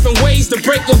 100 different ways to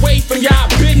break away from y'all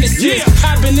businesses.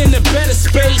 I've been in a better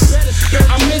space.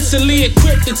 I'm mentally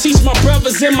equipped to teach my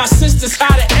brothers and my sisters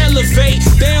how to elevate.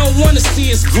 They don't wanna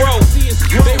see us grow.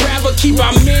 They rather keep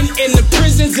our men in the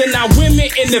prisons and our women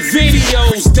in the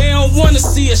videos. They don't wanna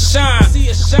see us shine,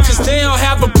 cause they don't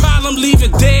have a problem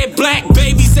leaving dead black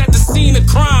babies at the scene of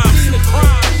crime.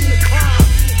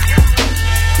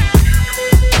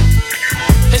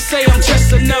 They say I'm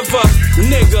just another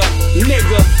nigga.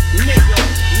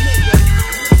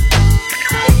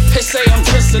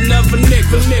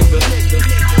 nigga.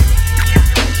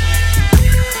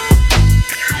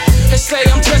 They say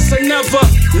I'm just another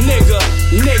nigga.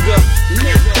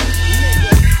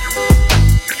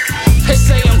 They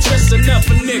say I'm just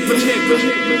another nigga.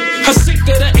 I'm sick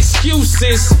of the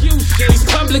excuses. These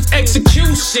public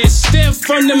executions stem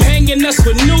from them hanging us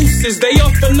with nooses. They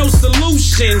offer no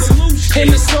solutions, and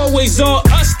it's always on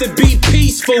us to be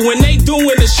peaceful when they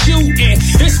doing the shooting.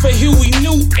 This for Huey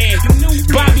Newton,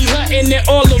 Bobby Hutton, and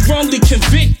all the wrongly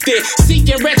convicted,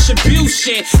 seeking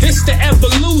retribution. It's the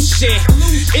evolution.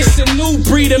 It's a new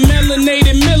breed of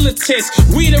melanated militants.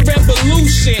 We the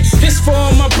revolution. This for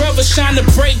all my brothers trying to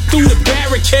break through the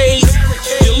barricades.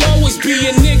 You'll always be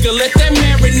a nigga, let that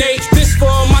marinate. This for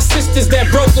all my sisters that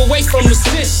broke away from the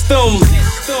system.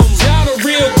 Y'all the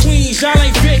real queens, y'all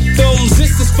ain't victims.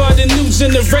 This is for the new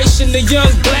generation, the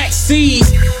young black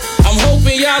seeds. I'm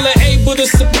hoping y'all are able to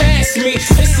surpass me.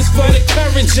 This is for the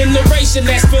current generation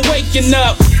that's been waking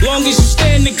up. Long as you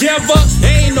stand together,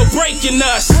 there ain't no breaking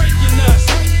us.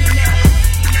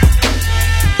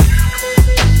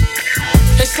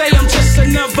 They say I'm just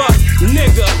another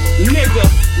nigga.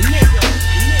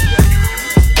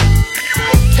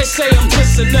 They say I'm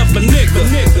just another nigga.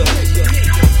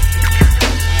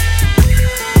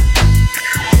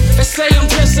 They say I'm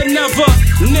just another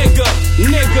nigga.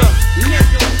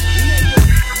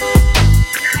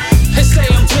 They say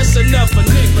I'm just another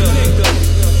nigga.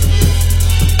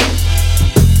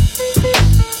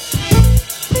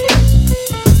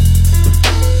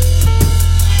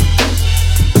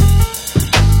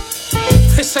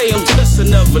 They say I'm just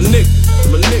another nigga.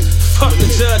 Fuck the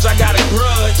judge, I got a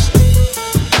grudge.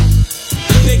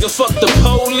 Nigga, fuck the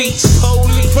police. From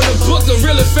the book of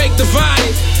Real and Fake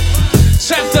Divided,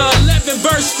 chapter 11,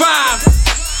 verse 5.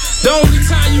 The only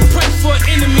time you pray for an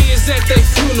enemy is at their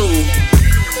funeral.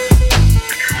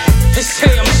 They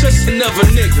say I'm just another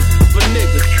nigga.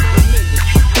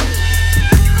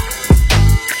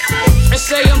 They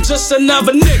say I'm just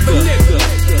another nigga.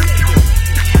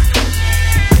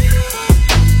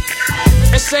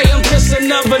 They say I'm just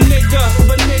another nigga.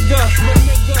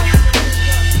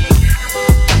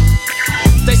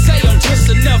 They say I'm just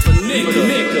another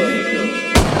nigga.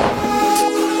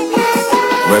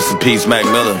 Rest in peace, Mac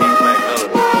Miller.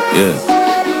 Yeah.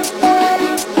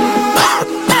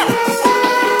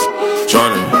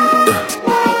 Jordan.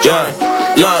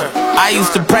 Yeah. I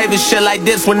used to pray for shit like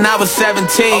this when I was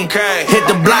 17. Hit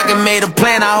the block and made a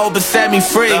plan, I hope it set me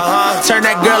free. Turn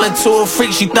that girl into a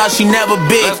freak, she thought she never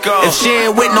be. If she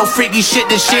ain't with no freaky shit,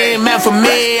 then she ain't meant for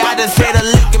me. I just hit a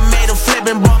lick and made a flip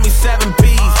and bought me 7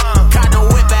 P's. Caught the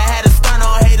whip, I had a stun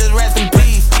on haters, rest in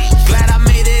peace. Glad I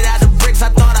made it out the bricks, I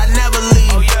thought I'd never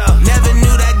leave. Never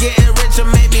knew that getting richer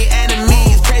made me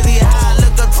enemies. Crazy how I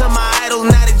look up to my idols,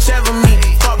 now they check for me.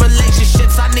 Thought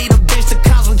relationships, I need a bitch to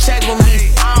come and check with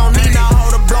me. I don't need no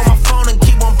hoe to blow my phone and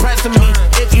keep on pressing me.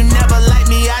 If you never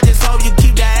like me, I just hope you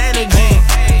keep that energy.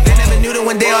 They never knew that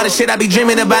one day all the shit I be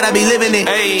dreaming about, I be living it.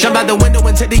 Jump out the window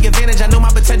and take the advantage, I know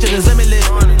my potential is limitless.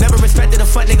 Never respected a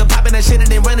fuck nigga popping that shit and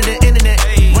then running the internet.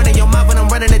 Running your mouth when I'm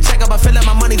running the check up, I feel like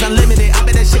my money's unlimited. I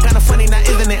bet that shit kinda funny now,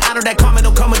 isn't it? I know that karma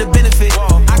don't come with a benefit.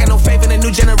 I got no faith in the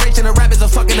new generation of rappers are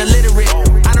fucking illiterate.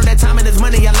 I know that time and this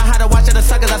money, I learn how to watch other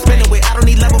suckers I spend it with. I don't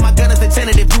need love with my gun as a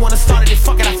tenant. If you wanna start it, then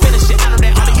fuck it, I finish it. I know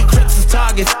that all of you crips is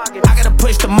targets. I gotta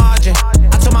push the margin.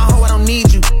 I told my hoe I don't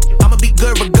need you. I'ma be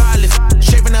good regardless.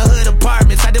 Shaving the hood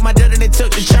apartments. I did my dirt and they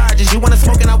took the charges. You wanna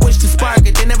smoke and I wish to spark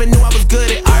it. They never knew I was good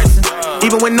at arson.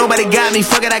 Even when nobody got me,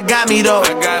 fuck it, I got me though.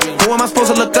 Who am I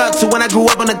supposed to look up to when I grew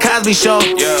up on the Cosby Show?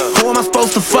 Who am I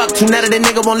supposed to fuck to now that a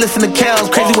nigga won't listen to Kells?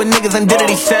 Crazy when niggas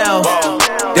identity sells.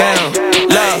 Damn,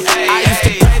 look, I used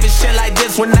to pray for shit like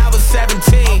this when I was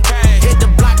 17. Hit the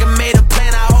block and made a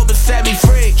plan, I hope it set me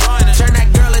free. Turn that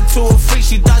girl into a freak,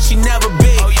 she thought she never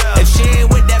be. If she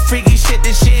ain't with that freaky shit,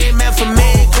 then she ain't meant for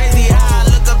me. Crazy how I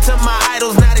look up to my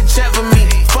idols, now they check for me.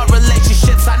 Fuck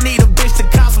relationships, I need a bitch to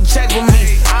come some check with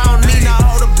me. I don't need no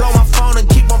hoe to blow my phone and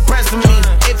keep on pressing me.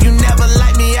 If you never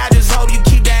like me, I just hope you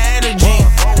keep that energy.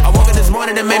 I woke up this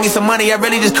morning and made me some money, I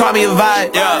really just caught me a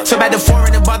vibe. So back to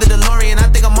foreign and bought the DeLorean, I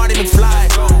think I'm Marty McFly.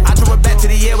 I threw it back to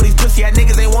the air with these pussy ass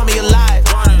niggas, ain't want me alive.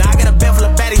 Now I got a bed full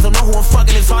of baddies, don't know who I'm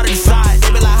fucking, it's hard to decide.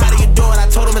 They be like, how do you do it? I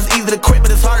told them it's easy to quit,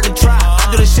 but it's harder to try. I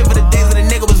do this shit for the days when the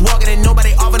nigga was walking and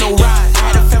nobody offer no ride.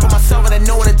 I had to fend for myself and I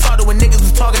know when to talk to when niggas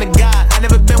was talking to God. I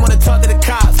never been one to talk to the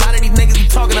cops, a lot of these niggas be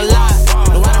talking a lot.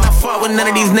 No, why did I fuck with none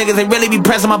of these niggas, they really be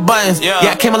pressing my buttons. Yeah,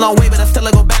 I came a long way, but I still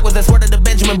go backwards, that's word of the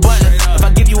Benjamin Button. If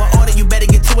I give you an order, you better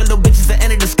get to it, little bitches, to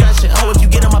end the discussion. Oh, if you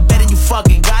get on my bed and you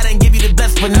fucking, God ain't give you the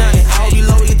best for nothing. I hope you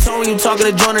lower your tone when you talking to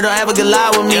a joiner, don't ever get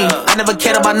loud with me. I never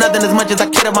cared about nothing as much as I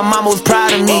cared about my mama was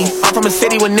proud of me. I'm from a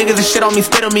city where niggas and shit on me,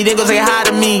 spit on me, then go say hi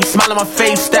to me. Smile on my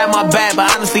face, stab my back, but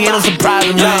honestly ain't no surprise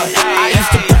to me. I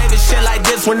used to play this shit like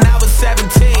this when I was 17.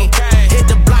 Hit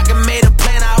the block and made a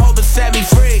plan, I hope it set me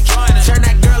free. Turn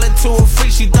that girl into a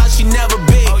freak, she thought she'd never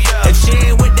be. If she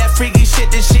ain't with that freaky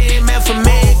shit, then she ain't meant for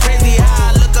me. Crazy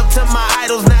how I look up to my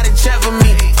idols, now they check for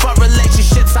me. For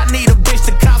relationships, I need a bitch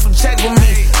to count some checks with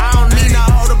me. I don't need no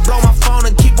hoe to blow my phone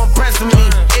and keep on pressing me.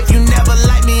 If you never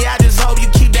like me, I just hope you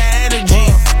keep that energy.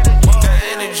 That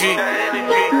energy.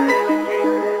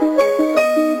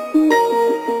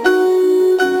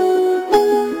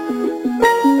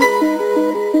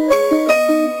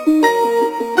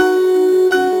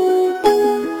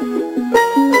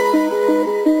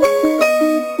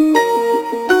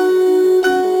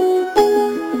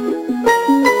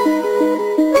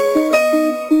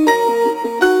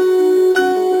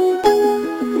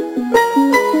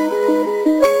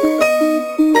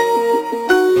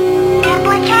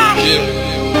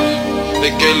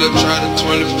 Try to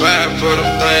 25 for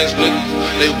them things, nigga.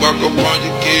 They walk up on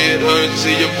you, get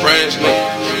until your friends,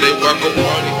 nigga. They walk up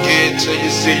on you, get till you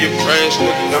see your friends,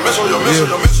 nigga.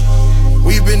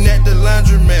 We been at the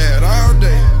laundromat all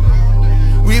day.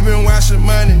 We been washing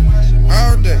money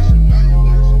all day.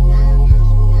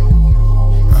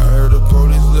 I heard the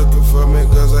police looking for me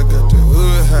cause I got the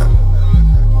hood hot.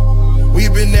 We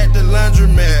been at the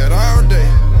laundromat all day.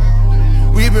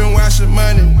 We been washing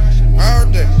money all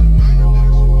day.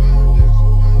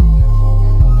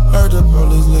 Heard the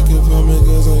police looking for me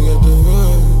cause I got the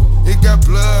hood. It got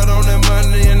blood on that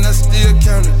money and I still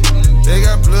count it. They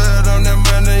got blood on that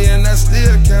money and I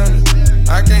still count it.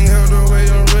 I can't help the way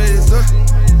I'm raised up.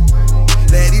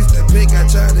 That Easter pink, I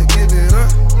try to give it up.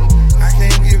 I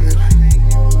can't give it up.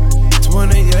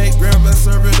 28 grams, I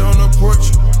serve it on the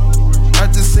porch. I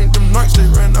just seen them knocks,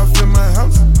 they ran off in my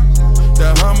house.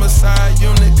 The homicide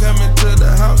unit coming to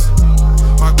the house.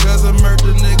 My cousin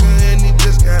murdered nigga and he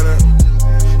just got up.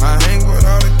 I hang with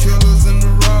all the killers and the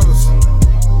robbers.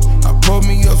 I pour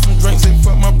me up some drinks and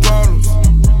fuck my problems.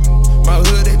 My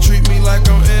hood, they treat me like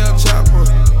I'm El Chapo.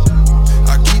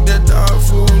 I keep that dog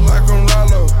food like I'm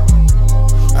Rollo.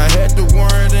 I had the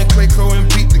warrant and Clayco and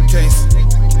beat the case.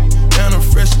 And I'm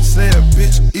fresh as hell,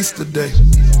 bitch, Easter Day.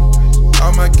 All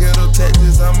my ghetto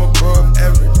tactics, I'm above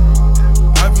average.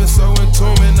 I've been so in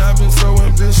tune and I've been so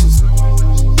ambitious.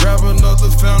 Grab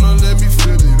another fountain, let me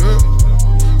fill it up.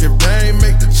 If they ain't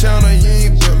make the channel, you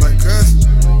ain't built like us.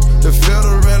 The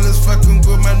federal is fucking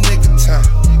with my nigga tie.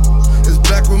 It's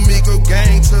Black Amigo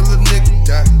gang till the nigga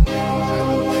die.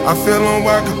 I feel I'm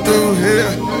walking through here.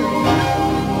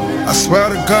 I swear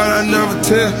to God I never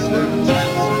tell.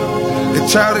 They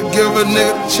try to give a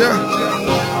nigga the chair.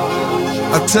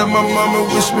 I tell my mama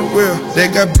wish me well. They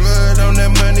got blood on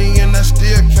that money and I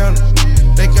still count it.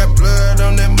 They got blood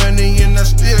on that money and I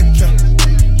still count it.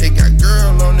 They got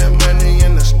girl on that money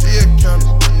and I still count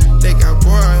it. They got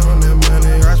boy on that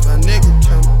money, watch my nigga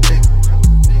count it.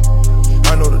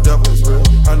 I know the devil is real,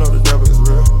 I know the devil is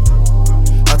real.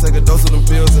 I take a dose of them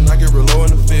pills and I get real low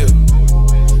in the field.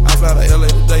 I fly to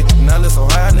LA today and I live so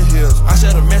high in the hills. I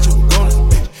share a mansion with Gona,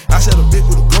 I share a bit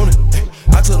with a Gona.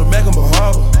 I took the Mac in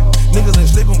Bahama, niggas ain't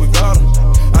sleeping with God.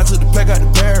 I took the pack out to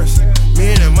Paris,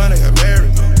 me and that money got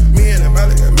married. Me and that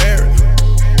money got married.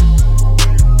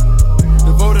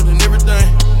 Devoted and everything,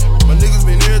 my niggas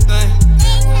been everything.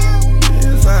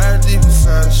 Yeah, fire deep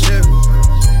inside the Chevy.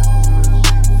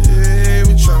 Yeah,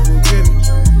 we tryna get me.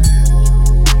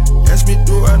 Ask me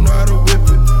do I know how to whip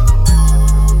it.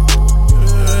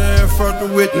 Yeah, fuck the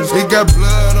witness. They got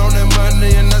blood on that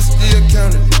money and I still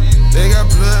count it. They got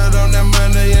blood on that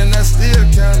money and I still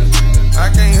count it.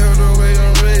 I can't help the way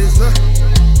I'm raised up.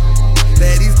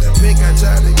 That Easter pink, I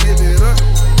tried to give it up.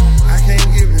 I can't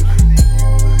give it up.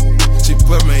 She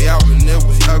put me out and it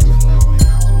was ugly.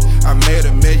 I made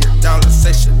 $1 million,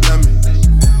 say she love me.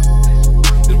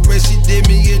 The way she did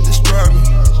me, it destroyed me.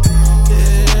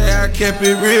 Yeah, I kept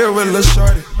it real with Lil'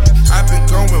 Shorty. I been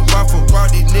going bar for bar,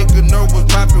 these niggas know what's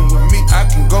poppin' with me. I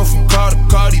can go from car to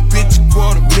car, these bitches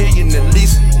 $250,000 at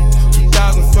least.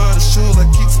 2,000 for the shoes, I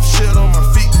keep some shit on my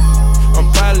feet. I'm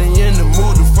probably in the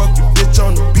mood to fuck the bitch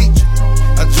on the beach.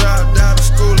 I drive down to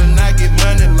school and I get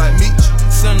money like Meech.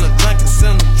 Send a drink and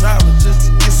send a driver just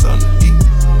to get something to eat.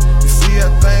 You see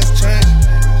how things change?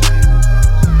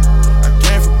 I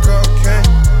came from cocaine.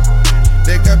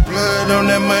 They got blood on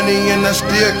that money and I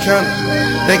still count it.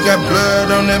 They got blood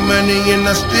on that money and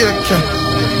I still count it.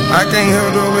 I can't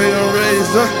help the way I'm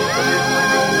raised up.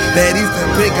 That Easter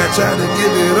pink, I try to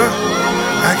give it up.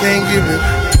 I can't give it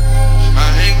up. I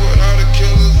hang with all the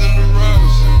killers and the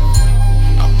robbers.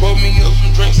 I pull me up some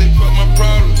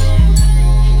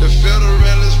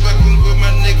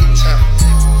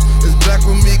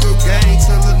game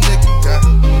till a nigga die.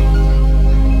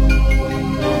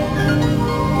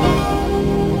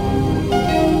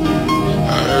 I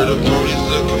heard the police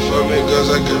looking for me cause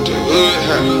I got the hood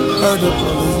high. Heard the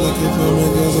police looking for me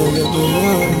cause I got the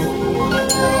hood.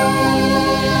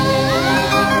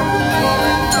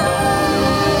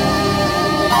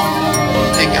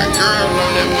 They got girls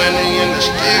on that money and the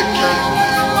still count.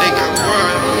 They got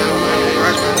boys on that money,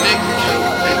 watch my nigga count.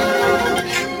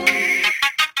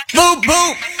 Boop,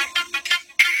 boop.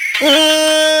 Ooh,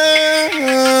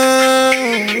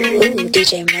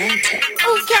 DJ Manta.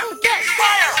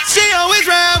 She always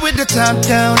ride with the top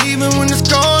down, even when it's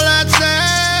cold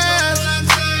outside.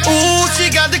 Ooh,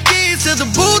 she got the keys to the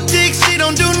boutique. She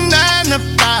don't do 9 to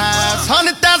 5.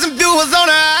 100,000 viewers on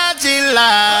her IG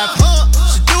live.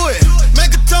 She do it,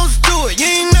 make a toast to it. You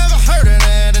ain't never heard of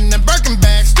that. And then Birkin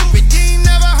bag, stupid. You ain't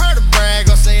never heard her brag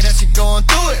or say that she going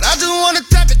through it. I just wanna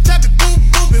tap it, boop,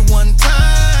 boop it one time.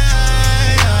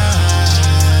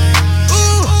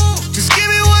 Ooh, just give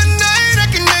me one night, I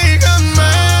can make her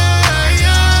mine.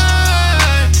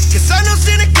 Cause I know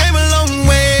she done came a long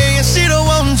way, and she don't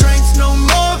want drinks no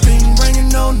more. Been bringing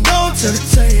no dough to the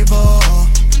table.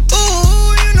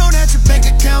 Ooh, you know that your bank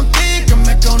account big. Come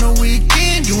back on the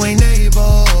weekend, you ain't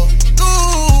able.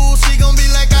 Ooh, she gon' be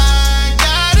like, I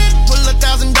got it. Pull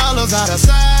 $1,000 out her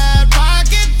side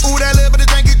pocket. Ooh, that little bit of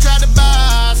drink you tried to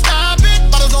buy, stop it.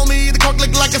 Bottles on me, the cork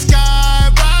look like a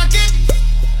skyrocket.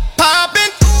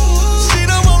 Poppin'. She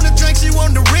don't want to drink, she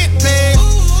want the rent paid.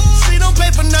 She don't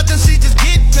pay for nothing, she just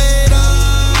get paid. I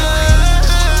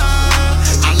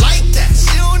like that,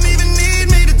 she don't even need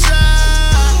me to try.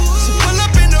 She pull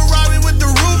up in the Rari with the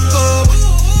roof up.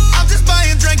 I'm just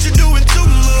buying drinks, you're doing too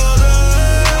much.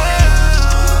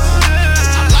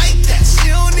 I like that, she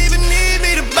don't even need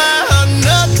me to buy her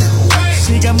nothing.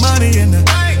 She got money in her,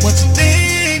 what you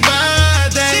think about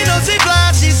that? She know she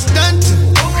fly, she stuntin'.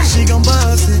 She gon'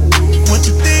 bust it, what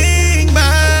you think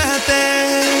about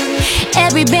that?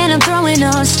 Every band I'm throwing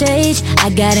on stage, I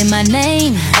got in my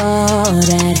name, all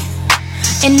that.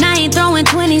 And I ain't throwing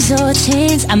 20s or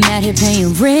 10s, I'm out here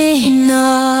paying rent,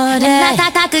 all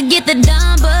that. I could get the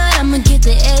dime, but I'ma get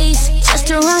the ace, just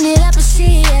to run it up and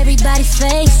see everybody's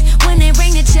face. When they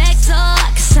bring the checks, oh,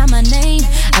 I can sign my name,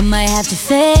 I might have to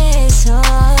face all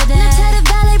that. Now tell the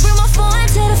valet, bring my phone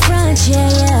to the front,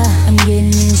 yeah. I'm getting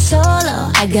in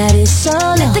solo, I got it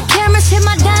solo. Let the cameras hit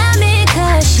my diamond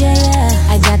cush, yeah.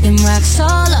 I got them rock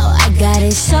solo, I got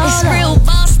it solo. It's real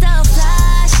boss style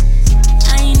flash.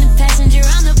 I ain't the passenger,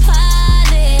 I'm the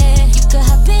pilot. You could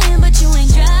hop in, but you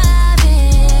ain't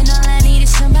driving. All I need is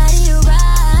somebody to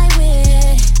ride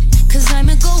with, cause I'm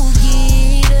a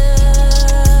go-getter.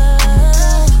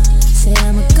 Say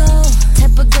I'm a go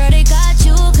type of girl, they got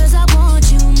you cause I want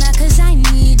you, not cause I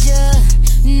need you.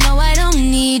 No, I don't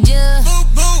need you.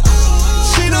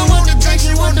 She don't want the drink,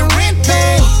 she want the rent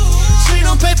paid. She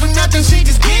don't pay for nothing, she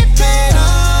just get paid.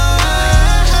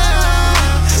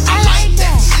 I like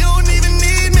that, she don't even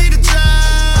need me to try.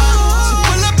 She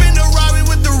pull up in the Rari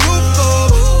with the roof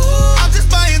up. I'm just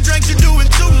buying drinks, you're doing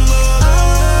too much.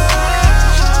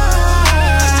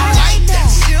 I like that,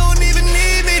 she don't even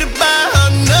need me to buy her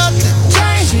nothing.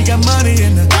 She got money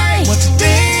in her, what you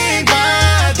think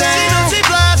about that? She know she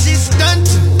fly, she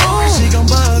stuntin'. She gon'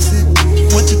 bust it,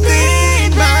 what you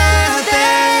think about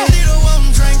that? She don't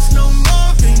want drinks no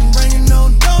more, ain't bringing no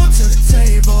dough to the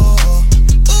table.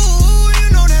 Ooh, you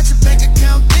know that your bank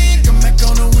account big. Come back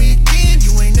on the weekend,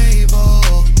 you ain't able.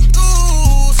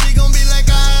 Ooh, she gon' be like,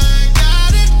 I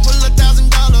got it. Pull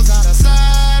 $1,000 out her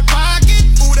side pocket.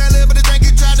 Ooh, that little bit of drink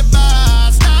you tried to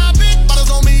buy, stop it.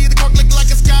 Bottles on me, the cork look like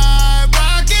a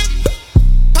skyrocket.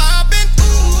 Poppin'.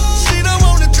 She don't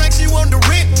want the drink, she want the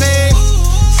rent paid.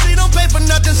 She don't pay for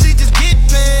nothing, she just get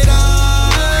paid. I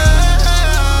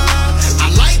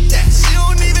like that, she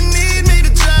don't even need me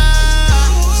to try.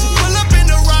 She pull up in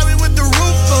the Rari with the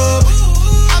roof up.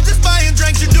 I'm just buying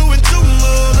drinks, you're doing too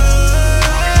much.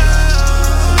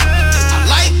 I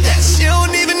like that, she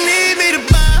don't even need me to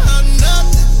buy her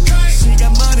nothing. She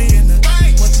got money in her,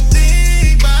 what you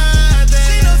think about that?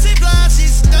 She know she fly, she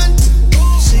stuntin'.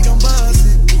 She gon' bust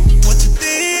it, what you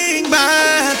think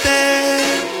about that?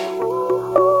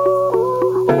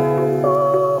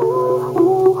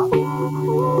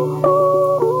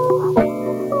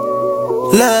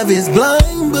 Love is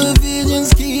blind, but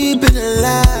visions keep it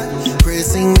alive.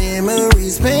 Pressing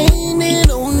memories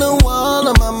painted on the wall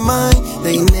of my mind.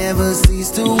 They never cease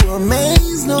to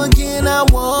amaze, nor can I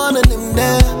water them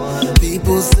down.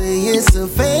 People say it's a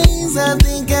phase, I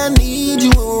think I need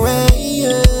you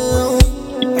around.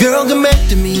 Girl, come back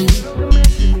to me.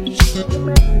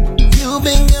 You've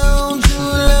been gone too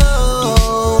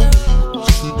long.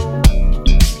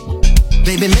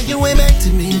 way back to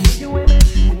me.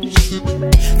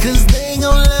 Cause they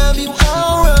gon' love you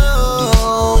all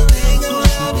wrong. They gon'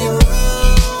 love you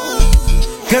wrong.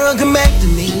 Girl, come back to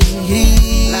me.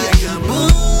 Like a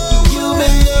boom, you've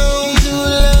been gone too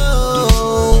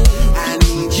long. I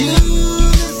need you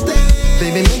to stay.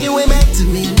 Baby, make your way back to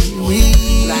me.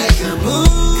 Like a boom,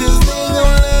 cause they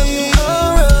gon' love you all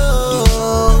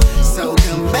wrong. So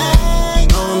come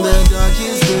back on the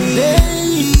darkest of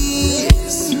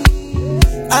days.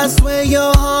 I swear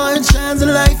your heart shines a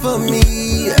light for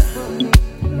me.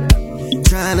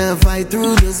 Trying to fight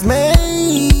through this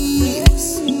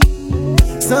maze.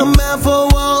 Some for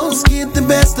walls get the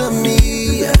best of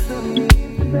me.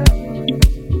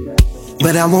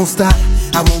 But I won't stop,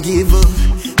 I won't give up.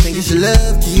 Think it's your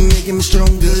love, keep making me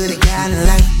stronger. The guiding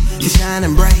light is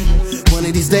shining bright. One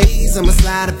of these days I'ma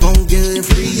slide up on you and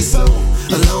free your soul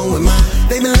along with mine.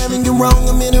 They been loving you wrong,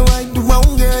 I'm in the right, the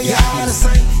wrong, girl. You're out of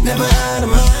sight, never out of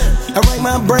mind. I write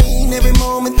my brain every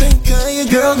moment, think of you,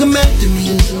 girl, come back to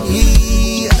me.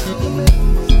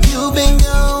 You've been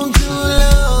gone too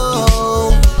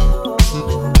long.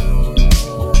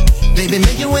 Baby,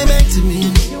 make your way back to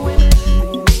me.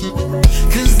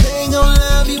 Cause they gon'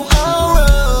 love you all wrong.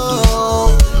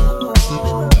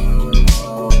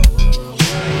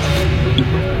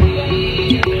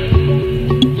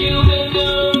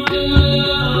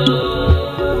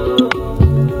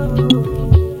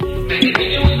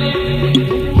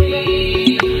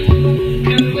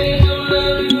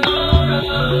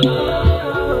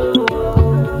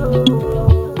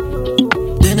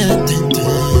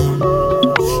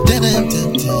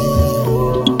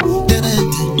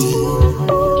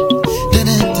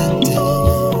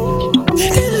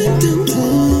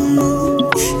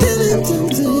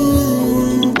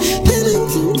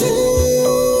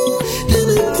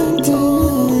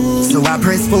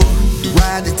 Press forward,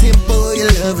 ride the tempo, your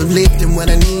love is lifting what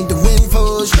I need to win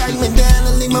for. Strike me down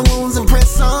and leave my wounds and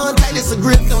press on. Tight as a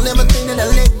grip, don't ever think that I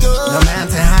let go. No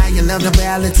mountain high, your love the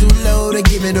valley too low to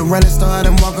give it a running start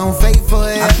and walk on faith for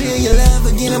it. I feel your love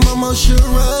again, I'm almost sure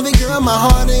of it. Girl, my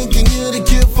heart ain't can you the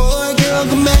cure for it. Girl,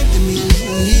 come back to me.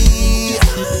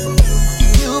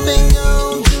 You've been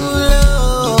gone too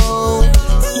long.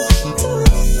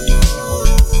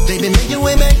 Baby, make your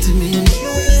way back to me.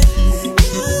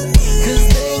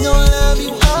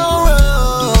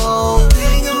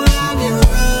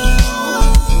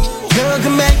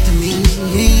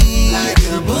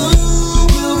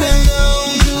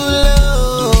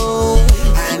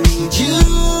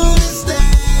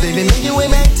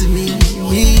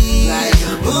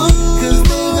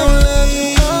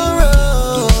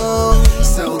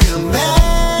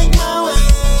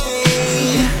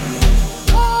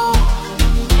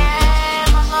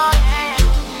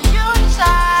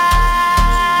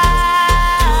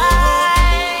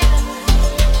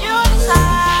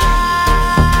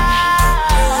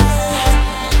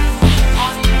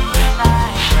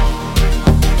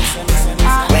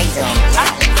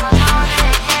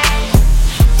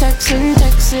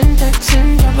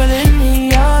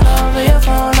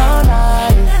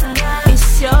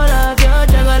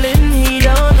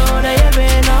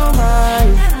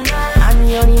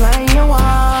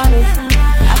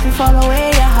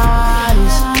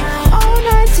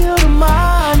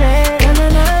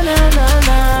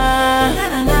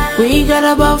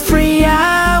 About 3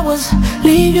 hours,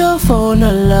 leave your phone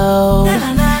alone.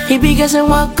 He be guessing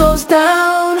what goes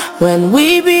down when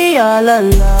we be all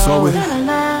alone. So we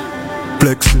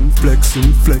flexing,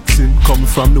 flexing, flexing, coming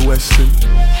from the western.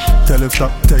 Tell him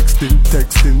stop texting,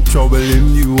 texting,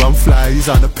 troubling you. I'm flies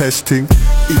on the pesting.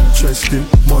 Interesting,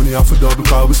 money off a double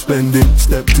car we spending.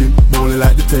 Stepped in, rolling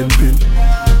like the 10-pin.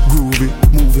 Groovy,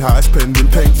 movie high spending.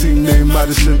 Painting name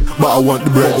Madison, but I want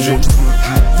the bread.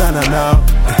 Nah.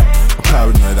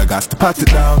 Paranoid, I got to pat it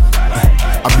down.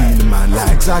 I be the man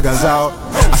like Zaga's out.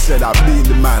 I said I be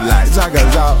the man like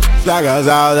Zaga's out. Zaga's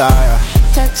out, yeah.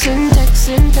 Texting,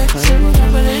 texting, texting,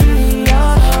 juggling me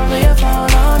all over your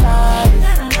phone all night.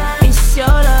 It's your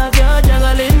love, you're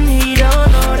juggling. He don't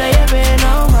know that you've been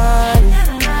on mine.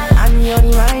 I'm the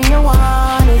only man you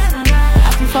want it.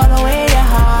 I can follow where your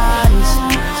heart is.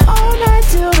 All night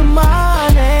till the morning.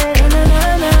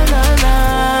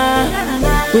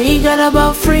 We got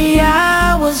about 3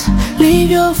 hours,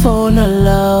 leave your phone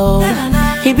alone.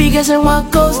 He be guessing what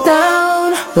goes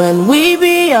down when we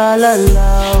be all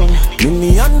alone. In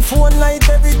me on phone light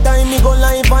every time me go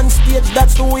live on stage,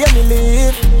 that's the way me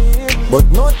live. But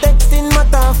no texting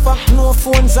matter of fact, no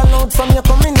phones allowed from you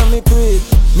coming on me quick.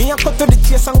 Me a cut to the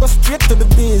chase and go straight to the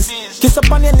biz. Kiss kiss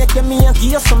up on your neck, and me and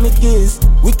give you some kiss.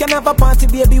 We can have a party,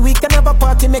 baby, we can have a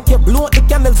party. Make you blow out the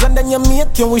candles and then you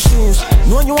make your wishes.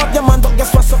 Know you have your man, but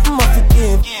guess what, something must be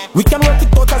give. We can work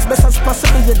it out as best as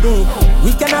possible, you think.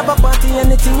 We can have a party,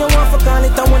 anything you want for call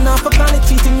it. And when I for call it,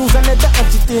 cheating, use another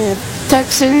adjective.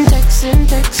 Texting,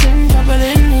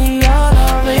 troubling me all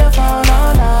over your phone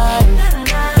all night.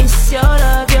 It's your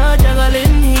love, you're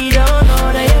juggling. He don't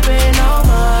know that you've been on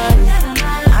mine.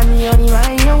 I'm the only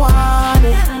one you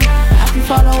wanted. I can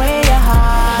follow where your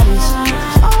heart is.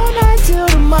 All night till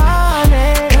the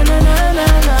morning.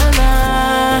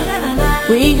 Na.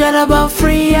 We got about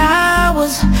 3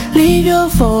 hours. Leave your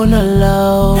phone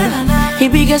alone. He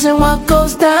be guessing what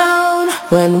goes down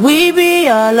when we be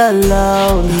all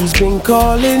alone. He's been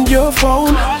calling your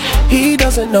phone. He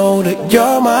doesn't know that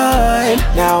you're mine.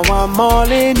 Now I'm all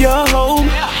in your home.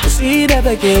 See that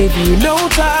I gave you no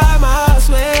time, I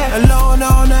swear. Alone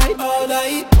all night.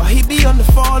 Why he be on the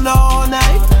phone all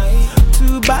night?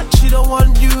 Too bad she don't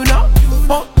want you now.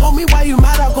 Tell me why you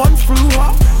mad I gone through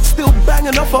her. Still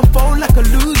banging off her phone like a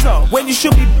loser, when you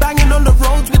should be banging on the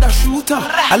roads with a shooter.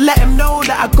 I let him know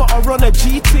that I gotta run a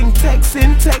G-ting.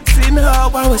 Texting her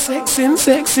while we're sexing.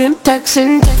 Texting,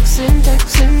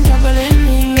 troubling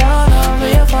me all over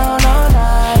your phone all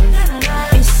night.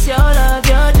 It's your love,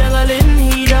 you're juggling.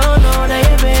 He don't know that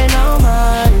you've been on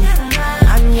mine.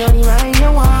 I'm the only man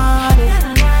you wanted.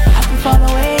 I can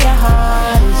follow where your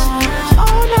heart is.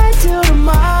 All night till the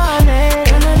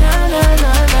morning. Na.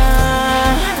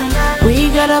 We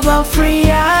got about 3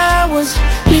 hours.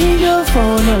 Leave your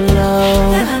phone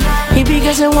alone. He be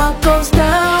guessing what goes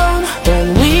down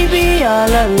when we be all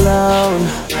alone.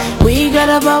 We got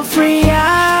about 3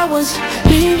 hours.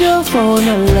 Leave your phone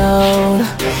alone.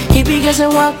 He be guessing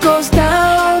what goes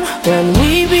down when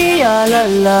we be all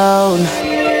alone.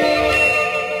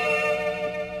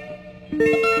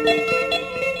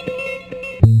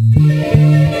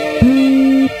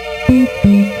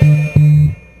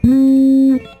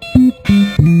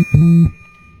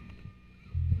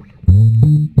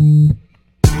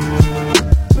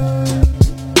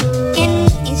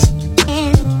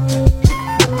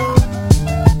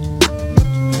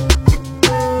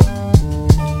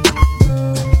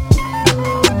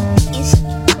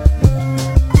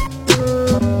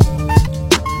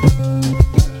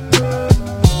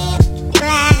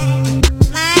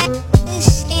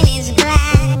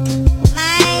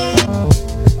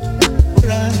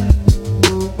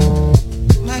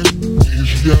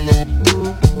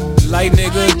 Light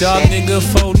nigga, dog nigga,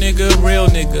 faux nigga, real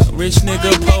nigga, rich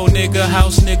nigga, po nigga,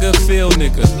 house nigga, feel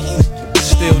nigga,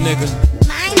 still nigga,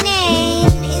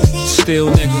 still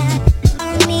nigga.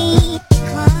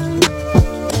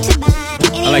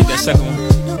 I like that second one.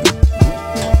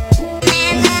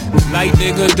 Light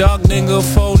nigga, dog nigga,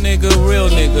 faux nigga, real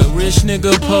nigga, rich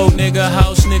nigga, po nigga,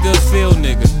 house nigga, feel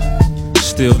nigga,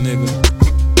 still nigga,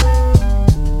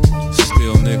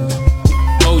 still nigga.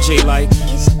 OJ like,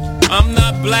 I'm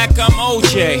not black, I'm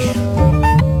OJ.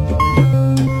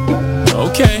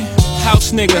 Okay,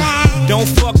 house nigga, don't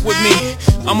fuck with me.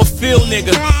 I'm a field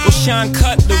nigga, go shine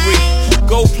cutlery.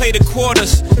 Go play the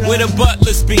quarters where the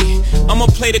butlers be. I'ma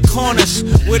play the corners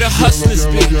where the hustlers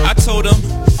be. I told them,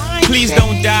 please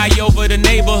don't die over the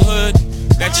neighborhood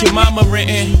that your mama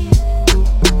renting.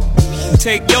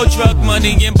 Take your drug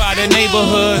money and buy the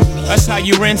neighborhood. That's how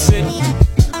you rinse it.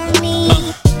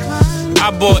 I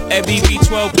bought every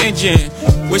V12 engine.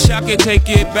 Wish I could take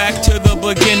it back to the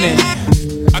beginning.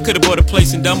 I could've bought a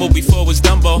place in Dumbo before it was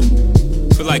Dumbo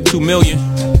for like 2 million.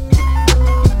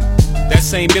 That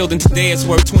same building today is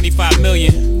worth 25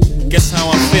 million. Guess how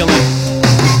I'm feeling?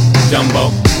 Dumbo.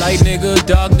 Light nigga,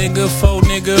 dog nigga, faux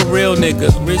nigga, real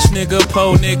nigga, rich nigga,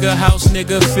 po nigga, house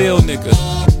nigga, feel nigga,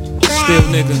 still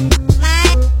nigga,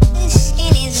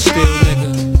 still nigga.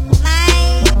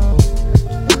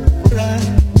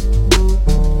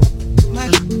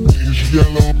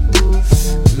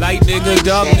 Light nigga,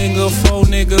 dog nigga, faux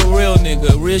nigga, real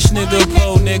nigga, rich nigga,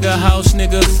 po nigga, house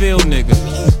nigga, feel nigga,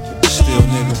 still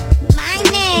nigga,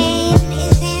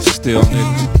 still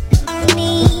nigga.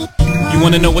 You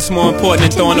wanna know what's more important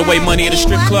than throwing away money at a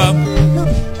strip club?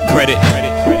 Credit.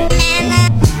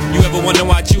 You ever wonder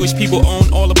why Jewish people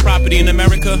own all the property in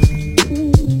America?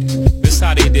 This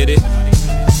how they did it.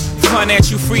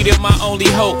 Financial freedom, my only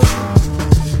hope.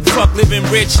 Fuck living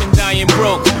rich and dying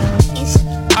broke.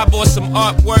 I bought some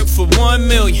artwork for 1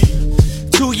 million.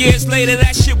 2 years later,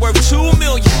 that shit worth 2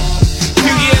 million.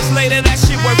 Few years later, that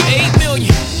shit worth 8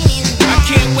 million. I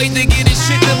can't wait to get this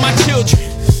shit to my children.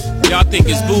 Y'all think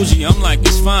it's bougie, I'm like,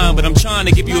 it's fine, but I'm trying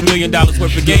to give you $1 million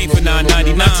worth of game for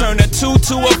 $9.99. I turn a 2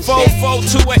 to a 4, 4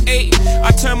 to an 8.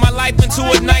 I turn my life into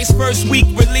a nice first week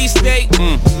release date.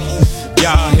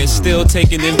 Y'all here still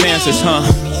taking advances, huh?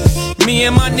 Me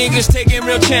and my niggas taking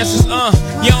real chances,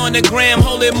 Y'all on the gram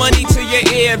holding money to your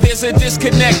ear. There's a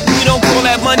disconnect, we don't call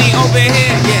that money over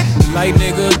here, yeah. Light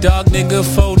nigga, dark nigga,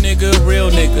 faux nigga,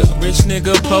 real nigga, rich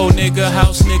nigga, po nigga,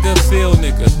 house nigga, field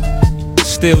nigga,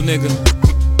 still nigga,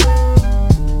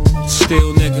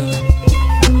 still nigga.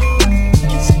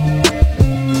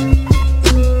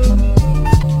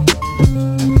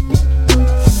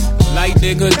 Light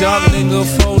nigga, dark nigga,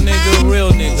 faux nigga,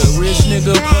 real nigga, rich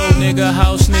nigga, po nigga,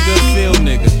 house nigga, field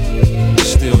nigga,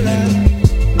 still nigga,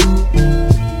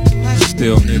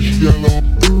 still nigga.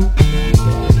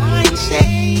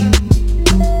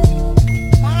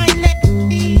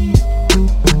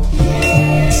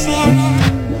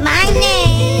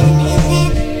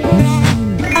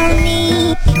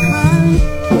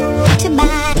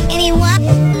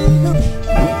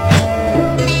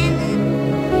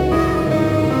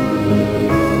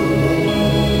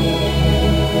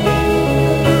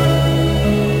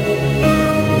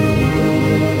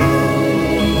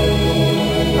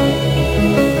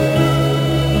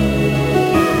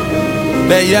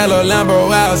 That yellow Lambo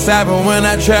outside, but when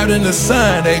I trapped in the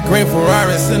sun, that green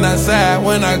Ferrari sitting outside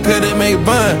when I couldn't make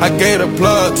bun. I gave the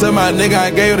plug to my nigga,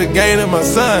 I gave the game to my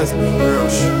sons.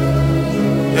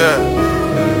 Yeah.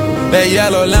 That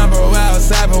yellow Lambo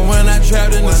outside, but when I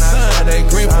trapped in the sun, that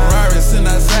green Ferrari sitting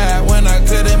outside when I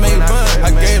couldn't make bun.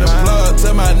 I gave the plug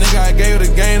to my nigga, I gave the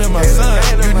game to my son.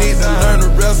 You need to learn the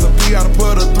recipe, how to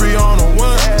put a 3 on a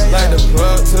 1. Like the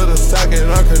plug to the socket,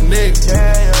 unconnect.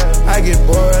 I get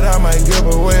bored, I might give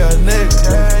away a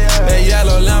nigga. That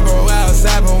yellow Lambo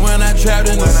outside, but when I trapped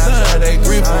in the sun, that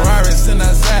green Ferrari sitting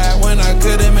outside when I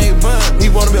couldn't make bun. He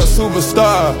wanna be a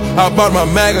superstar, I bought my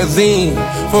magazine.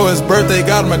 For his birthday,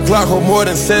 got him a clock for more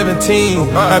than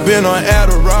 17. I been on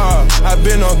Adderall, I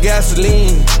been on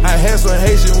gasoline. I had some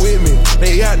Haitian with me,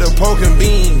 they got the poke and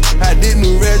bean. I did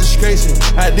new registration,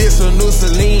 I did some new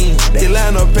Celine. They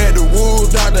line up at the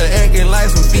Wood Doctor acting like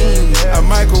some fiend. I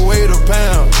microwave a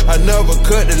pound, I never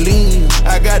cut the lean.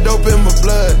 I got dope in my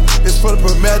blood, it's for the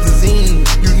promethazine.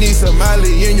 You need some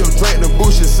Molly in your drink to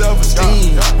boost your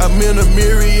self-esteem. I'm in the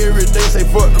mirror every day, say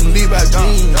fuck them Levi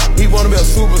jeans. He wanna be a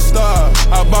superstar,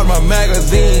 I bought my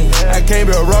magazine. I can't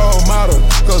be a role model,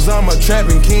 cause I'm a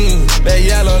trapping king. That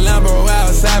yellow Lambo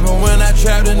outside, but when I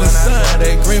trapped in the sun,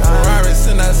 that green Ferrari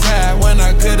sitting outside when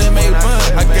I couldn't make fun.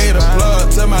 I gave the plug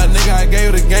to my nigga, I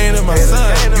gave the game to my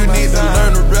son. You need to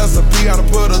learn the recipe, how to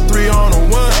put a 3 on a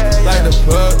 1. Like the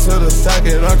plug to the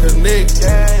socket, unconnect.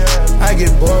 I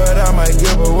get bored, I might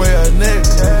give away a nigga.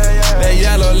 That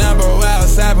yellow Lambo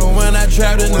outside, but when I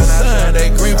trapped in the sun,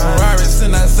 that green Ferrari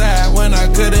sitting outside when I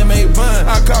couldn't make fun.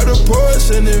 I caught a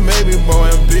Porsche and it made me more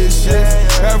ambitious.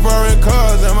 Got foreign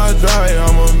cars in my driveway,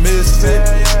 I'm a misfit.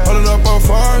 Holding up on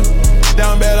farm,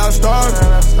 down bad I starved.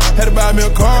 Had to buy me a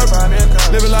car,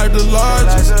 living like the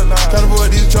largest. Trying to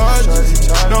avoid these charges,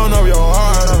 don't know your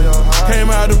heart. Came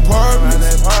out of the apartment,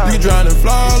 you drowning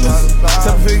flawless.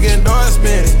 7-figure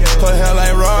endorsement, put hell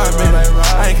like Rodman.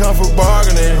 I ain't come for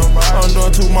bargaining, I'm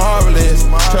doing too marvelous.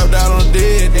 Trapped out on the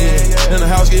dead end, in the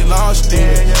house get lost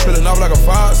in. Feeling off like a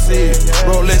faucet,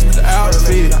 Rolex with the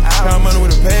outfit. Count money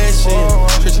with a passion,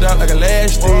 stretch it out like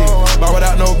elastic. Bought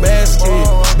without no basket,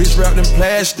 bitch wrapped in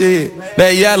plastic.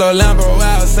 That yellow Lambo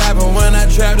outside, but when I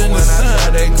trapped in the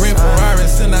sun, that green Ferrari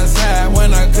sitting outside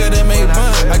when I couldn't make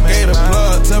fun. I gave the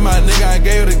plug to my nigga, I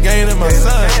gave the game to my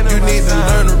son. You need to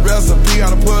learn the recipe, how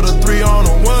to put a 3 on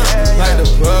a 1. Like the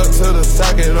plug to the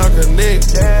socket,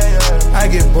 unconnect. I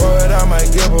get bored, I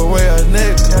might give away a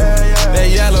nigga. That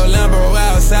yellow Lambo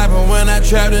outside, but when I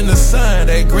trapped in the sun,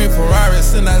 that green Ferrari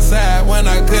sitting outside when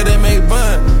I couldn't make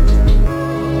bun.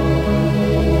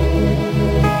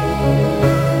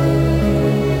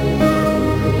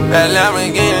 That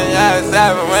Lamborghini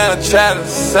outside, but when I trapped in the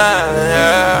sun,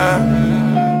 yeah.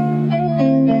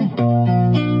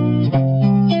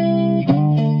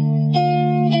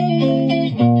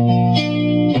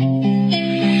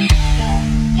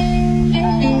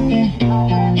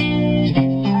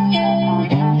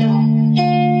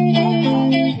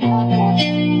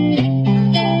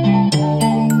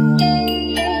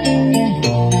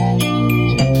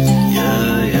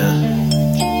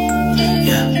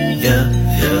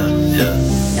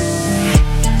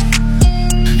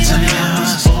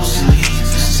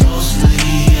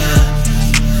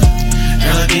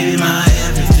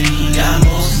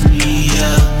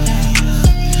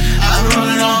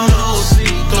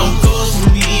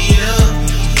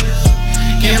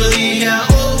 Can't believe how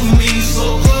old me.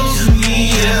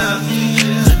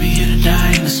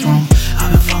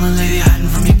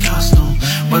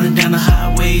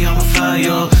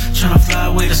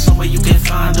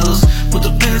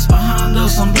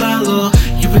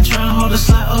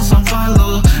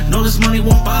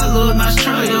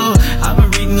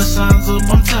 signs up,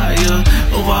 I'm tired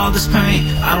of all this pain.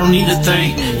 I don't need a thing.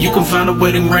 You can find a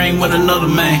wedding ring with another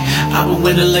man. I've been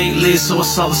winning lately, so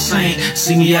it's all the same.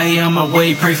 See me out here on my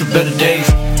way, pray for better days.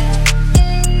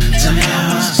 Tell me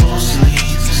how I'm supposed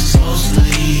to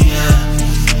leave, yeah.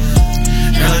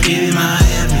 Girl, I give you my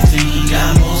everything, you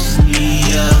got most of me,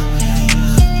 yeah.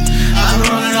 I'm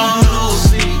running on those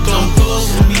feet, come close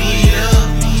to me, yeah.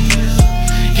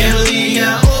 Can't believe you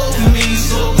got over me,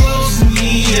 so close to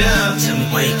me, yeah. Tell me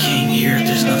why you came here if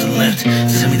there's nothing left.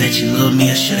 Tell me that you love me,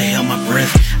 I should've held my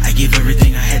breath. I gave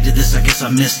everything I had to this, I guess I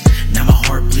missed. Now my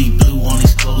heart bleed blue on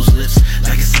these closed lips.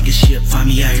 Like a sinking ship, find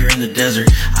me out here in the desert.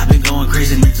 I've been going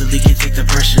crazy mentally, can't take the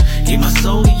pressure. Gave my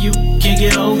soul to you, can't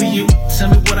get over you. Tell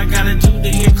me what I gotta do to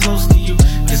get close to you.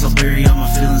 Guess I'll bury all my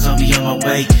feelings, I'll be on my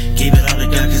way. Gave it all to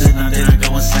God, cause if not then I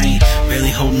go insane.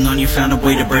 Barely holding on, you found a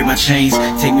way to break my chains.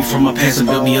 Take me from my past and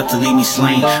build me up to leave me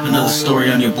slain. Another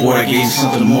story on your board, I gave you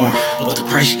something more. But the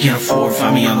price you can't afford,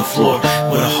 find me on the floor.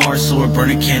 With a hard sword,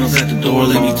 burning candles at the door.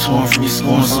 Leave me torn from your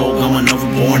scorn, soul going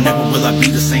overboard. Never will I be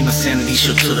the same, my sanity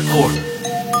shook to the core.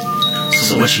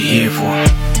 So what you here for?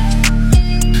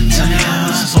 Tell me how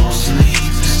I'm supposed to leave,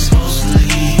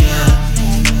 yeah.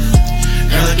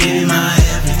 Girl, I give you my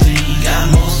everything, you got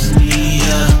most of me,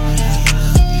 yeah.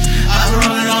 I'm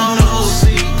running on those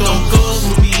feet, come close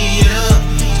to me, yeah.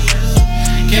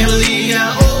 Can't believe you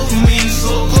got over me,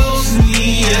 so close to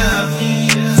me, yeah.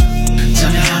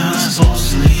 Tell me how I'm supposed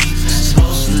to leave,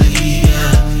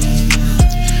 yeah.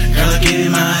 Girl, I give you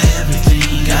my everything,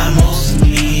 you got most of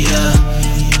me, yeah.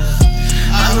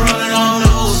 I'm running on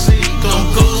those feet, come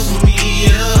close to me,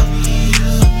 yeah.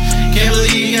 Can't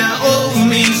believe you got over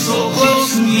me, so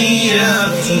close to me, yeah.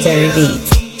 Legendary Beats.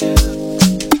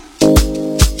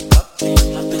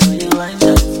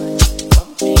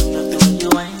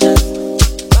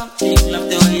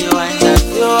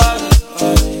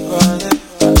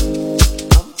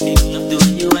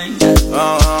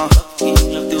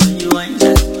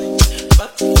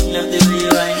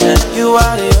 You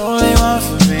are the only one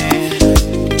for me.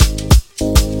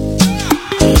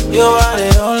 You are the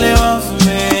only one for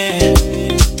me.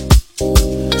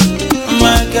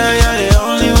 My girl, you're the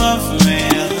only one for me.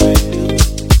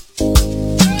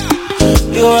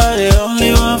 You are the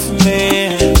only one for me.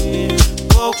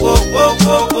 Whoa, whoa, whoa,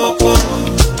 whoa, whoa, whoa.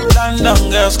 London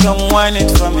girls, come whine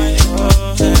it for me.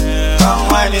 Come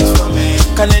whine it for me.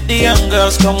 Canadian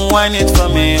girls, come whine it for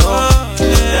me. Oh,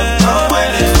 yeah. Come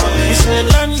whine it for me. You say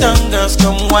London girls,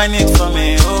 come whine it for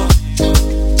me. Oh,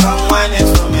 come whine it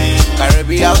for me.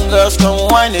 Caribbean girls, come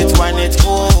whine it, oh,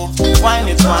 whine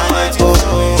it, oh.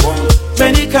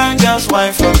 Many kind girls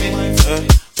whine for me.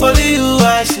 Only you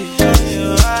I see.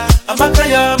 I'm a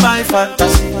you're my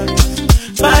fantasy.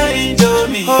 My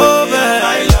Indomie. Oh, man.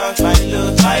 My love, my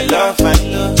love, my love, my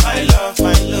love, my love,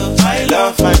 my love, my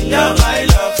love, my love, my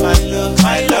love, my love,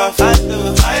 my love, my love, my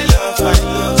love, my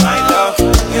love, my love.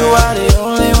 You are the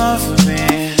only one for me.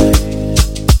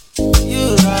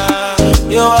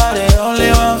 You are the only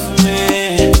one for me.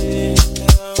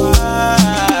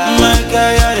 My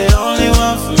girl, you're the only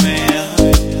one for me.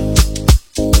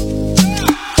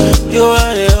 You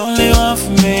are the only one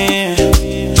for me.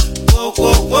 Whoa,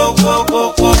 whoa, whoa, whoa,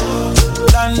 whoa, whoa.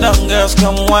 London girls,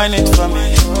 come whine it for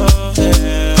me.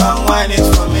 Come whine it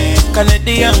for me.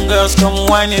 Canadian girls, come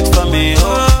whine it for me. Oh,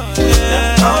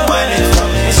 yeah. Come whine it for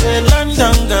me. Say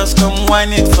London girls, come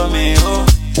whine it for me. Oh,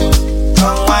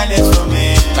 come whine it for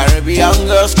me. Caribbean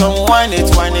girls, come whine it,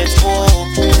 oh,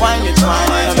 whine it,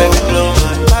 baby, blow.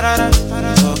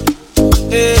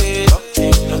 Hey,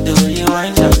 love the way you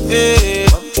whine that. Hey,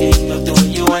 love the way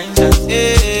you whine that.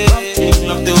 Hey,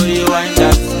 love the way you whine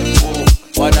that.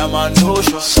 Oh, what am I no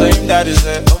sure? Same that is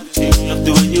it. Love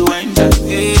the way you whine that.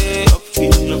 Hey,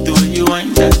 love the way you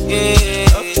whine that. Hey,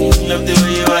 love the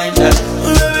way you whine that.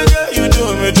 Baby girl, you do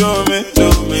me.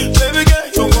 Baby girl,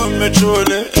 you want me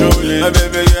truly. My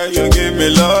baby girl, you give me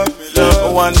love.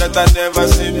 One that I never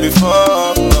seen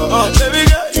before. Baby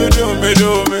girl, you do me.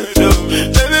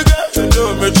 Baby girl, you do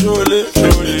me truly.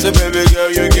 Say baby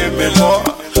girl, you give me more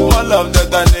love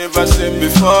that I never seen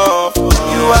before.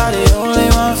 You are the only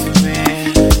one for me.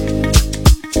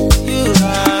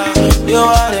 You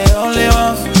are the only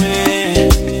one for me.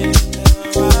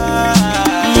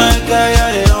 My girl,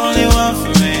 you're the only one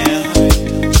for me.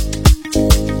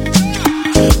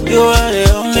 You are the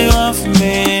only one for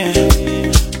me.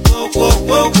 Whoa.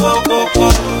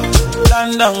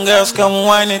 London girls, come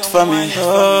whine it for me.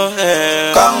 Oh,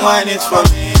 yeah. Come whine it for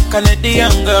me.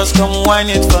 Canadian girls, come whine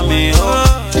it for me. Oh,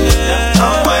 yeah.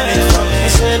 Come whine it for me.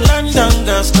 Say London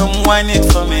girls, come whine it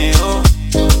for me. Oh,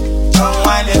 come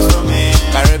whine it for me.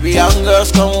 Caribbean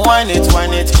girls come wine it, oh,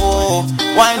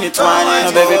 wine it,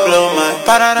 oh, baby blow my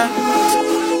parada.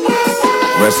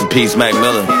 Rest in peace, Mac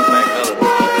Miller.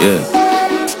 Yeah.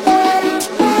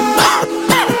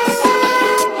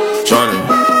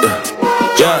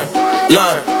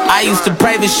 Look, I used to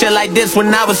pray for shit like this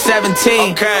when I was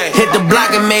 17. Hit the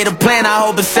block and made a plan, I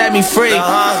hope it set me free.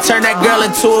 Turn that girl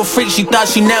into a freak, she thought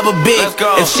she never be.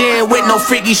 If she ain't with no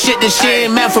freaky shit, then she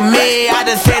ain't meant for me. I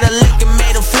just hit a lick and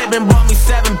made a flip and bought me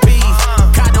 7 P's.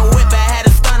 Caught the whip, I had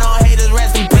a stun on haters,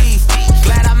 rest in peace.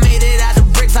 Glad I made it out the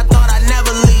bricks, I thought I'd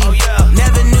never leave.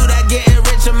 Never knew that getting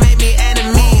richer made me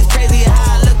enemies. Crazy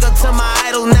how I look up to my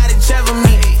idols, now they check for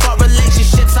me. For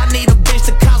relationships, I need a bitch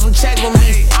to count some checks with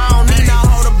me. I don't need no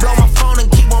hoe to blow my phone and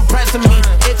keep on pressing me.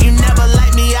 If you never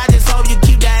like me, I just hope you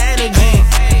keep that energy.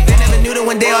 They never knew that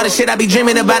one day all the shit I be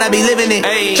dreaming about, I be living it.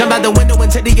 Jump out the window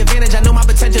and take the advantage, I know my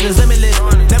potential is limitless.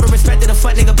 Never respected a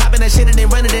fuck nigga popping that shit and then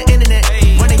running the internet.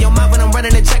 Running your mouth when I'm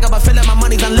running the check up, I feel like my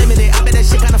money's unlimited. I bet that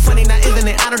shit kinda funny, now isn't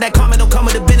it? I know that karma don't come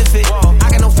with a benefit. I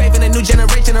got no faith in the new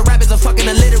generation of rappers are fucking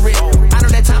illiterate. I know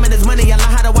that time and this money, I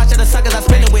learn how to watch other suckers I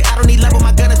spend it with. I don't need love with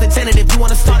my gun as a tenant. If you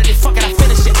wanna start it, then fuck it, I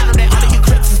finish it. I know that all of you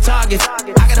crips is targets.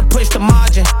 I gotta push the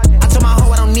margin. I told my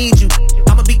hoe I don't need you.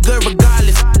 I'ma be good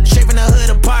regardless. Straight from the hood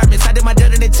apartments. I did my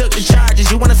dirt and they took the charges.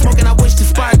 You wanna smoke and I wish to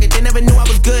spark it. They never knew I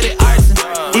was good at arson.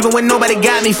 Even when nobody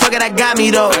got me, fuck it, I got me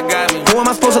though. Who am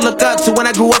I supposed to look up to when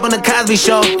I grew up on the Cosby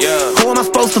Show? Who am I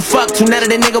supposed to fuck to now that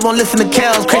the nigga won't listen to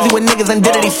Kells? Crazy when niggas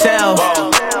undid themselves.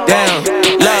 Damn,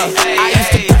 love. I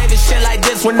used to pray for shit like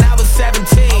this when I was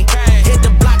 17. Hit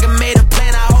the block and made a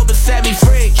plan, I hope it set me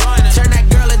free. Turn that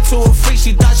girl into a freak,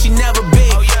 she thought she never be.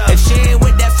 If she ain't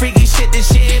with that freaky shit, then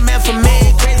she ain't meant for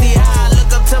me. Crazy how I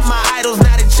look up to my idols,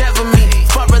 now they check for me.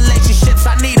 For relationships,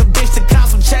 I need a bitch to count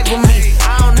some checks with me.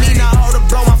 I don't need no hoe to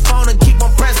blow my phone and keep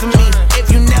on pressing me.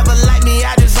 If you never like me,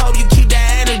 I just hope you keep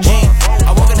that energy.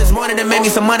 I woke up this morning and made me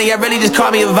some money, I really just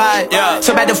caught me a vibe.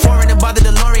 So back to foreign and bought the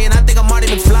DeLorean, I think I'm Marty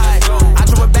McFly. I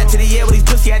drove it back to the year with these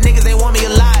pussy ass niggas, they want me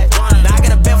alive. Now I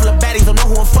got a bed full of baddies, don't know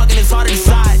who I'm fucking, it's hard to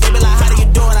decide. They be like, how do you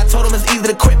do it? I told them it's easy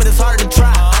to quit, but it's harder to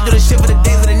try. I do this shit for the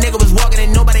days when the nigga was walking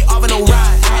and nobody offer no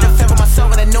ride. I had a feel for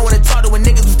myself and I know when to talk to when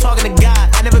niggas was talking to God.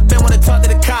 I never been one to talk to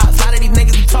the cops, a lot of these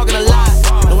niggas be talking a lot.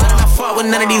 But why don't I fuck with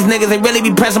none of these niggas? They really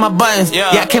be pressing my buttons.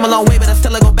 Yeah, I came a long way, but I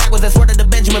still go backwards, that's word of the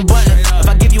Benjamin Button. If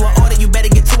I give you an order, you better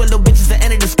get to it, little bitches to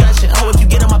end the discussion. Oh, if you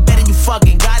get on my bed and you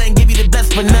fucking, God didn't give you the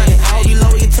best for nothing. I hope you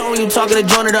lower your tone when you talking to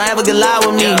Jonah, don't ever get loud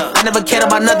with me. I never cared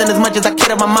about nothing as much as I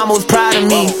cared about my mama was proud of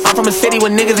me. I'm from a city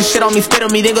where niggas and shit on me, spit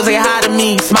on me, they go say hi to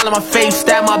me. Smile on my face,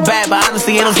 stab my back, but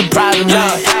honestly ain't no surprise to me.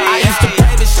 I used to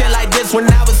pray for shit like this when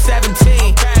I was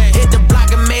 17. Hit the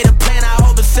block and made a plan, I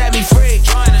hope it set me free.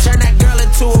 Turn that girl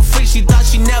into a freak, she thought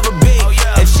she never be.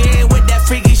 If she ain't with that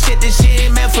freaky shit, then she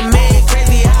ain't meant for me.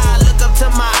 Crazy how I look up to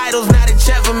my idols, now they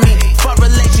check for me. For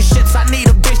relationships, I need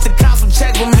a bitch to count some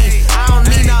checks with me. I don't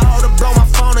need no hoe to blow my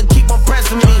phone and keep on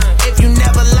pressing me. If you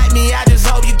never like me, I just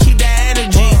hope you keep that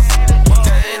energy.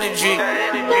 That energy.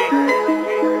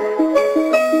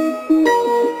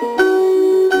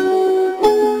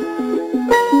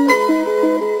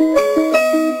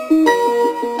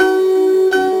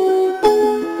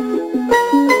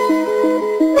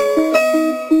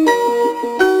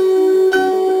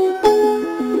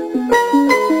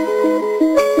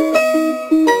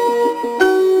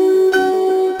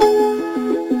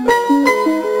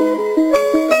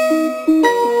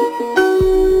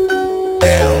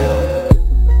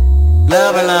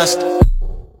 Love and lust.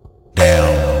 Damn.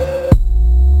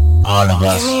 All of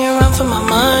us. Give me a run for my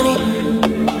money.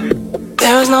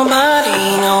 There is nobody,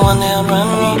 no one that'll run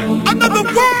me. Another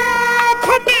world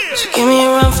premiere. So give me a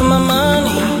run for my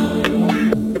money.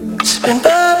 Sipping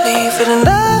bubbly, feeling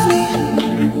lovely,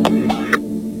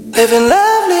 living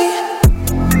lovely.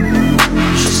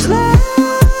 She's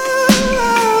lovely.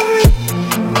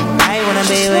 I wanna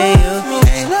be with you.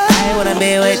 I wanna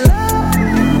be with.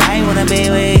 I wanna be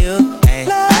with you.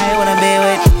 I wanna be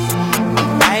with.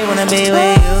 I wanna be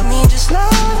with you.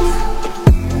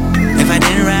 If I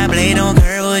didn't ride blade on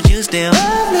curve, would you still?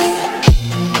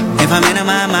 If I'm in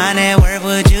my mind at work,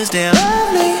 would you still?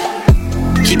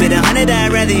 Keep it 100,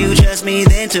 I'd rather you trust me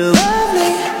than to.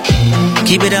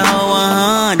 Keep it a whole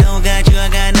 100, don't got you, I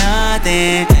got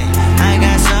nothing. I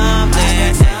got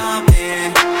something.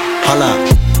 Hold up,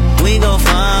 we gon'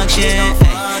 function,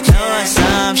 no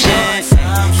assumption.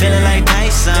 Feeling like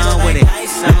Tyson with it,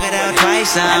 knock it out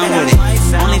twice, I'm with it.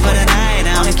 Only for the night,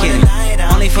 I'm kidding.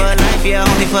 Only for life, yeah,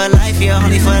 only for life, yeah,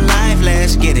 only for life,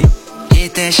 let's get it.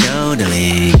 Hit that shoulder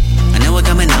lean, I know it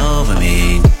coming over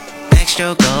me.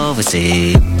 Backstroke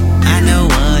overseas, I know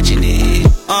what you need.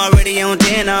 Already on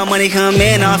 10, all money come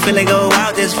in, all feeling go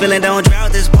out. This feeling don't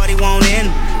drought, this party won't end.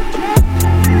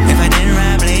 If I didn't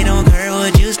ride blade on curve,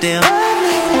 would you still?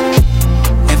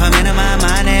 If I'm in my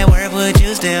mind at work, would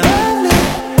you still?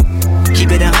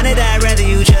 Keep it 100, I'd rather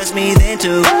you trust me than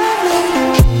to.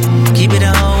 Keep it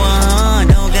a whole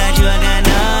 100, don't got you, I got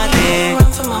nothing.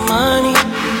 Run for my money.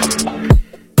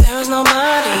 There is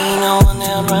nobody, no one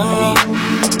that'll run me.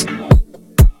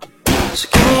 So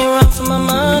give me a run for my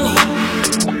money.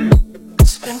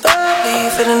 Sipping bubbly,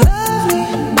 feeling lovely,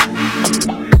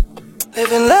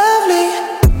 living lovely.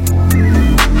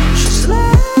 She's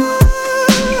lovely.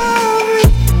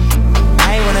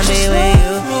 I wanna be with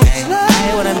you.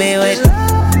 I wanna be with.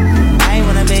 I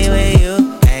wanna be with you.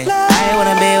 I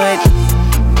wanna be with.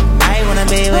 I wanna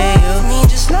be with you.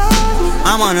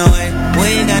 I'm on the way. We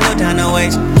ain't got no time to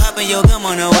waste. Poppin' your gum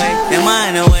on the way. Am I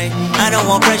in the way? I don't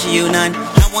want pressure, you none.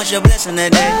 I want your blessing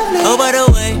today. Oh, by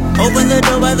the way, open the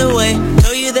door by the way.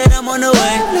 Tell you that I'm on the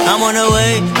way. I'm on the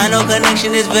way. I know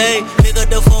connection is vague. Pick up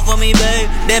the phone for me, babe.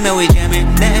 Damn it, we jamming.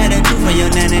 That had a two from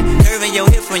your nanny. Curving your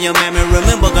hip from your mammy.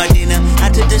 Remember, Gardena, I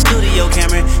took the studio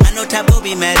camera. I know Typo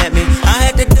be mad at me. I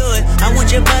had to do it. I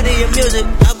want your body, your music.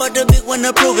 I bought the big one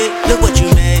to prove it. Look what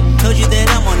you made. Told you that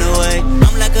I'm on the way.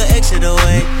 I'm like an exit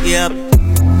away. Yep.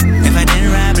 If I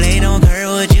didn't ride blade on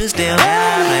curve, would you still?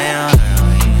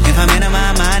 If I'm in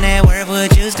my mind at work,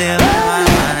 would you still?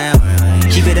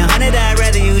 Keep it 100, I'd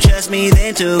rather you trust me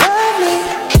than to.